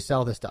trying to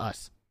sell this to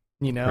us.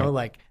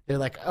 Like they're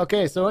like,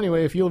 okay, so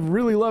anyway, if you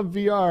really love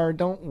VR,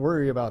 don't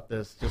worry about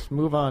this. Just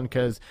move on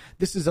because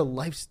this is a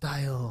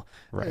lifestyle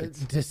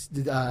device.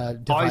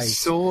 I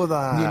saw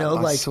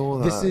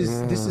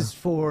that. This is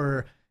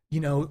for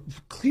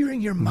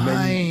clearing your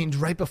mind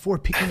right before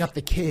picking up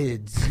the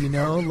kids.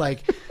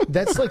 Like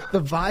that's like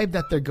the vibe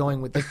that they're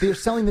going with. Like they're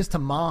selling this to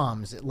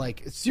moms.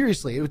 Like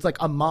seriously, it was like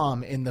a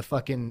mom in the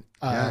fucking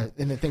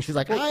in the thing. She's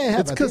like, I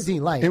have a Disney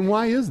light. And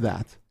why is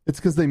that? It's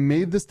because they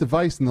made this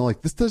device and they're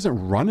like, this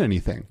doesn't run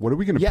anything. What are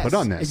we going to put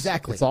on this?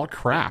 Exactly. It's all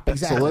crap.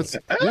 Exactly.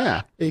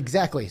 So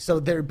Exactly. So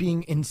they're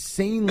being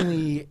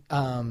insanely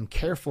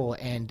careful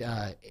and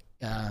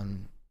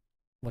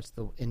what's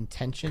the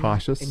intention?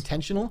 Cautious.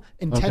 Intentional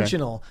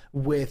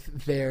with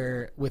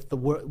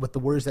the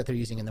words that they're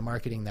using and the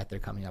marketing that they're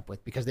coming up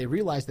with, because they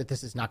realize that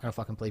this is not going to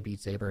fucking play Beat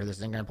Saber. This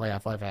isn't going to play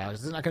Half-Life Alyx.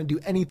 This is not going to do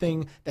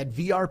anything that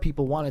VR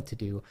people want it to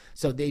do.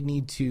 So they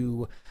need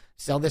to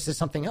sell this as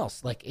something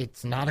else. Like,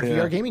 it's not a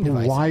VR gaming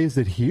device. Why is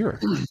it here?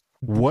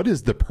 What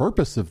is the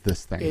purpose of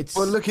this thing?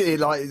 Well, look at it.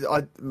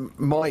 Like,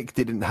 Mike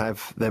didn't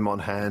have them on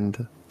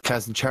hand.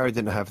 Kaz and Cherry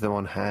didn't have them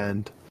on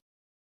hand.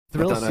 I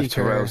don't know if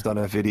Terrell's done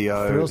a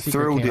video.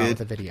 Thrill did.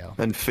 The video.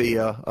 And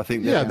Fia, I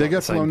think. Yeah, they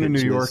got flown to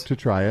New York to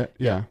try it.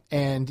 Yeah.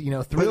 And,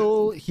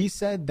 Thrill, he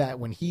said that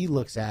when he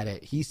looks at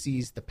it, he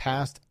sees the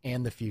past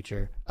and the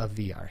future of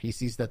VR. He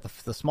sees that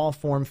the small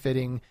form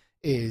fitting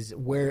is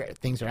where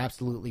things are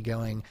absolutely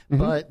going,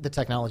 but the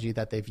technology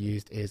that they've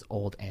used is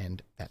old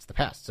and that's the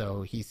past.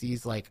 So he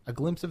sees like a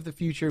glimpse of the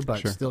future,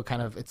 but still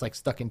kind of, it's like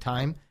stuck in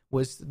time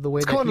was the way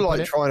that he put it. It's kind of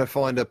like trying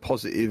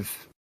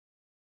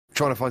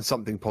to find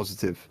something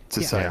positive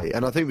to say.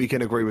 And I think we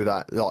can agree with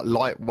that. Like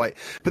lightweight,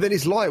 but then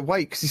it's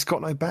lightweight because it's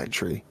got no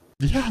battery.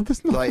 Yeah,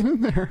 there's nothing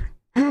in there.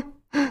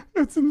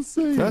 It's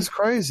insane. That's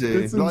crazy.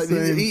 It's insane.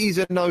 It is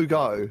a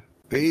no-go.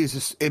 It is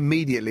just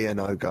immediately a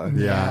no-go.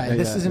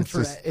 This isn't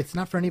it's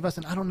not for any of us,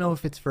 and I don't know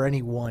if it's for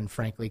anyone,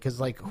 frankly,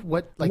 because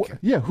what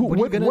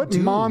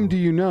mom do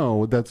you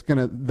know that's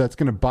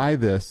gonna buy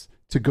this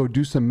to go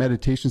do some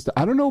meditation stuff?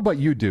 I don't know about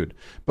you, dude,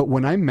 but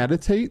when I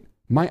meditate,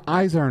 my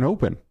eyes aren't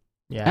open.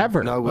 Yeah.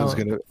 Ever. No one's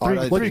gonna.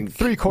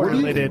 Three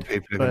correlated.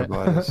 People are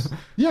gonna buy this.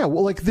 Yeah,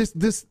 well, like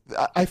this.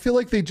 I feel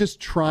like they just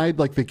tried.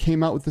 Like they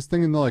came out with this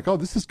thing, and they're like, "Oh,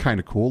 this is kind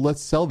of cool.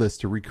 Let's sell this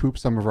to recoup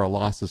some of our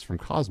losses from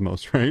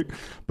Cosmos, right?"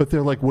 But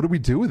they're like, "What do we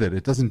do with it?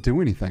 It doesn't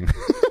do anything."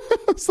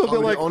 So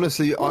they're like,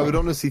 honestly, I would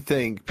honestly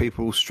think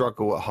people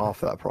struggle at half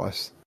that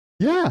price.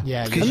 Yeah,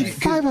 because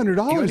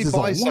 $500 is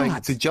a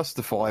lot to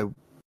justify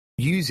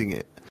using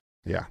it.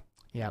 Yeah.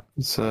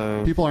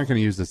 So people aren't going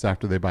to use this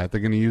after they buy it.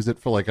 They're going to use it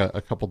for like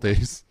a couple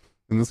days.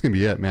 And this can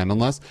be it, man.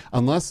 Unless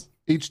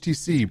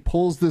HTC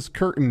pulls this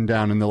curtain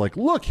down and they're like,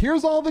 look,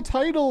 here's all the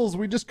titles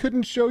we just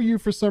couldn't show you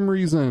for some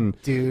reason.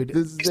 Dude,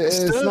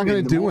 it's not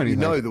going to do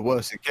anything. The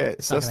worse it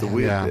gets. That's the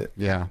weird bit.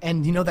 Yeah.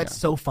 And that's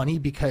so funny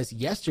because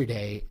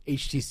yesterday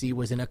HTC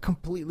was in a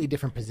completely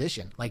different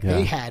position. Like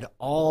they had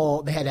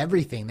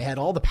everything. They had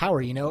all the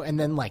power, and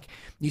then like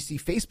you see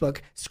Facebook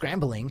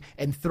scrambling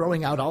and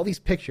throwing out all these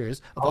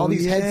pictures of all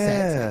these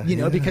headsets,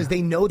 because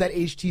they know that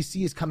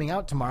HTC is coming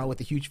out tomorrow with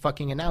a huge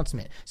fucking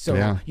announcement.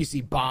 So you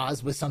see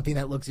Boz with something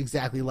that looks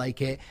exactly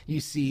like it. You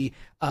see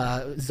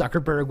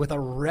Zuckerberg with a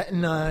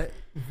Retina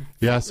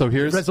so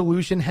here's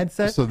resolution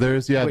headset. So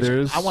there's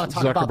I want to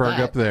talk Zuckerberg about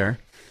that. up there.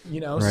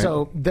 Right.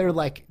 So they're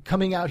like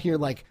coming out here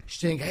like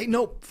saying, hey,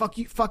 no, fuck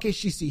you, fuck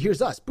HTC,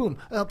 here's us, boom.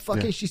 Fuck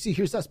HTC,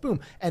 here's us,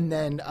 boom. And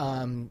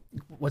then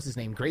what's his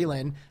name?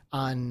 Graylin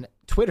on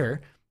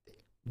Twitter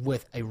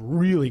with a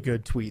really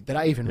good tweet that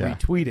I even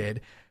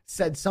retweeted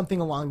said something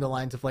along the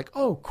lines of like,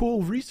 oh,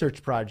 cool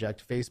research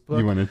project, Facebook.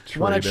 You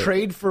want to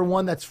trade for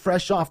one that's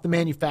fresh off the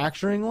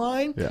manufacturing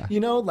line?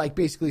 Yeah. Like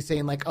basically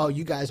saying like, oh,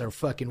 you guys are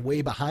fucking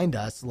way behind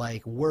us.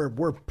 Like we're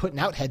putting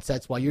out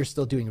headsets while you're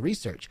still doing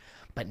research.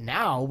 But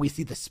now we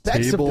see the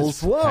specs of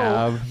this flow,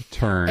 have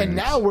turned. And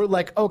now we're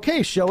like,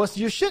 okay, show us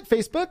your shit,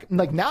 Facebook. And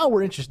like now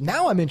we're interested.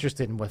 Now I'm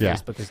interested in what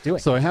Facebook is doing.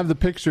 So I have the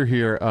picture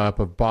here up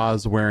of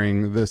Boz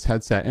wearing this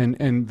headset,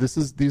 and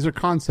these are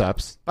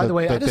concepts. By the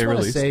way, I just want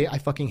to say I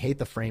fucking hate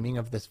the framing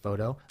of this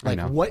photo. Like,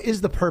 what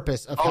is the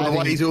purpose of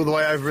having he's all the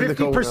way over in the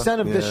corner?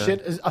 50% of this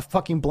shit is a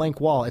fucking blank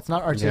wall. It's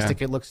not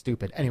artistic. It looks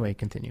stupid. Anyway,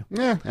 continue.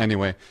 Yeah.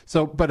 Anyway,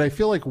 but I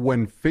feel like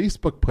when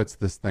Facebook puts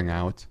this thing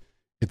out,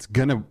 it's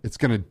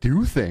gonna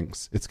do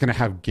things. It's gonna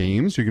have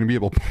games. You're gonna be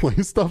able to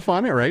play stuff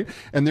on it, right?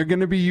 And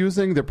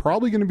they're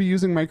probably gonna be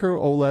using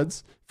micro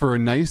OLEDs for a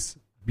nice,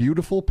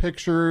 beautiful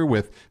picture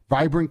with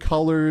vibrant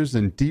colors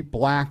and deep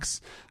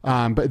blacks.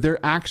 But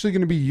they're actually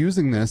gonna be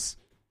using this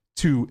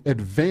to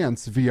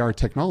advance VR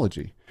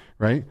technology,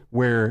 right?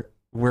 Where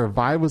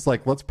Vive was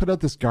like, let's put out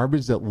this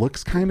garbage that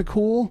looks kind of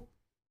cool,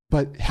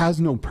 but has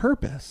no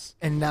purpose.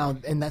 And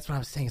that's what I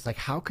was saying. It's like,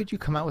 how could you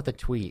come out with a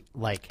tweet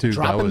like Dude,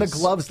 dropping the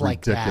gloves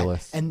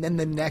ridiculous. like that, and then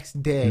the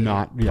next day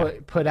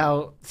put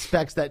out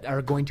specs that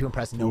are going to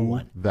impress no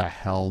one? The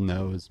hell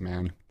knows,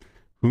 man.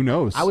 Who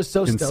knows? I was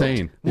so stoked.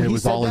 Insane. It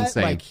was all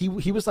insane. Like he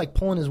was like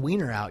pulling his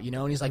wiener out,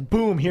 and he's like,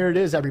 boom, here it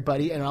is,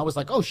 everybody. And I was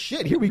like, oh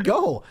shit, here we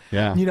go.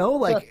 Yeah.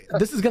 Like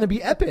this is gonna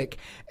be epic.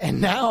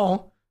 And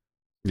now.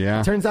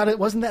 Yeah. It turns out it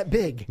wasn't that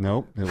big.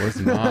 Nope, it was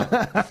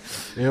not.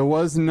 It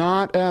was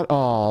not at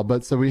all.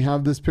 But so we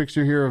have this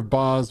picture here of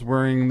Boz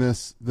wearing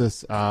this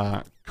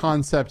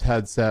concept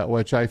headset,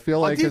 which I feel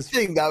like I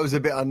think that was a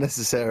bit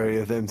unnecessary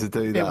of them to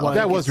do that.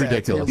 That was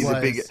ridiculous.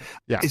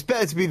 It's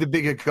better to be the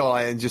bigger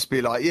guy and just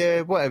be like,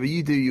 yeah, whatever,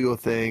 you do your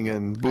thing,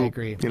 and I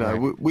agree.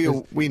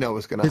 We know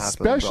what's going to happen.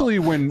 Especially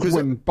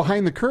when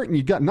behind the curtain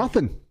you got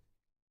nothing.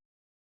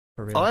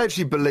 I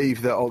actually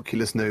believe that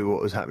Oculus knew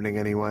what was happening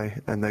anyway,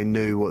 and they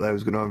knew what they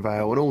was going to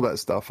unveil and all that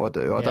stuff. I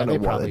do. I don't know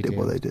why they did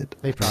what they did.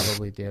 They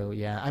probably do.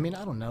 Yeah. I mean,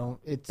 I don't know.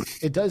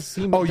 It does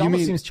seem. Oh, you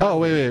mean? Oh,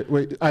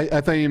 wait.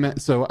 I thought you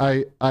meant. So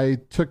I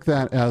took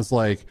that as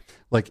like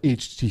like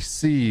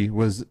HTC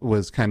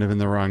was kind of in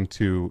the wrong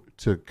to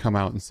come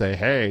out and say,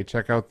 hey,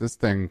 check out this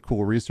thing,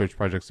 cool research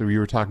project. So you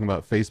were talking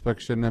about Facebook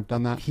shouldn't have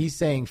done that? He's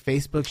saying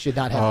Facebook should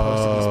not have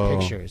posted these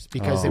pictures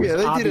because it was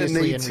they obviously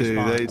didn't need in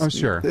to. response.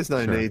 Sure. There's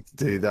no need to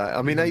do that.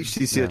 I mean,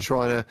 HTC are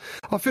trying to...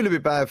 I feel a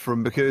bit bad for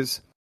them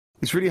because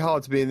it's really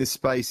hard to be in this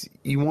space.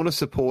 You want to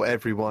support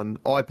everyone.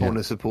 I want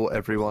to support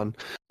everyone.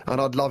 And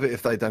I'd love it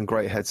if they'd done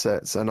great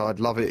headsets. And I'd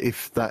love it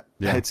if that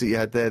headset you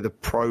had there, the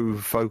Pro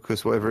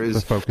Focus, whatever it is.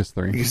 The Focus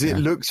 3. Because it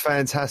looks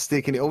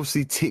fantastic and it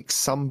obviously ticks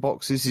some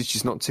boxes. It's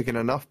just not ticking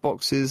enough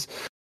boxes.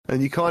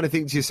 And you kind of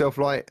think to yourself,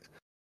 like,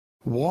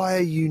 why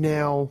are you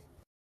now...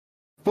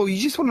 Well, you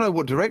just want to know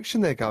what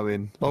direction they're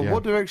going. Like,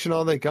 what direction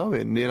are they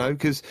going, you know?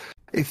 Because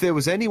if there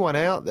was anyone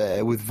out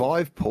there with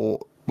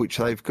Viveport, which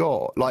they've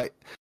got, like,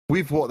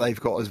 with what they've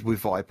got as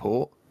with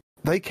Viveport,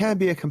 they can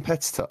be a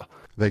competitor.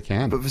 They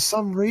can, but for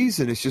some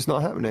reason, it's just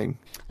not happening.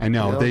 I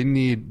know, they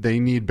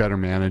need better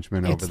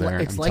management over there.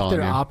 It's like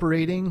they're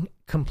operating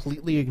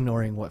completely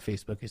ignoring what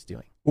Facebook is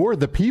doing, or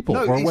the people,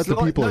 or what the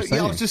people are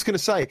saying. Yeah, I was just going to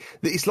say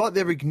that it's like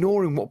they're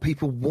ignoring what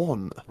people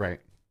want. Right.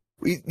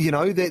 You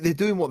know, they're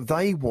doing what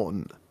they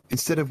want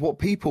instead of what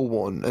people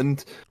want,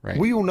 and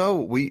we all know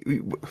we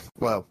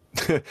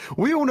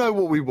all know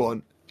what we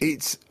want.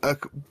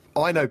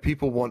 I know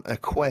people want a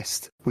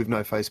Quest with no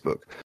Facebook.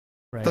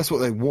 Right. That's what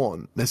they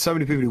want. There's so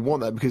many people who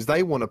want that because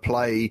they want to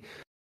play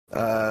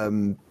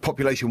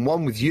Population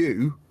 1 with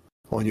you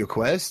on your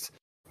Quest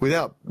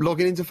without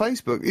logging into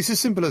Facebook. It's as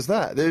simple as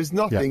that. There's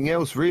nothing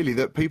else really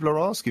that people are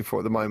asking for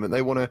at the moment.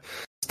 They want a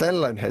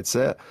standalone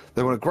headset.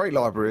 They want a great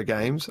library of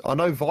games. I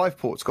know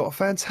Viveport's got a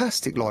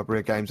fantastic library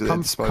of games at their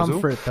disposal.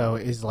 Comfort, though,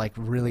 is like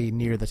really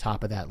near the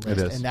top of that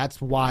list. And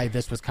that's why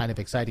this was kind of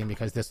exciting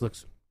because this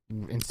looks...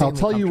 I'll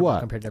tell you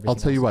what.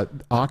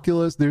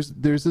 Oculus. There's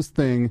this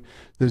thing.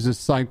 There's this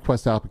side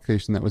quest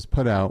application that was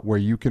put out where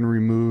you can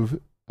remove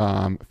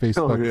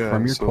Facebook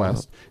from your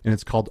Quest, and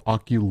it's called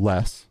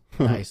Oculus.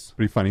 Nice.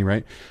 Pretty funny,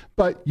 right?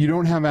 But you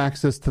don't have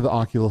access to the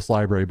Oculus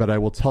library. But I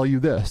will tell you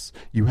this: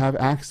 you have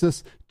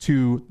access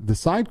to the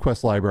side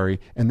quest library,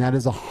 and that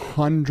is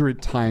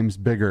 100 times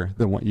bigger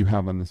than what you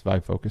have on this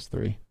Vive Focus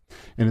 3.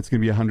 And it's going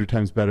to be 100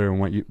 times better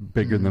than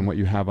bigger than what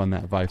you have on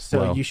that Vive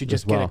Flow. So you should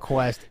just get a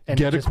Quest and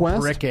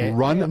brick it.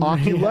 Run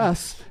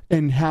Oculus,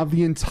 and have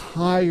the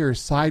entire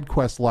side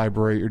quest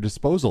library at your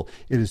disposal.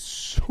 It is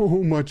so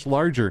much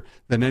larger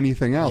than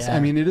anything else. I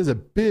mean, it is a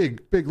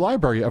big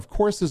library. Of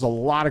course, there's a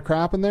lot of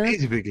crap in there.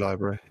 It's a big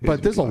library.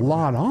 But there's a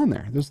lot on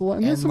there. There's a lot.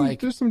 And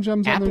there's some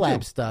gems on there too. App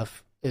Lab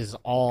stuff is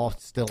all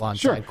still on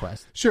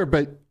SideQuest. Sure,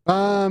 but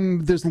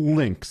there's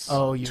links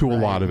to a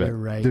lot of it.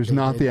 Right. There's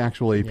not the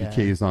actual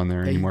APKs on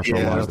there anymore for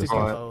a lot of this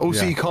stuff.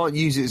 Also, you can't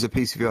use it as a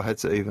PCVR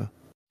headset either.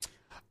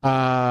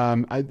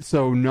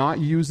 So not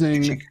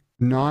using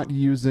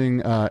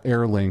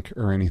AirLink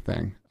or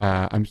anything.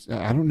 I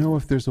don't know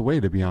if there's a way,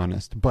 to be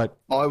honest. But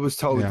I was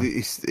told that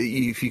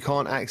if you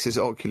can't access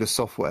Oculus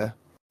software,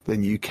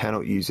 then you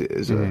cannot use it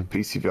as a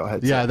PCVR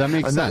headset. Yeah, that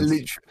makes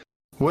sense.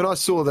 When I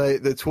saw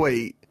the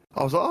tweet,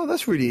 I was like, oh,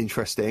 that's really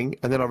interesting.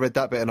 And then I read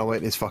that bit and I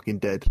went, it's fucking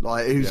dead.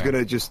 Like, who's going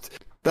to just...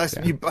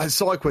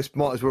 SideQuest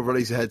might as well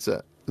release a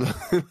headset.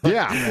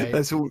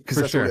 That's all, because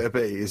that's all it'll be.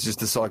 It's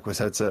just a SideQuest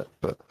headset.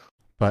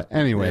 But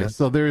anyway,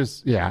 so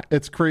there's... Yeah,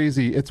 it's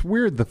crazy. It's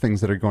weird, the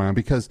things that are going on,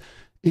 because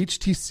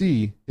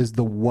HTC is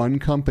the one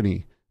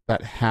company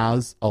that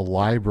has a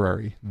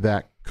library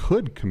that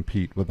could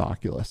compete with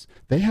Oculus.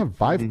 They have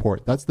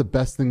Viveport. That's the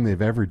best thing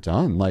they've ever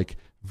done. Like,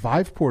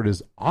 Viveport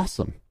is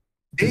awesome.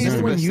 It is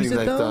the best thing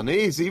they've done.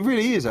 It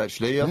really is,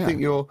 actually. I think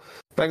you're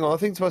bang on. I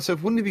think to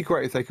myself, wouldn't it be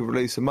great if they could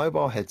release a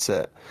mobile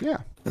headset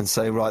and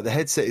say, right, the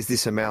headset is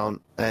this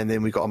amount, and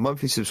then we've got a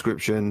monthly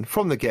subscription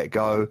from the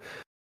get-go.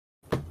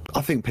 I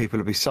think people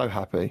would be so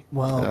happy.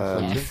 Well,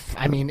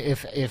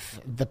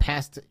 if the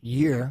past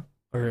year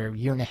or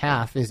year and a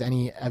half is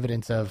any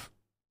evidence of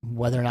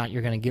whether or not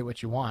you're going to get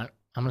what you want,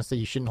 I'm going to say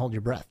you shouldn't hold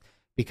your breath.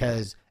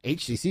 Because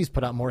HTC's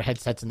put out more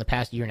headsets in the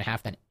past year and a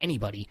half than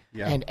anybody.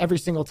 Yeah. And every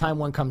single time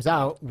one comes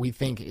out, we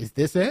think, is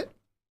this it?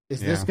 Is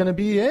this going to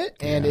be it?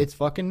 And it's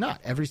fucking not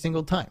every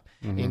single time.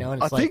 Mm-hmm. You know,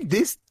 and it's I think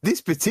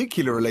this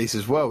particular release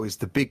as well is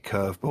the big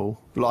curveball.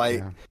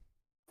 Like,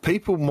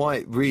 people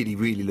might really,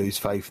 really lose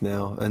faith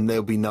now, and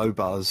there'll be no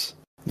buzz.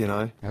 You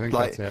know, I think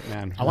that's it,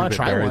 man. I want to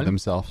try one.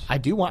 Themselves. I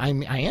do want.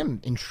 I am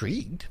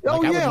intrigued. Oh,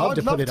 like, I would love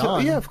to put it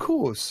on. Yeah, of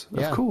course,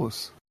 of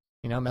course.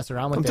 You know, mess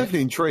around with it. I'm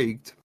definitely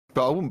intrigued.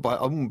 But I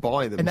wouldn't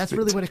buy them. And that's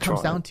really what it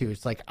comes down to.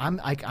 It's like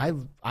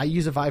I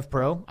use a Vive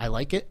Pro. I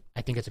like it.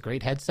 I think it's a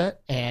great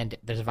headset. And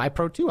there's a Vive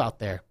Pro 2 out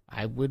there.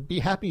 I would be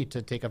happy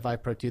to take a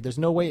Vive Pro 2. There's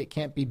no way it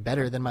can't be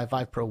better than my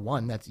Vive Pro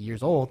 1 that's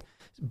years old.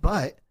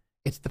 But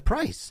it's the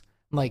price.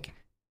 Like,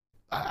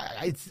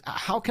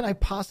 how can I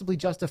possibly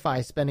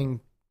justify spending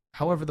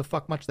however the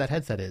fuck much that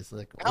headset is?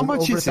 Like, how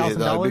much is it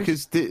though?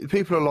 Because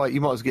people are like, you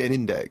might as well get an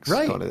Index,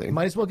 right? Kind of thing. You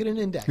might as well get an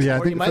Index. Yeah,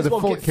 I think for the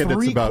full kit,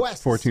 it's about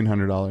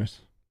 $1,400.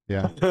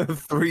 Yeah.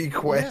 3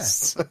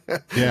 quests.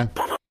 Yeah.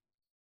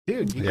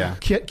 Dude, you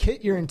can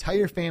kit your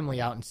entire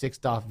family out in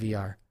 6DoF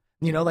VR.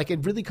 You know, like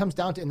it really comes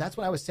down to, and that's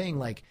what I was saying.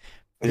 Like,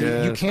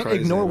 Yeah, you it's can't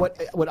crazy. ignore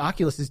what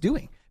Oculus is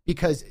doing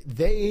because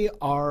they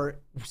are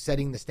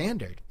setting the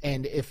standard.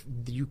 And if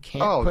you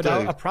can't put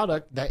out a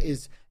product that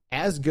is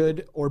as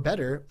good or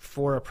better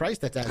for a price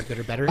that's as good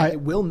or better,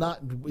 it will not.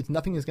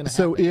 Nothing is going to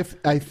happen. So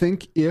I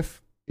think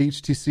if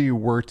HTC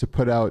were to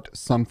put out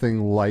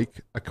something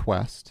like a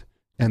Quest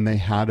and they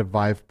had a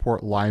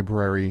Viveport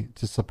library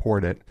to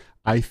support it,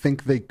 I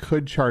think they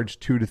could charge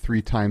 2 to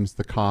 3 times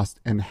the cost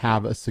and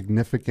have a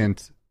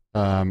significant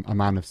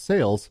amount of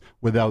sales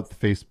without the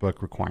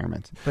Facebook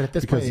requirement. But at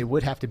this point, it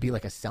would have to be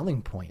like a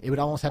selling point. It would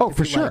almost have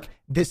to be like,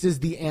 this is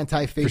the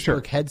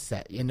anti-Facebook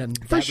headset. And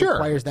that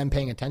requires them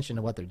paying attention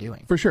to what they're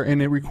doing. For sure.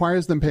 And it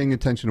requires them paying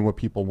attention to what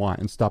people want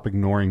and stop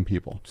ignoring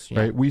people,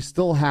 right? We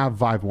still have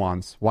Vive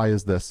wands. Why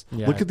is this?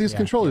 Look at these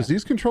controllers.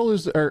 These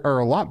controllers are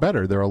a lot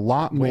better. They're a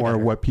lot more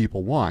what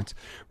people want,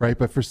 right?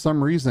 But for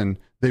some reason,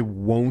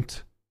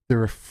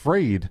 they're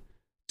afraid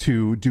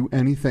to do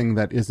anything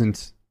that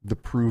isn't the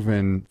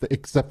proven,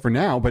 except for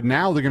now, but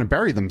now they're going to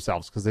bury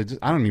themselves because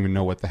I don't even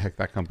know what the heck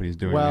that company's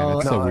doing.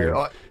 Well,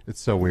 man.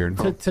 It's so weird.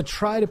 To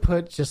try to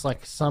put just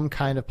like some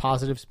kind of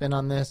positive spin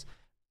on this,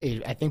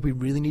 I think we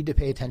really need to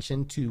pay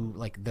attention to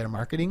like their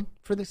marketing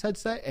for this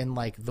headset and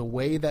like the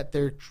way that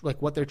they're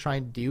like what they're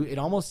trying to do. It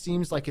almost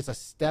seems like it's a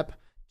step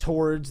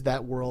towards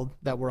that world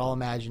that we're all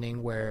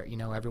imagining where, you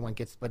know, everyone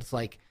gets, but it's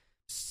like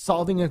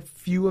solving a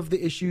few of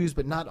the issues,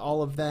 but not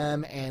all of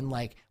them. And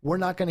like, we're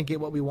not going to get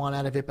what we want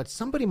out of it, but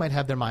somebody might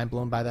have their mind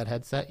blown by that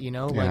headset, you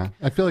know? Yeah. Like,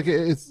 I feel like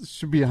it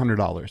should be $100.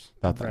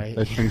 That thing. Right.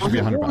 That thing should be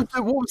 $100.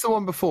 What was the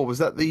one before? Was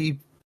that the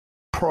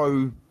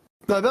Pro?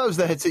 No, that was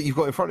the headset you've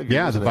got in front of you.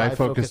 Yeah, the Vive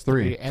Focus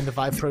 3. And the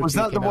Vive Pro 2 was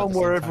that the one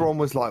where everyone time.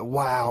 was like,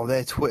 wow,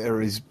 their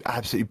Twitter is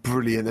absolutely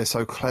brilliant. They're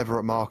so clever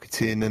at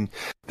marketing and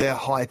they're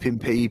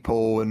hyping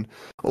people and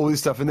all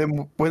this stuff. And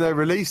then when they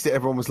released it,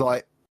 everyone was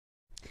like,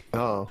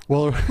 oh.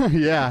 Well,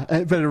 yeah,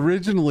 but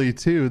originally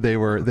too, they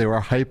were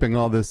hyping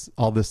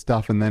all this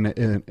stuff, and then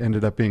it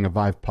ended up being a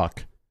Vive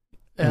Puck,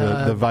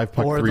 the Vive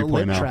Puck 3.0, or the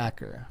lip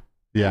tracker.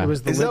 Yeah, it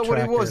was the is lip that what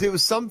tracker. it was? It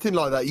was something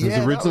like that. Yeah, it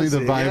was originally the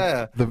Vive.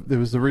 Yeah. It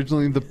was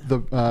originally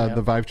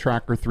the Vive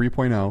Tracker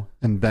 3.0,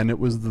 and then it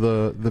was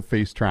the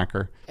Face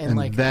Tracker, and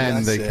like,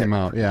 then they came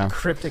out. Yeah,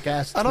 cryptic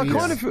ass. And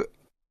tweets.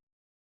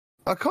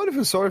 I kind of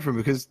feel sorry for him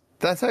because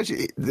that's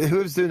actually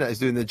whoever's doing that is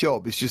doing their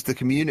job. It's just the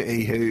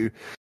community who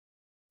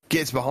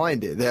gets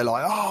behind it. They're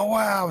like, oh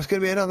wow, it's going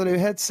to be another new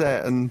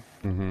headset, and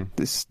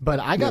this. But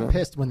I got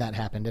pissed when that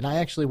happened, and I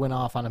actually went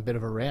off on a bit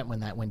of a rant when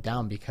that went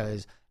down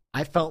because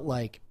I felt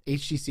like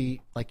HTC,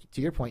 like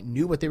to your point,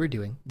 knew what they were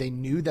doing. They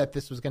knew that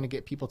this was going to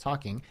get people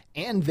talking,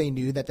 and they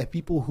knew that the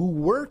people who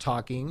were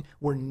talking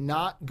were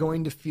not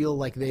going to feel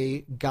like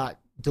they got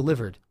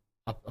delivered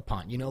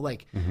upon. You know,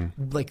 like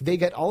they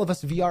get all of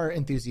us VR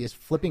enthusiasts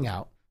flipping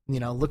out, you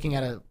know, looking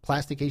at a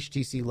plastic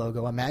HTC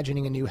logo,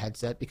 imagining a new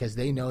headset because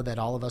they know that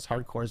all of us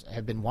hardcores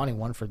have been wanting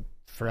one for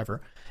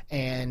forever.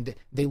 And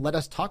they let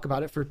us talk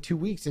about it for 2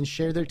 weeks and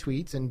share their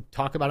tweets and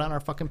talk about it on our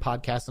fucking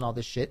podcast and all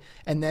this shit.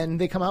 And then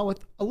they come out with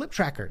a lip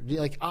tracker.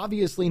 Like,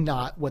 obviously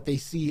not what they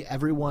see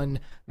everyone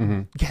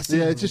guessing.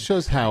 Yeah, it just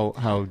shows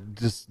how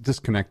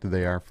disconnected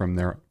they are from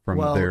their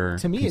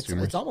to me,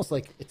 consumers. it's almost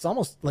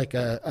like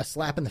a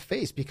slap in the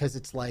face because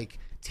it's like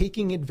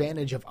taking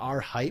advantage of our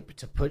hype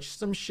to push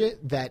some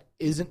shit that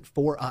isn't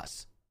for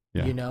us.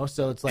 Yeah. You know,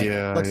 so it's like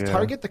let's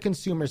target the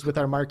consumers with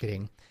our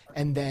marketing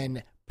and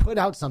then put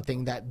out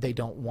something that they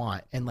don't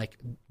want and like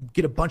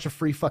get a bunch of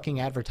free fucking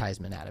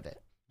advertisement out of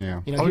it.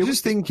 Yeah. You know, I was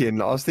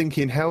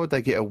thinking, how would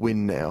they get a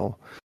win now?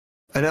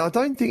 And I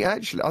think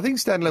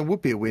standalone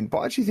would be a win, but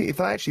I actually think if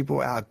they actually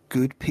brought out a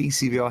good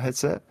PCVR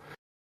headset,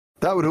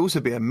 that would also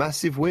be a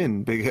massive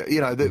win. Because,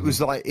 you know, that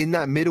was like in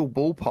that middle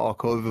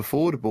ballpark of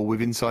affordable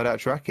with inside-out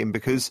tracking,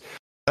 because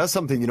that's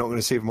something you're not going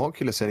to see from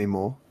Oculus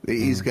anymore. It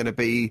is going to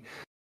be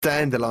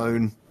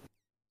standalone,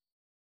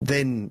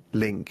 then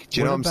link.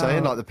 Do you know what I'm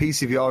saying? Like the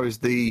PCVR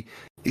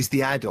is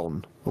the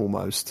add-on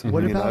almost.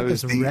 What about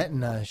this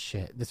Retina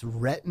shit? This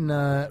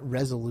Retina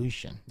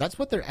resolution. That's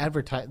what they're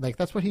advertising. Like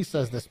that's what he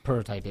says this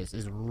prototype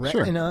is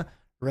Retina.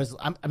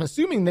 I'm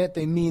assuming that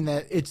they mean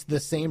that it's the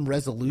same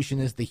resolution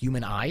as the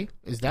human eye.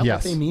 Is that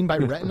what they mean by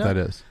Retina? That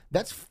is.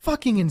 That's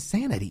fucking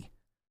insanity.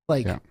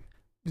 Like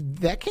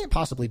that can't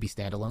possibly be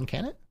standalone,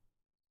 can it?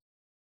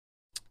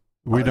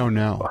 We don't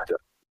know.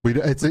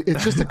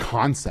 It's just a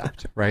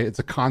concept, right? It's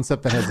a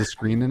concept that has a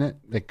screen in it.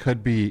 It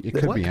could be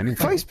anything.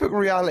 Facebook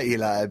Reality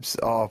Labs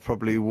are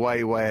probably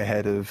way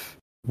ahead of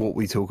what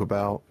we talk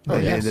about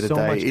at the end of the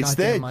day. It's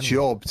their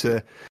job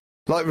to,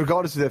 like,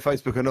 regardless of their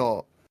Facebook or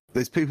not,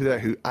 there's people there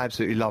who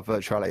absolutely love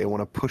virtuality and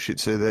want to push it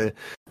to the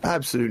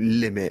absolute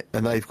limit,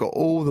 and they've got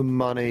all the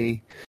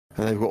money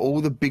and they've got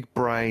all the big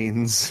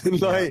brains.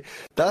 Like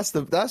that's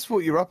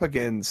what you're up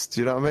against.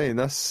 Do you know what I mean?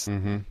 That's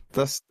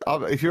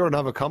if you're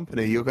another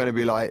company, you're going to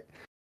be like,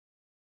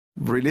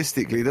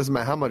 realistically, it doesn't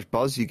matter how much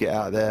buzz you get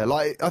out there.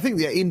 Like, I think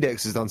the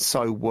Index has done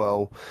so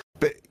well,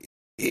 but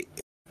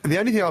the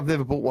only thing I've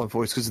never bought one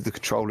for is because of the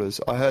controllers.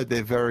 I heard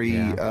they're very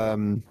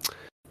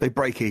They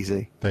break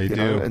easy. They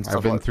do.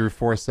 I've been through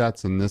 4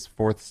 sets, and this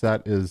 4th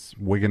set is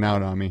wigging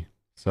out on me.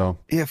 So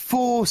yeah,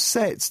 4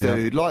 sets,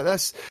 dude. Like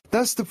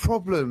that's the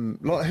problem.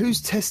 Like,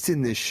 who's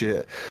testing this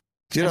shit?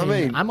 Do you know what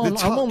I mean? I'm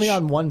only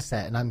on 1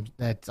 set, and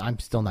I'm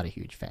still not a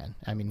huge fan.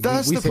 I mean,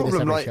 that's we the say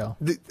problem.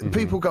 This every show.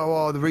 People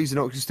go, "Oh, the reason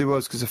Oculus do well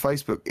is because of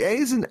Facebook." It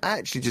isn't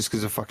actually just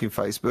because of fucking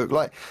Facebook.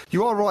 Like,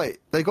 you are right;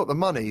 they got the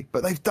money,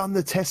 but they've done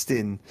the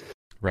testing.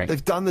 Right.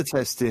 They've done the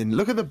testing.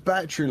 Look at the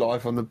battery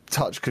life on the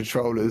touch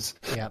controllers.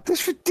 Yeah,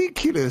 that's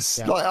ridiculous.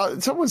 Yeah.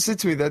 Like, someone said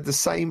to me they had the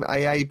same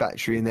AA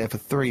battery in there for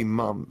 3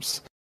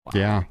 months. Wow.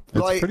 Yeah,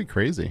 it's pretty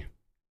crazy.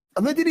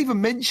 And they didn't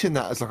even mention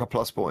that as like a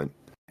plus point.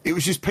 It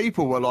was just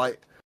people were like,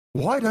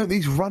 why don't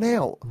these run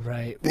out?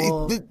 Right.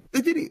 Well,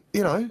 they did it,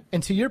 you know.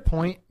 And to your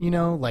point, you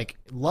know, like,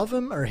 love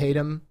him or hate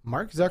him,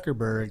 Mark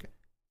Zuckerberg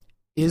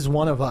is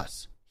one of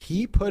us.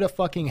 He put a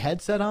fucking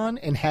headset on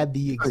and had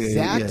the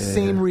exact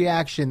same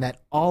reaction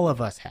that all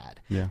of us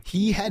had. Yeah.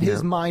 He had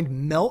his mind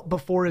melt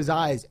before his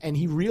eyes, and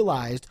he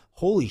realized,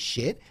 holy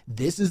shit,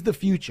 this is the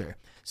future.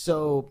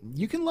 So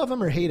you can love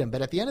him or hate him,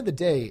 but at the end of the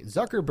day,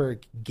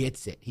 Zuckerberg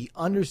gets it. He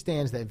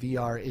understands that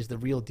VR is the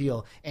real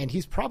deal, and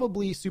he's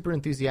probably super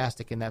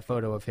enthusiastic in that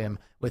photo of him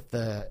with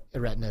the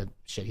Retina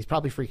shit. He's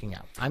probably freaking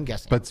out, I'm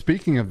guessing. But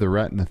speaking of the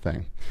Retina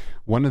thing,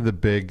 one of the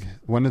big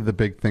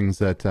things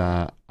that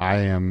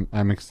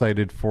I'm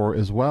excited for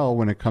as well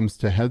when it comes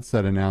to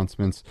headset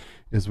announcements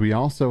is we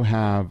also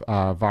have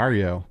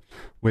Vario,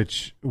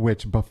 which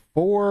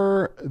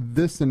before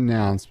this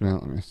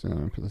announcement, let me see, let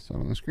me put this up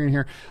on the screen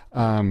here.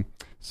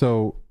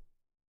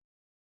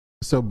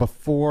 So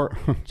before,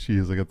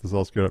 geez, I got this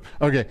all screwed up.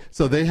 Okay,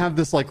 so they have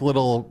this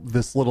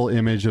little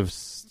image of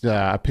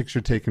a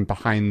picture taken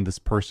behind this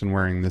person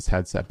wearing this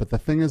headset. But the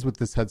thing is with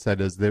this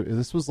headset is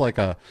this was like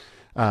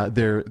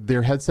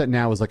their headset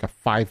now is like a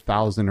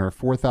 $5,000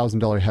 or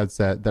 $4,000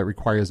 headset that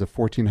requires a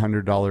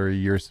 $1,400 a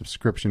year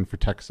subscription for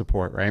tech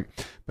support, right?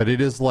 But it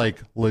is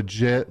like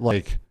legit,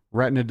 like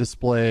Retina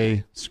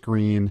display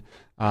screen.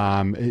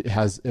 It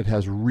has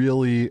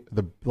really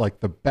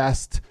the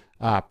best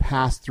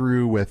pass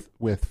through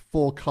with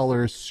full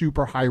color,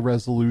 super high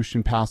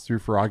resolution pass through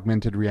for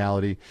augmented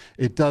reality.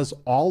 It does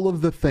all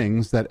of the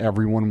things that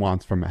everyone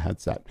wants from a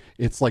headset.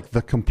 It's like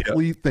the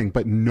complete thing,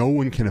 but no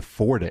one can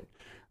afford it.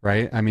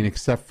 Right. I mean,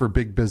 except for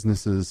big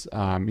businesses,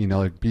 you know,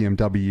 like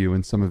BMW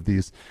and some of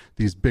these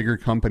bigger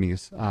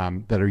companies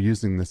that are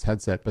using this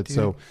headset. But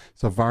so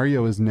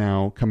Vario is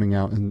now coming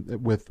out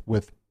and with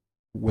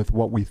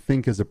what we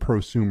think is a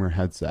prosumer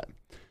headset.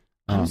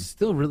 I'm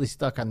still really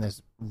stuck on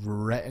this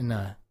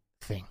Retina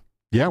thing.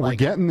 Yeah, we're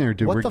getting there,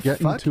 dude. We're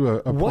getting to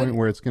a point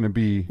where it's going to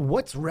be.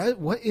 What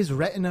is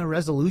Retina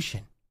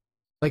resolution?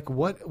 Like,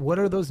 what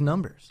are those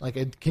numbers?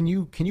 Like, can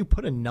you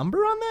put a number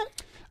on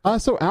that?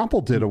 So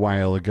Apple did a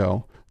while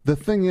ago. The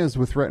thing is,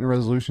 with Retina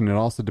resolution, it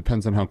also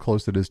depends on how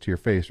close it is to your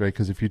face, right?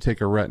 Because if you take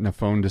a Retina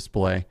phone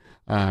display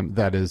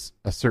that is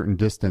a certain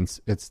distance,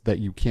 it's that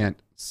you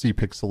can't see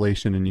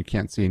pixelation and you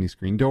can't see any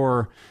screen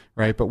door,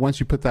 right? But once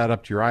you put that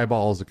up to your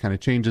eyeballs, it kind of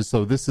changes.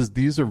 So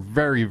these are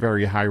very,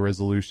 very high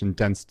resolution,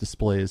 dense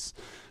displays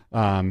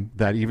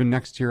that even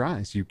next to your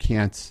eyes, you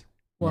can't.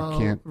 Well, you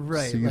can't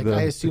right. see like,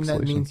 I assume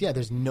that means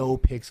there's no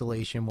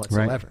pixelation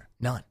whatsoever.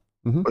 Right. None.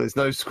 Mm-hmm. There's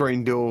no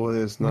screen door.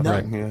 There's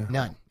nothing.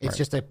 None. It's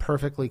just a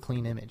perfectly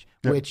clean image,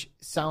 which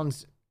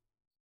sounds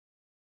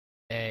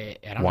I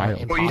don't know,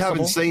 impossible. Well, you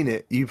haven't seen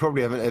it. You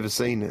probably haven't ever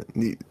seen it.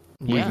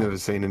 We've never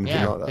seen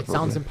anything like that. It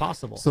sounds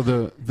impossible. So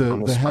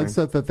the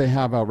headset that they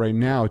have out right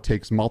now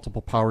takes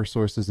multiple power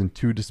sources and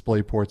 2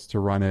 display ports to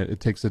run it.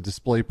 It takes a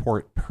display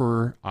port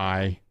per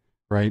eye,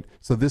 right?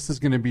 So this is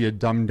going to be a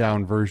dumbed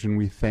down version,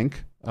 we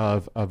think,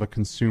 of a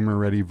consumer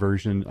ready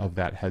version of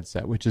that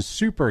headset, which is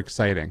super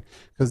exciting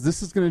because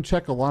this is going to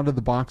check a lot of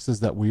the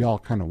boxes that we all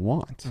kind of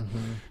want,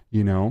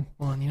 you know?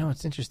 Well, and you know,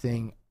 it's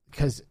interesting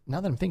because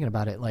now that I'm thinking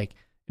about it, like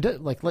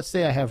let's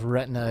say I have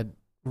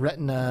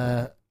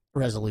Retina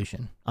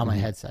resolution on my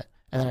headset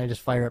and then I just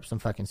fire up some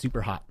fucking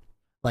super hot.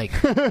 Like,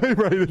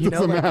 right, it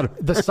doesn't matter.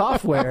 The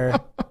software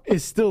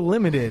is still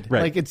limited.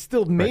 Right. Like, it's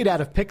still made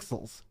out of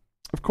pixels.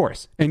 Of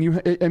course. And you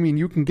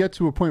can get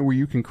to a point where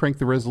you can crank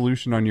the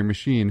resolution on your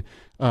machine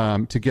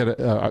to get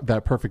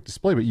that perfect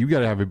display, but you got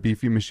to have a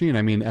beefy machine.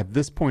 I mean, at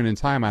this point in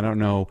time, I don't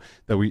know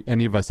that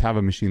any of us have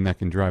a machine that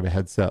can drive a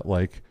headset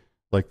like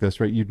this,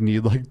 right? You'd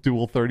need like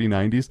dual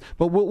 3090s,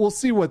 but we'll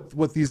see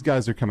what these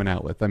guys are coming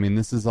out with. I mean,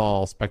 this is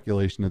all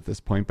speculation at this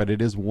point, but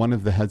it is one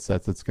of the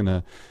headsets that's going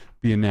to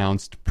be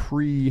announced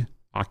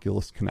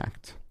pre-Oculus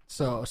Connect.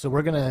 So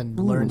we're going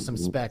to learn some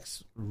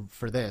specs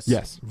for this.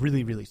 Yes.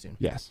 Really, really soon.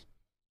 Yes.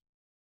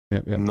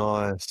 Yep.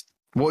 Nice.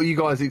 What are you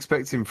guys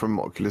expecting from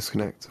Oculus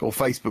Connect or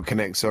Facebook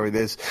Connect? Sorry,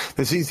 there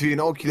seems to be an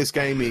Oculus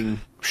gaming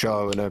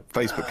show and a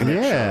Facebook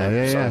Connect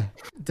show. Yeah.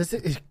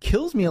 It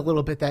kills me a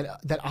little bit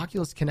that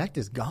Oculus Connect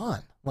is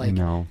gone. Like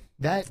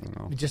that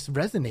just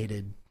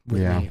resonated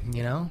with me,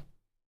 you know?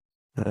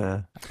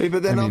 Yeah,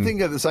 but then I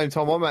think at the same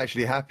time, I'm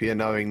actually happier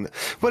knowing that.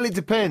 Well, it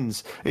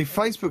depends. If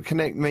Facebook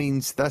Connect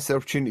means that's the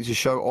opportunity to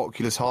show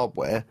Oculus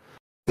hardware,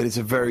 then it's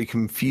a very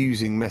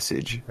confusing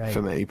message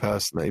for me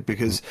personally,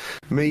 because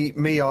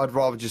I'd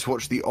rather just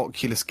watch the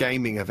Oculus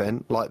gaming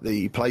event, like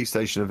the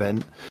PlayStation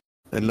event,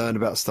 and learn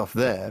about stuff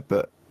there.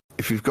 But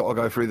if you've got to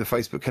go through the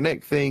Facebook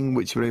Connect thing,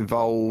 which would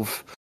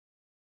involve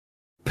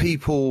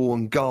people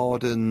and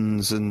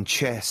gardens and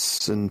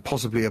chess and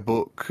possibly a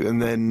book,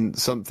 and then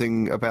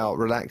something about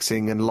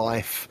relaxing and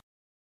life,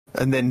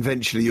 and then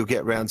eventually you'll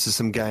get round to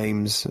some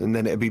games, and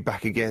then it'll be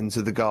back again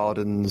to the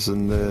gardens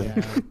and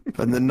the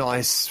and the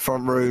nice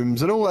front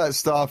rooms and all that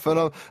stuff.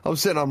 And I'm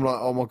sitting, I'm like,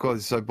 oh my god,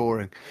 it's so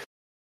boring.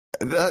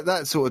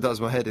 That sort of does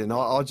my head in.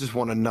 I just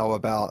want to know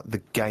about the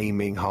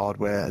gaming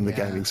hardware and the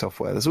gaming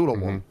software. That's all I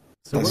want.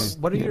 So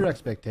what are your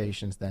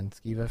expectations then,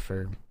 Skiva,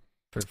 for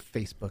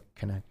Facebook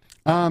Connect?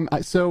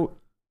 So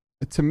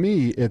to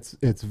me,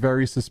 it's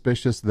very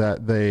suspicious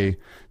that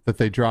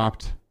they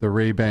dropped the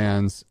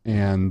Ray-Bans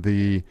and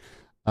the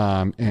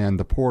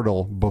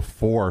Portal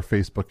before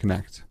Facebook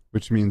Connect,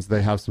 which means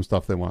they have some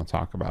stuff they want to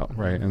talk about,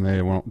 right? And they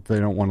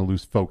don't want to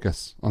lose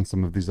focus on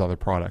some of these other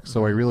products.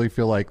 So I really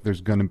feel like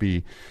there's going to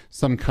be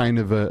some kind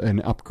of an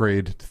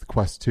upgrade to the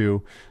Quest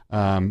 2.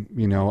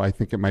 I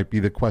think it might be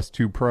the Quest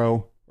 2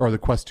 Pro or the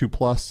Quest 2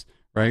 Plus,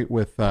 right?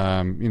 With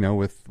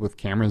with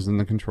cameras and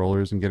the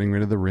controllers and getting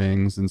rid of the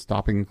rings and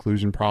stopping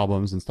occlusion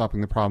problems and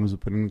stopping the problems of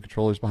putting the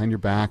controllers behind your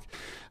back,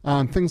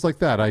 things like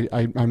that.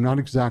 I'm not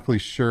exactly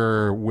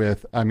sure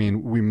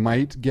we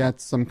might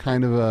get some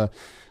kind of a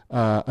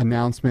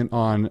announcement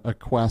on a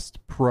Quest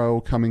Pro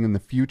coming in the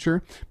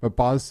future, but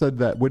Boz said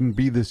that wouldn't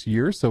be this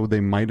year, so they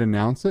might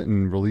announce it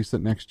and release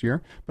it next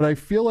year. But I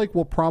feel like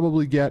we'll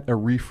probably get a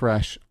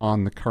refresh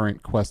on the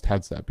current Quest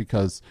headset,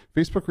 because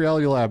Facebook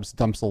Reality Labs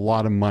dumps a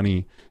lot of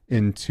money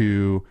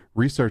into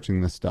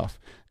researching this stuff,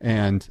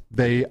 and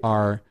they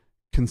are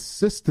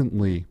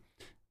consistently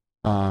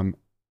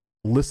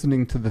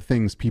listening to the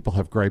things people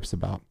have gripes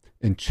about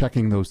and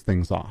checking those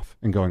things off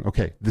and going,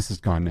 okay, this is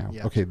gone now.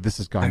 Yeah. Okay,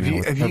 this is gone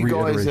now. Have you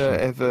guys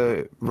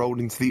ever rolled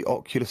into the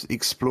Oculus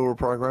Explorer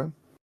program?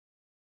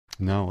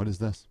 No, what is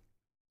this?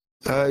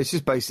 It's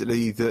just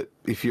basically that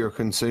if you're a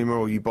consumer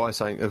or you buy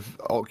something of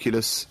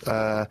Oculus,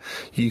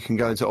 you can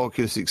go into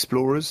Oculus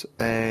Explorers,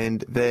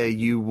 and there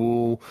you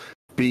will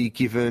be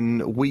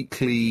given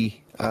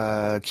weekly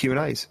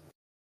Q&As.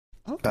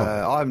 Oh.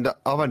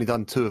 I've only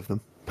done 2 of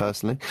them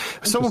personally.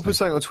 Someone put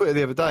something on Twitter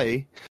the other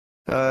day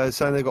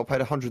saying they got paid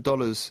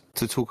 $100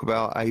 to talk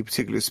about a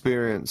particular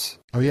experience.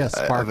 Oh yeah,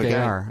 Spark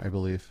AR, I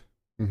believe.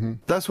 Mm-hmm.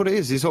 That's what it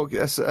is.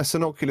 That's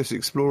an Oculus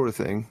Explorer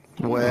thing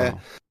where,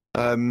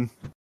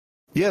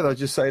 they'll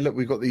just say, look,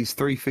 we've got these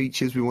 3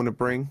 features we want to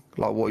bring.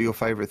 Like, what are your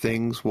favourite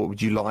things? What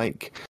would you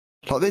like?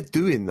 Like, they're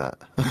doing that.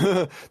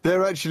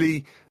 They're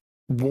actually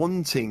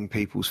wanting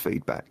people's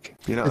feedback.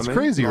 You know, it's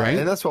crazy, right?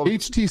 And that's what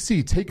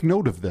HTC, take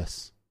note of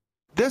this.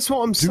 That's what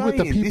I'm saying. What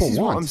the people this is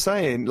want. What I'm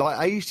saying. Like,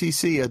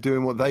 HTC are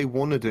doing what they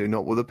want to do,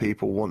 not what the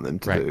people want them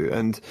to do.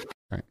 And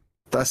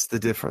that's the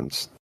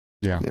difference.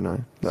 Yeah. You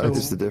know, that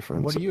is the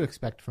difference. What do you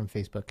expect from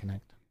Facebook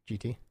Connect,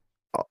 GT?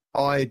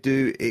 I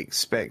do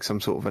expect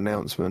some sort of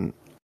announcement.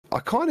 I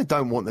kind of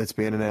don't want there to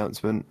be an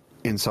announcement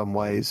in some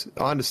ways.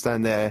 I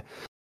understand they've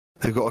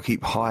got to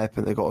keep hype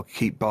and they've got to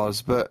keep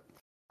buzz, but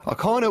I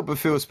can't help but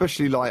feel,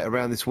 especially like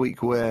around this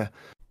week where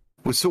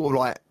we're sort of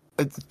like,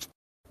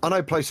 I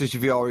know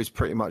PlayStation VR is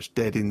pretty much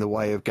dead in the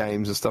way of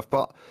games and stuff,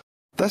 but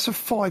that's a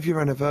 5-year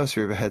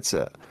anniversary of a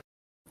headset.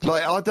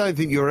 Like, I don't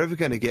think you're ever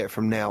going to get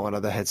from now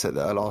another headset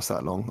that'll last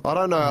that long. I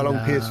don't know how long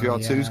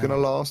PSVR 2 is going to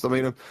last. I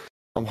mean,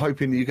 I'm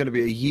hoping that you're going to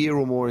be a year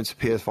or more into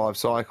PS5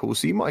 cycle,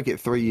 so you might get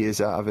 3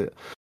 years out of it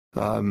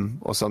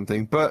or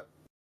something. But,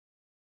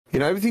 you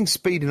know, everything's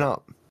speeding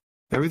up.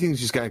 Everything's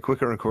just going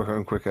quicker and quicker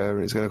and quicker,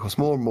 and it's going to cost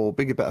more and more,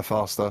 bigger, better,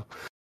 faster.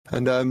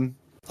 And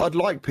I'd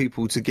like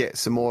people to get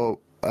some more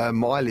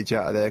mileage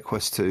out of their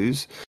Quest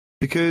 2s,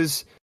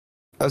 because,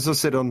 as I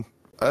said on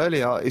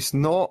earlier, it's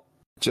not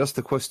just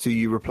the Quest 2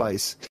 you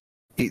replace.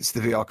 It's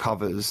the VR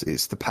covers,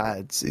 it's the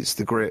pads, it's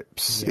the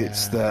grips,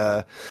 it's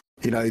the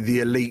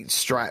elite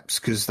straps,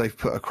 because they've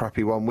put a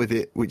crappy one with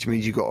it, which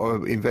means you've got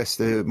to invest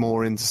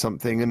more into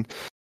something, and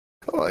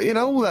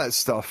all that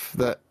stuff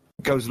that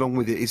goes along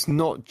with it. It's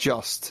not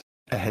just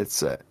a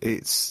headset.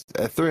 It's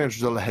a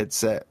 $300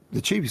 headset,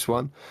 the cheapest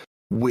one,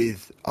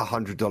 with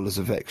 $100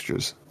 of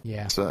extras.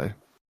 Yeah. So.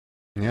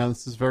 Yeah,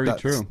 this is very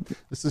true.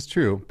 This is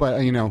true. But,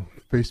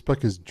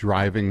 Facebook is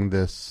driving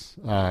this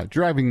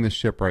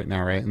ship right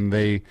now, right? And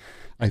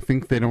I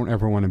think they don't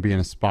ever want to be in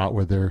a spot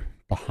where they're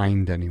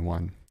behind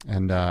anyone.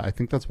 And I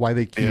think that's why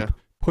they keep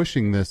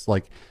pushing this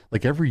like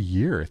every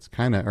year. It's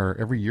or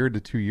every year to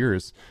 2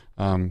 years,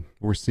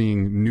 we're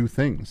seeing new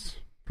things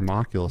from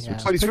Oculus.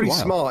 Yeah. But it's really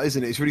smart,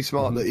 isn't it? It's really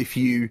smart that if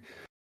you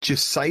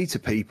just say to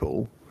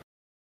people,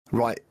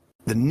 right,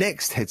 the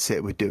next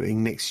headset we're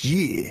doing next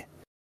year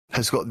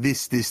has got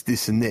this,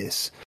 and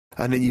this.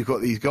 And then you've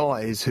got these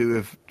guys who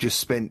have just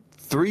spent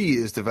 3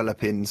 years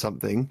developing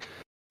something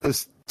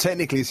that's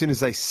technically, as soon as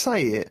they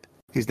say it,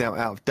 is now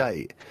out of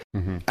date.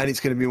 Mm-hmm. And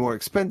it's going to be more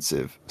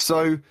expensive.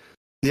 So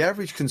the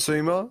average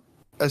consumer,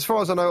 as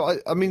far as I know,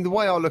 I mean, the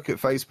way I look at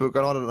Facebook,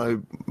 and I don't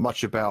know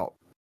much about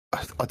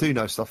I do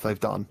know stuff they've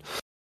done,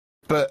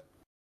 but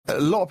a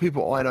lot of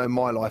people I know in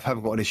my life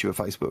haven't got an issue with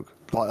Facebook.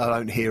 Like, I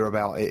don't hear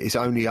about it. It's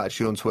only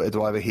actually on Twitter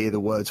do I ever hear the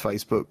words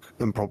Facebook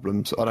and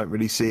problems. I don't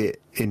really see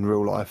it in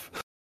real life.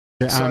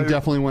 Yeah, so, I'm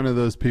definitely one of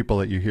those people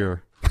that you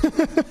hear.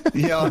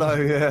 Yeah, I know,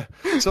 yeah.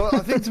 So I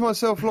think to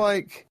myself,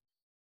 like,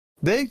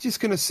 they're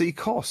just going to see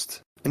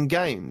cost and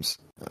games,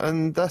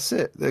 and that's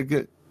it. They're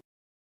good.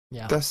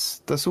 Yeah.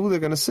 That's all they're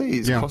going to see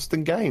is cost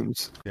and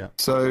games. Yeah.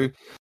 So,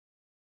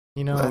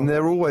 and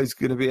they're always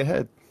going to be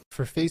ahead.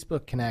 For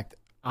Facebook Connect,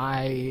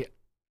 I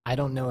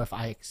don't know if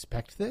I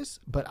expect this,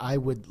 but I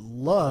would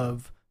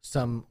love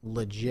some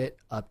legit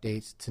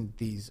updates to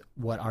these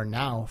what are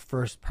now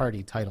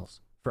first-party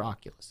titles for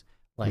Oculus,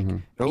 like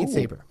Beat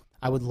Saber.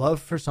 I would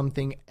love for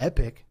something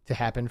epic to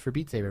happen for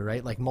Beat Saber,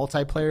 right? Like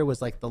multiplayer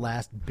was like the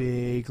last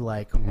big,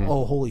 like,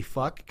 oh, holy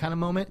fuck kind of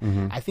moment.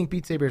 I think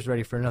Beat Saber is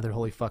ready for another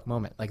holy fuck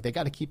moment. Like, they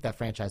got to keep that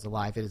franchise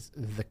alive. It is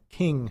the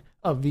king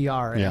of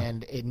VR,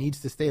 and it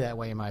needs to stay that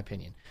way, in my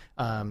opinion.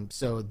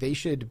 So they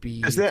should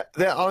be... Because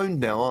they're owned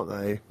now, aren't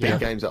they? Big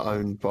games are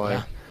owned by...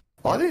 Yeah.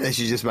 I think they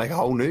should just make a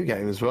whole new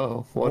game as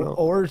well. Why not?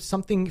 Or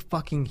something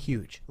fucking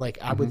huge. Like,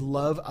 I would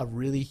love a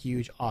really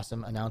huge,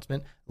 awesome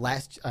announcement.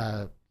 Last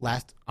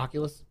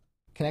Oculus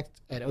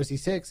Connect at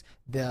OC6,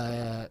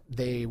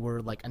 they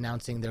were like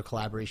announcing their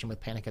collaboration with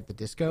Panic at the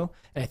Disco,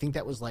 and I think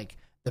that was like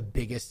the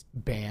biggest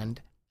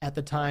band at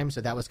the time. So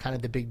that was kind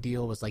of the big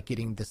deal, was like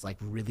getting this like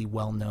really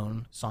well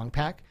known song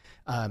pack.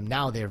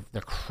 Now they're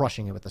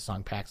crushing it with the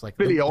song packs. Like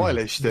Billie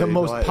Eilish, the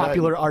most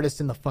popular artists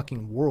in the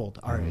fucking world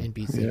are in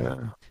BC.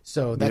 Yeah.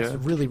 So that's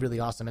really, really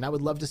awesome, and I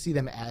would love to see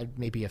them add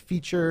maybe a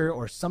feature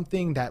or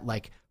something that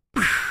like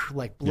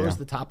blows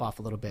the top off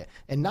a little bit.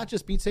 And not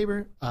just Beat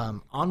Saber,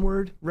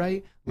 Onward,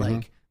 right?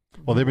 Like,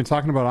 well, they've been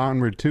talking about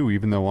Onward too,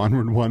 even though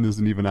Onward 1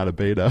 isn't even out of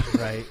beta.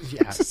 Right,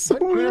 yeah. So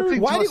weird.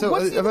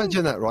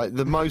 Imagine that, right?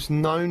 The most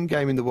known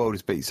game in the world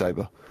is Beat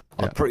Saber.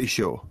 I'm pretty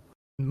sure.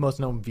 Most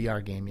known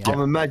VR game,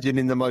 I'm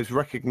imagining the most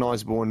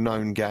recognizable and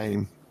known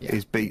game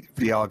is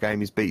VR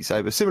game is Beat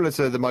Saber. Similar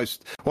to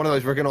one of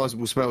those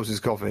recognizable smells is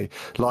coffee.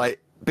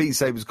 Like, Beat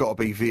Saber's got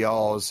to be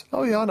VR's.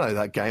 Oh yeah, I know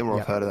that game, or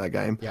I've heard of that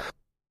game. Yeah.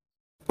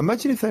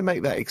 Imagine if they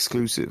make that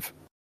exclusive.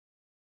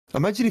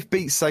 Imagine if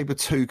Beat Saber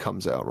 2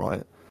 comes out,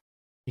 right?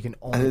 You can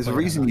and there's a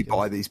reason you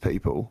buy these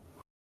people,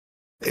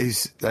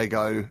 is they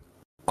go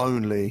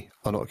only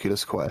on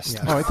Oculus Quest.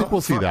 Yeah. Oh, I think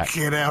we'll see that.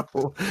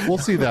 We'll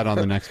see that on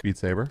the next Beat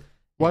Saber.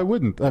 Why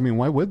wouldn't? I mean,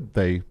 why would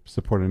they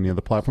support any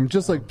other platform?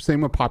 Just like same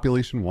with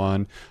Population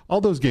 1.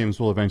 All those games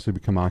will eventually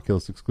become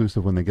Oculus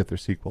exclusive when they get their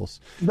sequels.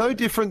 No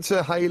different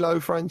to Halo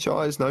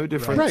franchise, no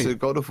different to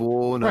God of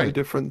War, no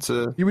different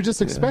to... You would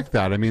just expect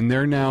that. I mean,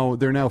 they're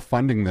now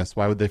funding this.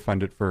 Why would they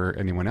fund it for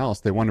anyone else?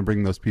 They want to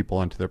bring those people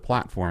onto their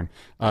platform.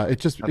 It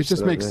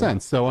just makes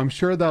sense. So I'm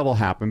sure that'll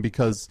happen,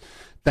 because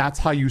that's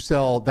how you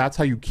sell. That's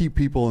how you keep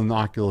people in the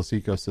Oculus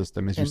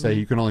ecosystem. Is you say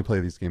you can only play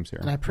these games here.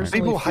 And I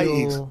personally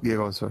feel,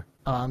 go on, sorry.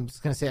 I'm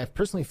just going to say, I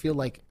personally feel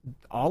like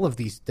all of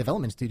these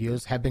development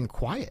studios have been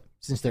quiet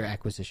since their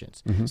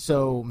acquisitions.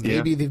 So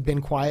maybe they've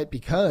been quiet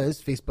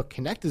because Facebook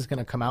Connect is going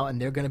to come out and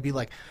they're going to be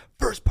like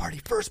first party,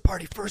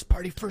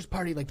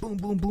 like boom,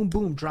 boom, boom,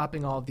 boom,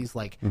 dropping all of these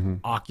like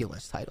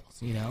Oculus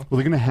titles, you know? Well,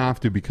 they're going to have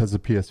to, because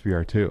of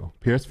PSVR 2.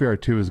 PSVR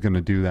 2 is going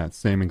to do that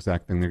same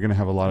exact thing. They're going to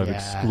have a lot of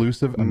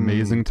exclusive,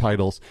 amazing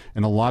titles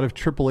and a lot of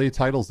AAA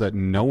titles that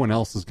no one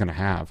else is going to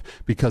have,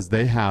 because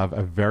they have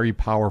a very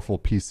powerful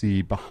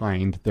PC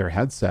behind their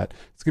headset.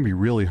 It's going to be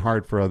really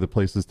hard for other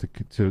places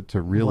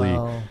to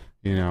really...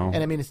 You know,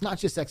 and I mean, it's not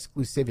just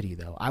exclusivity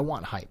though. I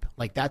want hype.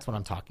 Like, that's what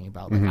I'm talking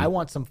about. Like, I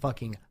want some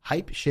fucking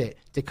hype shit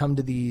to come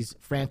to these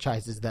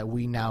franchises that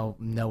we now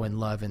know and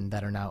love and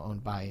that are now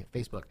owned by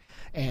Facebook.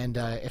 And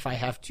if I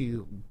have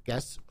to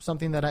guess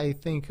something that I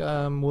think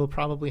will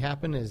probably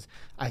happen, is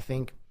I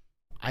think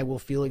I will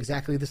feel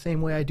exactly the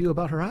same way I do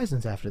about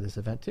Horizons after this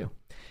event too.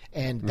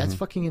 And that's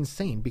fucking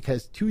insane,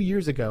 because 2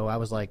 years ago I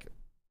was like,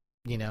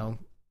 you know,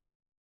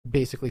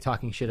 basically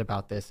talking shit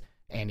about this.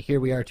 And here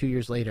we are 2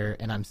 years later,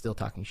 and I'm still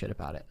talking shit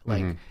about it.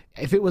 Like,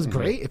 if it was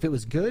great, if it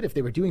was good, if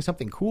they were doing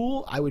something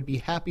cool, I would be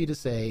happy to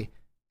say,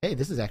 hey,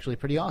 this is actually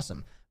pretty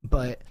awesome.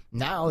 But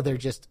now they're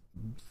just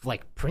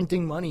like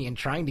printing money and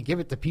trying to give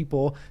it to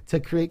people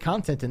to create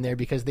content in there,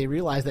 because they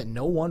realize that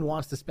no one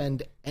wants to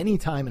spend any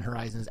time in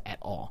Horizons at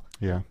all.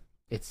 Yeah.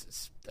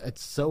 It's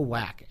so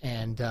whack.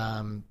 And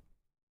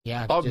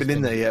yeah, I've been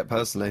in there yet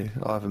personally.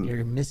 I haven't.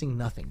 You're missing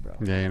nothing, bro.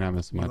 Yeah, you're not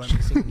missing much. You are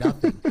missing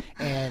nothing,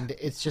 and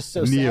it's just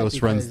so.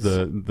 Neos runs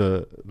the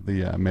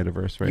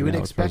metaverse right now. You would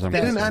expect that.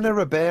 Didn't Anna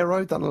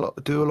Ribeiro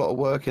do a lot of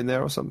work in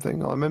there or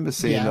something? I remember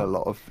seeing a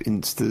lot of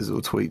instas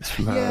or tweets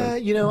from her. Yeah,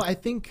 you know, I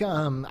think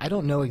I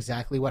don't know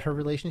exactly what her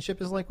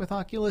relationship is like with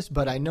Oculus,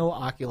 but I know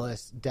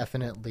Oculus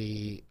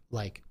definitely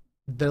like.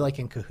 They're like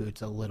in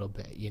cahoots a little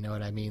bit, you know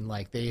what I mean?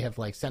 Like, they have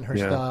like sent her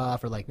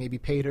stuff, or like maybe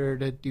paid her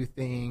to do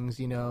things,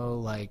 you know,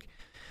 like.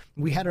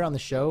 We had her on the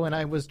show, and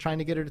I was trying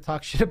to get her to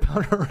talk shit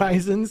about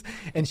Horizons,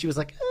 and she was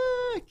like,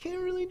 I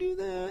can't really do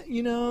that,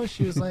 you know?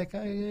 She was like,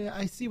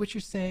 I see what you're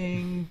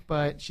saying,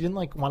 but she didn't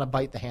like want to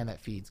bite the hand that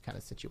feeds kind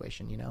of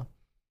situation, you know?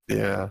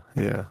 Yeah,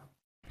 yeah.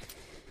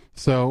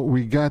 So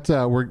we got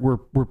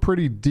we're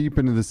pretty deep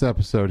into this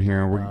episode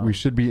here. We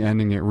should be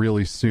ending it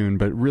really soon,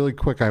 but really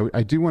quick,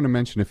 I do want to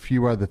mention a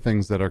few other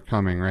things that are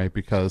coming, right?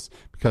 Because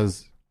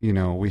you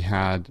know, we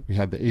had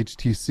the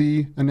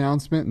HTC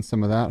announcement and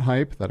some of that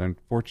hype that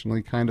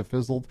unfortunately kind of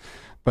fizzled,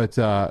 but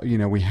you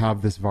know, we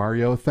have this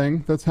Vario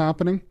thing that's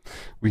happening.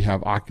 We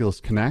have Oculus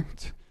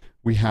Connect.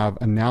 We have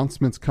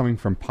announcements coming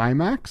from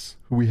Pimax,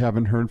 who we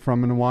haven't heard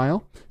from in a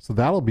while. So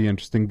that'll be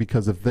interesting,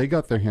 because if they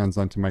got their hands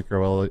onto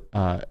micro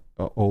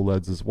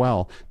OLEDs as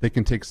well, they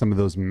can take some of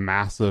those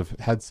massive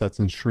headsets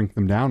and shrink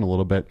them down a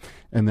little bit,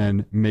 and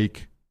then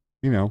make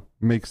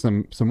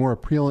some more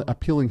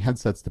appealing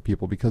headsets to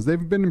people, because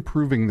they've been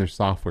improving their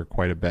software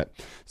quite a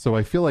bit. So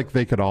I feel like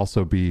they could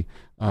also be,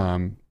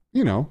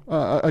 you know,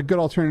 a good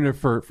alternative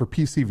for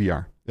PC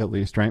VR at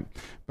least, right?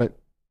 But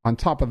on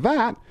top of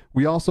that,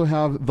 we also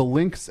have the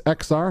Lynx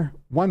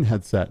XR1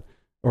 headset,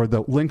 or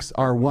the Lynx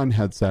R1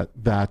 headset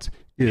that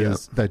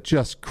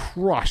just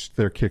crushed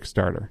their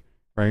Kickstarter.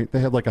 Right, they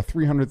had like a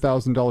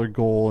 $300,000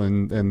 goal,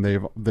 and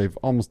they've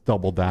almost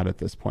doubled that at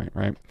this point,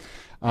 right?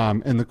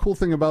 And the cool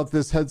thing about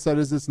this headset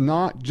is it's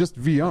not just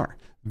VR.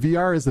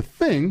 VR is a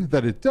thing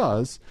that it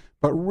does,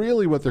 but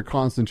really what they're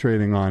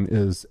concentrating on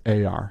is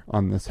AR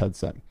on this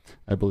headset,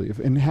 I believe,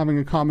 and having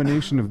a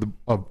combination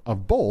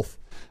of both,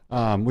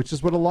 which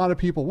is what a lot of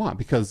people want,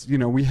 because you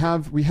know we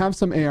have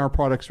some AR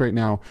products right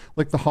now,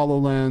 like the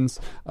HoloLens,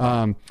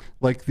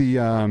 like the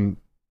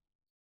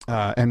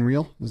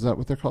Nreal, is that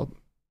what they're called?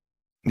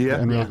 Yeah,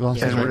 Nreal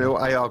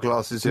AR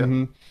glasses. Yeah,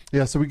 mm-hmm.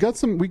 Yeah. So we got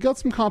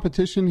some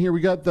competition here.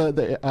 We got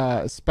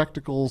the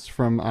spectacles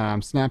from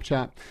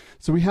Snapchat.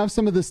 So we have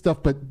some of this stuff,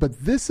 but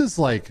this is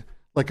like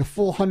a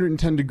full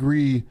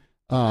 110-degree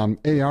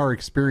AR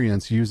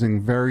experience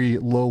using very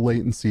low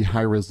latency,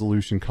 high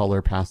resolution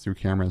color pass-through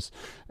cameras,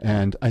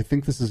 and I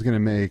think this is going to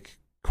make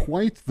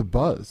quite the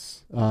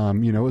buzz.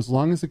 You know, as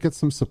long as it gets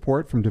some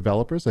support from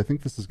developers, I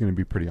think this is going to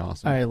be pretty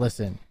awesome. All right,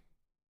 listen,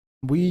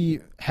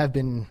 we have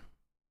been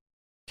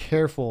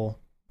careful.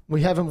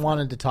 We haven't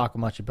wanted to talk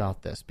much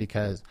about this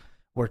because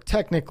we're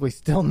technically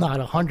still not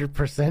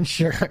 100%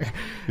 sure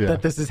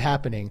that this is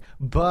happening,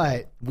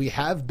 but we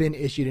have been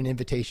issued an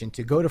invitation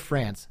to go to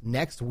France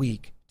next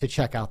week to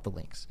check out the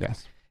Lynx.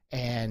 Yes.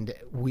 And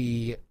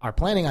we are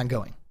planning on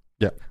going.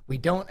 Yep. We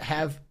don't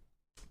have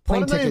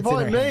plane why don't they tickets in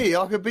invite our me?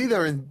 hand. I could be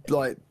there in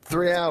like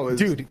 3 hours.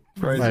 Dude,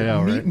 crazy. I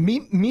know, right?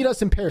 meet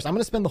us in Paris. I'm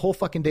going to spend the whole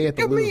fucking day at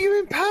the I'll Louvre. meet you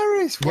in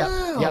Paris.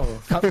 Wow.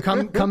 Yeah.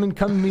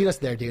 Come meet us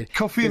there, dude.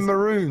 Coffee and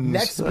maroons.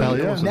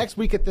 Next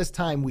week at this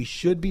time, we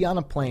should be on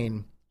a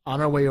plane on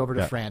our way over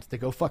to France to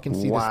go fucking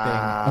see this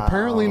thing.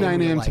 Apparently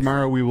 9 a.m.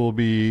 tomorrow we will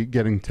be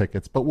getting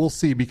tickets, but we'll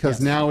see, because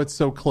now it's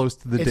so close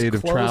to the date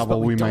of travel,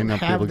 we might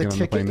not be able to get on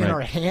the plane. We don't have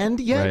the ticket in our hand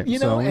yet, right. you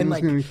know, so and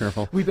like be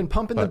careful. We've been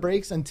pumping the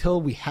brakes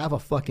until we have a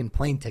fucking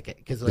plane ticket,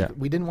 because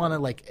we didn't want to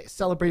like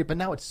celebrate it, but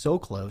now it's so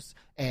close,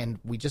 and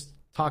we just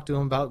talked to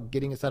him about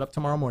getting it set up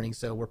tomorrow morning,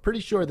 so we're pretty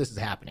sure this is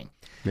happening.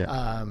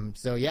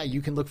 So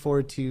you can look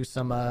forward to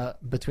some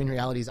Between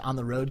Realities on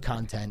the road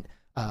content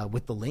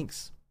with the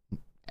Lynx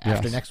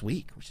after next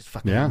week, which is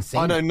fucking insane.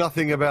 I know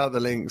nothing about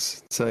the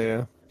Lynx, so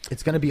yeah.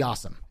 It's going to be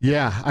awesome.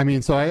 Yeah, I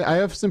mean, so I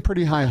have some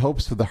pretty high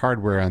hopes for the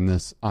hardware on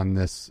this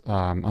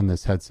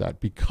headset,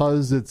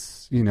 because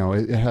it's, you know,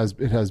 it has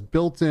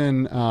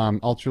built-in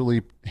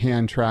Ultraleap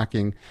hand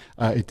tracking.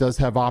 It does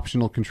have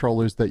optional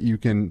controllers that you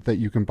can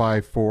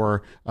buy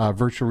for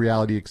virtual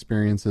reality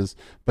experiences.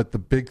 But the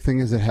big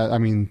thing is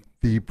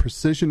the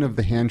precision of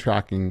the hand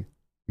tracking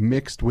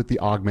mixed with the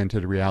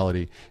augmented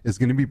reality is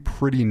going to be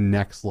pretty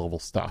next level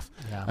stuff.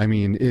 Yeah. I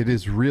mean,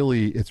 it's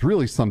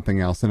really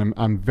something else, and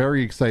I'm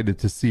very excited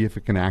to see if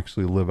it can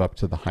actually live up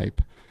to the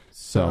hype.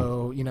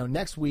 So you know,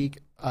 next week,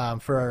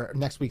 for our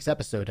next week's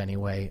episode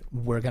anyway,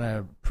 we're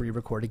gonna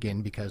pre-record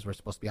again because we're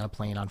supposed to be on a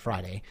plane on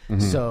Friday.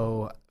 Mm-hmm.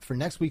 So for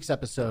next week's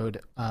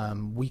episode,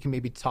 we can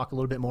maybe talk a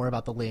little bit more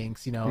about the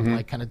Lynx, you know,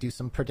 like kind of do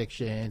some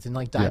predictions and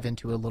like dive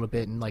into it a little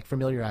bit and like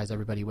familiarize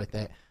everybody with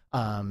it.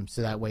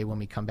 So that way when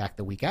we come back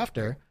the week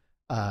after,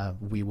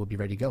 we will be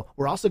ready to go.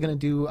 We're also going to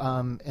do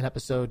an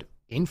episode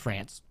in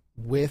France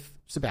with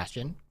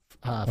Sebastian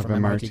from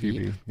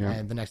MRTV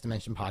and the Next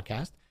Dimension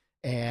podcast.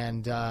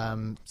 And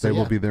they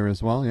will be there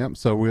as well. Yep.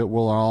 So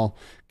we'll all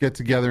get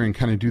together and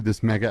kind of do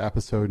this mega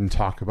episode and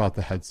talk about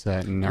the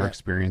headset and our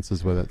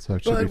experiences with it. So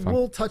it should be fun.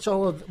 We'll touch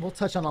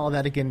on all of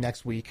that again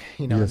next week.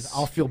 You know,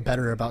 I'll feel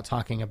better about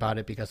talking about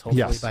it because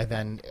hopefully by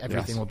then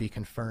everything will be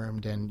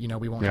confirmed, and you know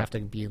we won't have to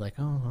be like,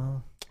 oh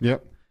well.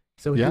 Yep.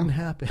 So it didn't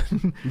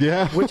happen.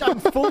 Which I'm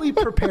fully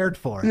prepared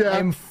for.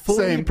 I'm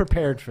fully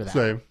prepared for that.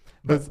 Same.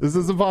 This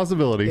is a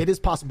possibility. It is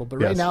possible. But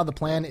right now, the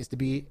plan is to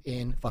be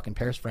in fucking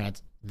Paris,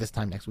 France this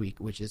time next week,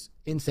 which is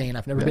insane.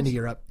 I've never been to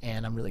Europe,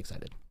 and I'm really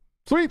excited.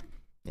 Sweet.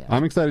 Yeah.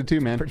 I'm excited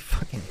too, man. Pretty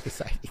fucking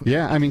exciting.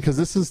 Yeah, I mean, because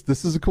this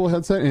is a cool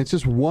headset, and it's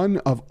just one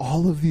of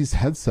all of these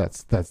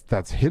headsets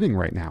that's hitting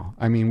right now.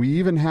 I mean, we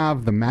even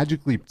have the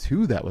Magic Leap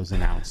 2 that was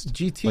announced.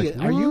 GT, like,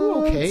 are you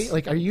okay?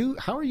 Like,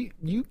 how are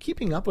you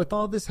keeping up with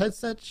all this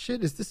headset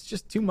shit? Is this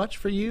just too much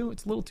for you?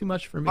 It's a little too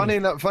much for me.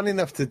 Funny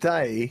enough,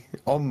 today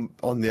on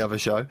the other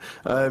show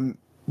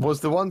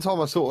was the one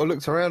time I sort of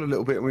looked around a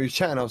little bit and we were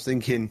chatting. I was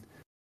thinking,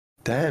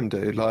 damn,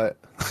 dude, like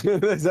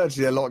there's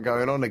actually a lot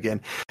going on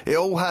again. It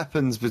all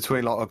happens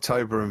between like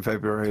October and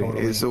February.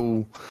 Totally. It's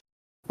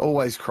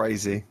always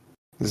crazy,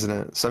 isn't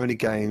it? So many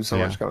games, so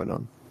much going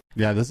on.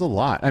 Yeah, there's a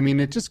lot. I mean,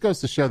 it just goes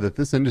to show that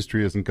this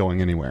industry isn't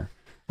going anywhere.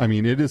 I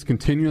mean, it is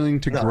continuing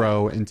to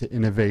grow and to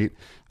innovate.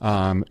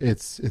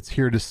 It's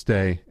here to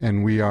stay,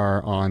 and we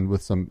are on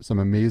with some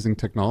amazing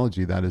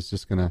technology that is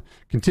just going to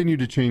continue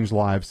to change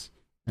lives.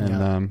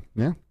 And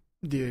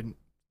dude,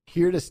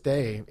 here to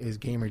stay is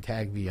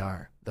Gamertag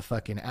VR, the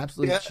fucking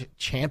absolute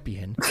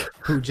champion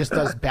who just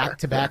does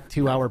back-to-back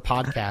 2-hour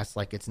podcasts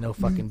like it's no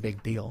fucking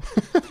big deal.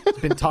 He's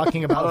been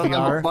talking about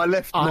VR my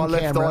left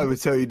eye would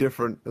tell you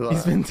different.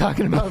 He's been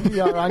talking about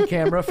VR on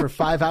camera for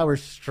 5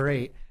 hours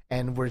straight,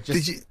 and we're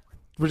just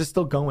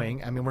still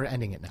going. I mean, we're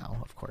ending it now,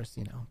 of course,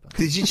 you know. But.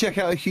 Did you check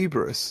out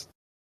Hubris?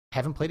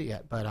 Haven't played it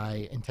yet, but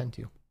I intend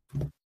to.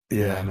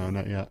 Yeah, no,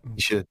 not yet.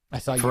 You should. I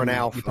saw for an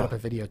alpha. You put up a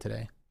video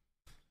today.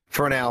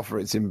 For an alpha,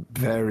 it's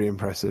very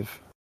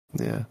impressive.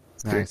 Yeah,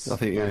 it's nice. Good. I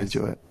think you'll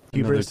enjoy it.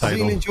 Hubris,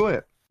 you'll enjoy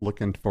it.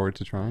 Looking forward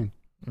to trying.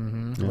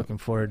 Mm-hmm. Yeah. Looking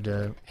forward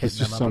to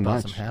hitting them up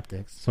about some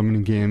haptics. So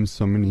many games,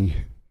 so many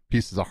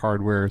pieces of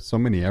hardware, so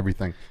many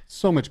everything.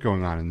 So much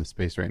going on in this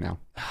space right now.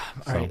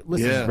 All right,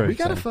 listen, we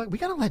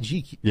gotta let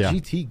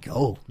GT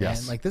go.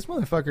 Yes, man. Like this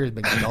motherfucker has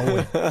been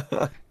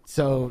going.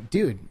 So,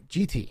 dude,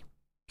 GT,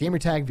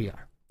 Gamertag VR.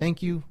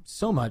 Thank you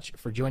so much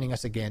for joining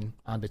us again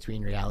on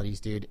Between Realities,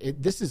 dude.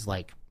 This is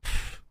like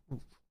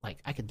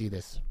I could do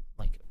this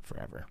like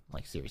forever,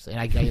 like seriously.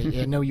 And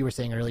I know you were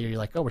saying earlier, you're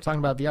like, oh, we're talking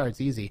about VR,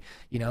 it's easy,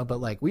 you know. But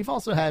like we've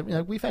also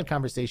had, we've had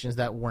conversations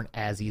that weren't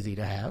as easy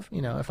to have,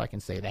 you know, if I can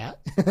say that.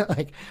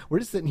 Like we're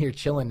just sitting here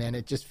chilling, and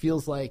it just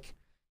feels like,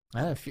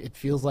 I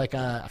feel like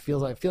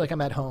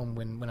I'm at home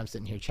when I'm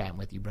sitting here chatting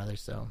with you, brother.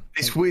 So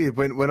it's weird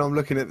when I'm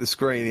looking at the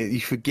screen,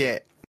 you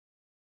forget.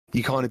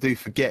 You kind of do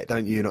forget,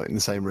 don't you? You're not in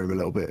the same room a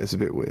little bit. It's a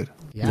bit weird.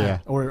 Yeah.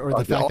 Or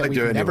the fact that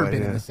we've never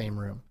been in the same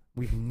room.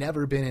 We've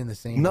never been in the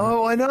same room.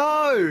 No, I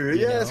know.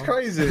 Yeah, it's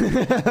crazy.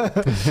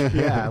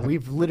 Yeah,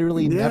 we've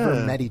literally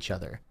never met each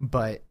other,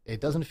 but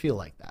it doesn't feel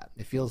like that.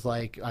 It feels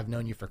like I've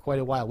known you for quite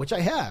a while, which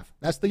I have.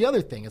 That's the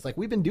other thing. It's like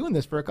we've been doing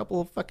this for a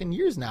couple of fucking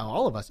years now,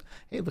 all of us.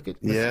 Hey, look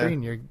at the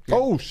screen. You're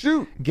oh,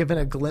 shoot. Giving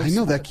a glimpse. I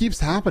know, that keeps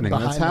happening.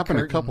 That's happened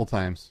a couple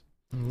times.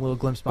 A little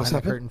glimpse behind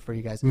the curtain for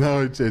you guys.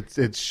 No,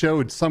 it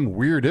showed some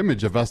weird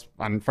image of us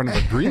in front of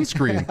a green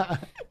screen.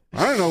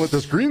 I don't know what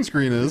this green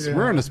screen is. Yeah.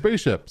 We're on a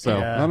spaceship, so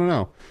I don't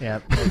know.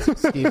 Yeah,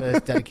 Skiva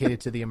is dedicated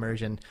to the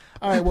immersion.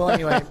 All right, well,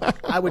 anyway,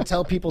 I would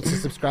tell people to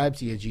subscribe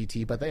to you,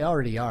 GT, but they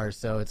already are,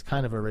 so it's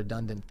kind of a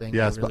redundant thing.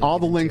 Yes, really, but all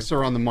the links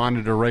are on the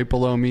monitor right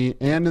below me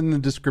and in the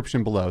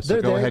description below.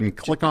 So go ahead and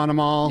click on them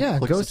all. Yeah,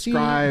 click go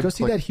subscribe.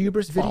 See that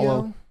Hubris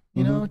video.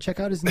 You know, check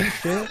out his new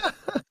shit.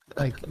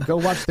 Like, go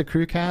watch the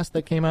Crewcast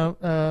that came out.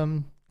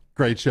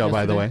 Great show, yesterday.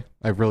 By the way.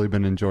 I've really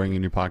been enjoying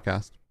your new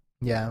podcast.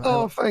 Yeah.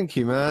 Oh, thank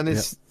you, man.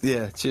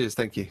 Cheers.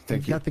 Thank you.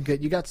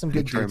 You got some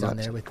good dudes on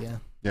there with you.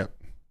 Yep.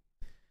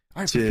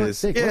 All right, cheers.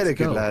 Sake, they're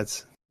good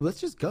lads. Let's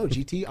just go,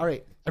 GT. All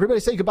right, everybody,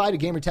 say goodbye to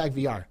Gamertag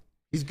VR.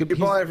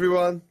 Goodbye,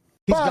 everyone.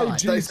 Bye, GT.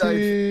 Stay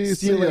safe.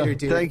 See you later,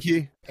 dude. Thank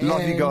you.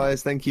 Love you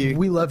guys. Thank you.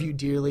 We love you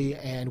dearly,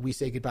 and we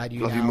say goodbye to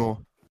you now. Love you more.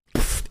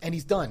 And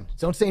he's done.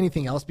 Don't say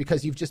anything else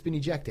because you've just been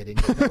ejected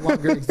and you no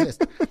longer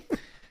exist.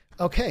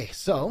 Okay,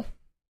 so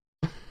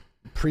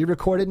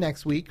pre-recorded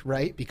next week,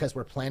 right? Because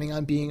we're planning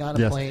on being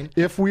on a plane.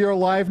 If we are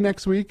live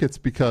next week, it's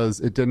because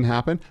it didn't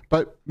happen.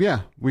 But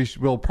yeah,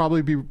 we'll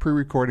probably be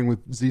pre-recording with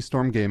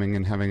Z-Storm Gaming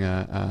and having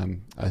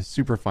a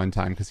super fun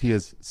time because he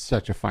is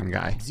such a fun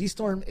guy.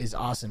 Z-Storm is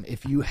awesome.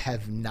 If you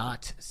have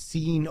not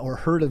seen or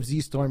heard of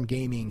Z-Storm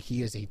Gaming,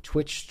 he is a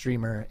Twitch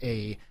streamer,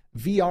 a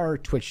VR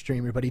Twitch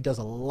streamer, but he does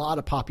a lot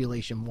of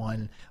Population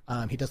 1.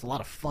 He does a lot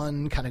of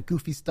fun, kind of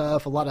goofy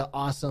stuff, a lot of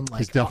awesome, like,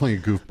 he's definitely a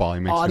goofball. He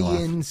makes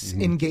audience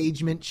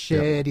engagement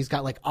shit. Yep. He's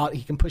got like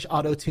he can push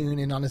auto-tune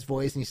in on his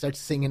voice, and he starts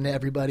singing to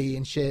everybody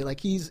and shit. Like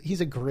he's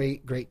a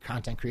great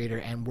content creator,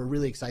 and we're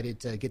really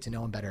excited to get to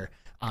know him better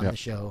on the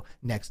show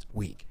next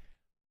week.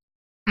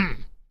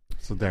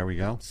 So there we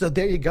go. So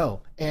there you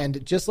go.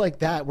 And just like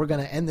that, we're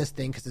going to end this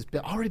thing because it's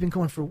already been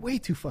going for way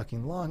too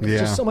fucking long.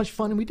 It's just so much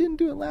fun, and we didn't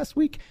do it last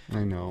week.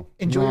 I know.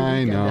 Enjoy your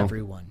weekend,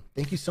 everyone.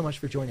 Thank you so much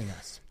for joining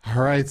us.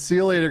 All right. See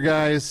you later,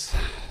 guys.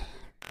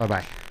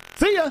 Bye-bye.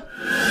 See ya.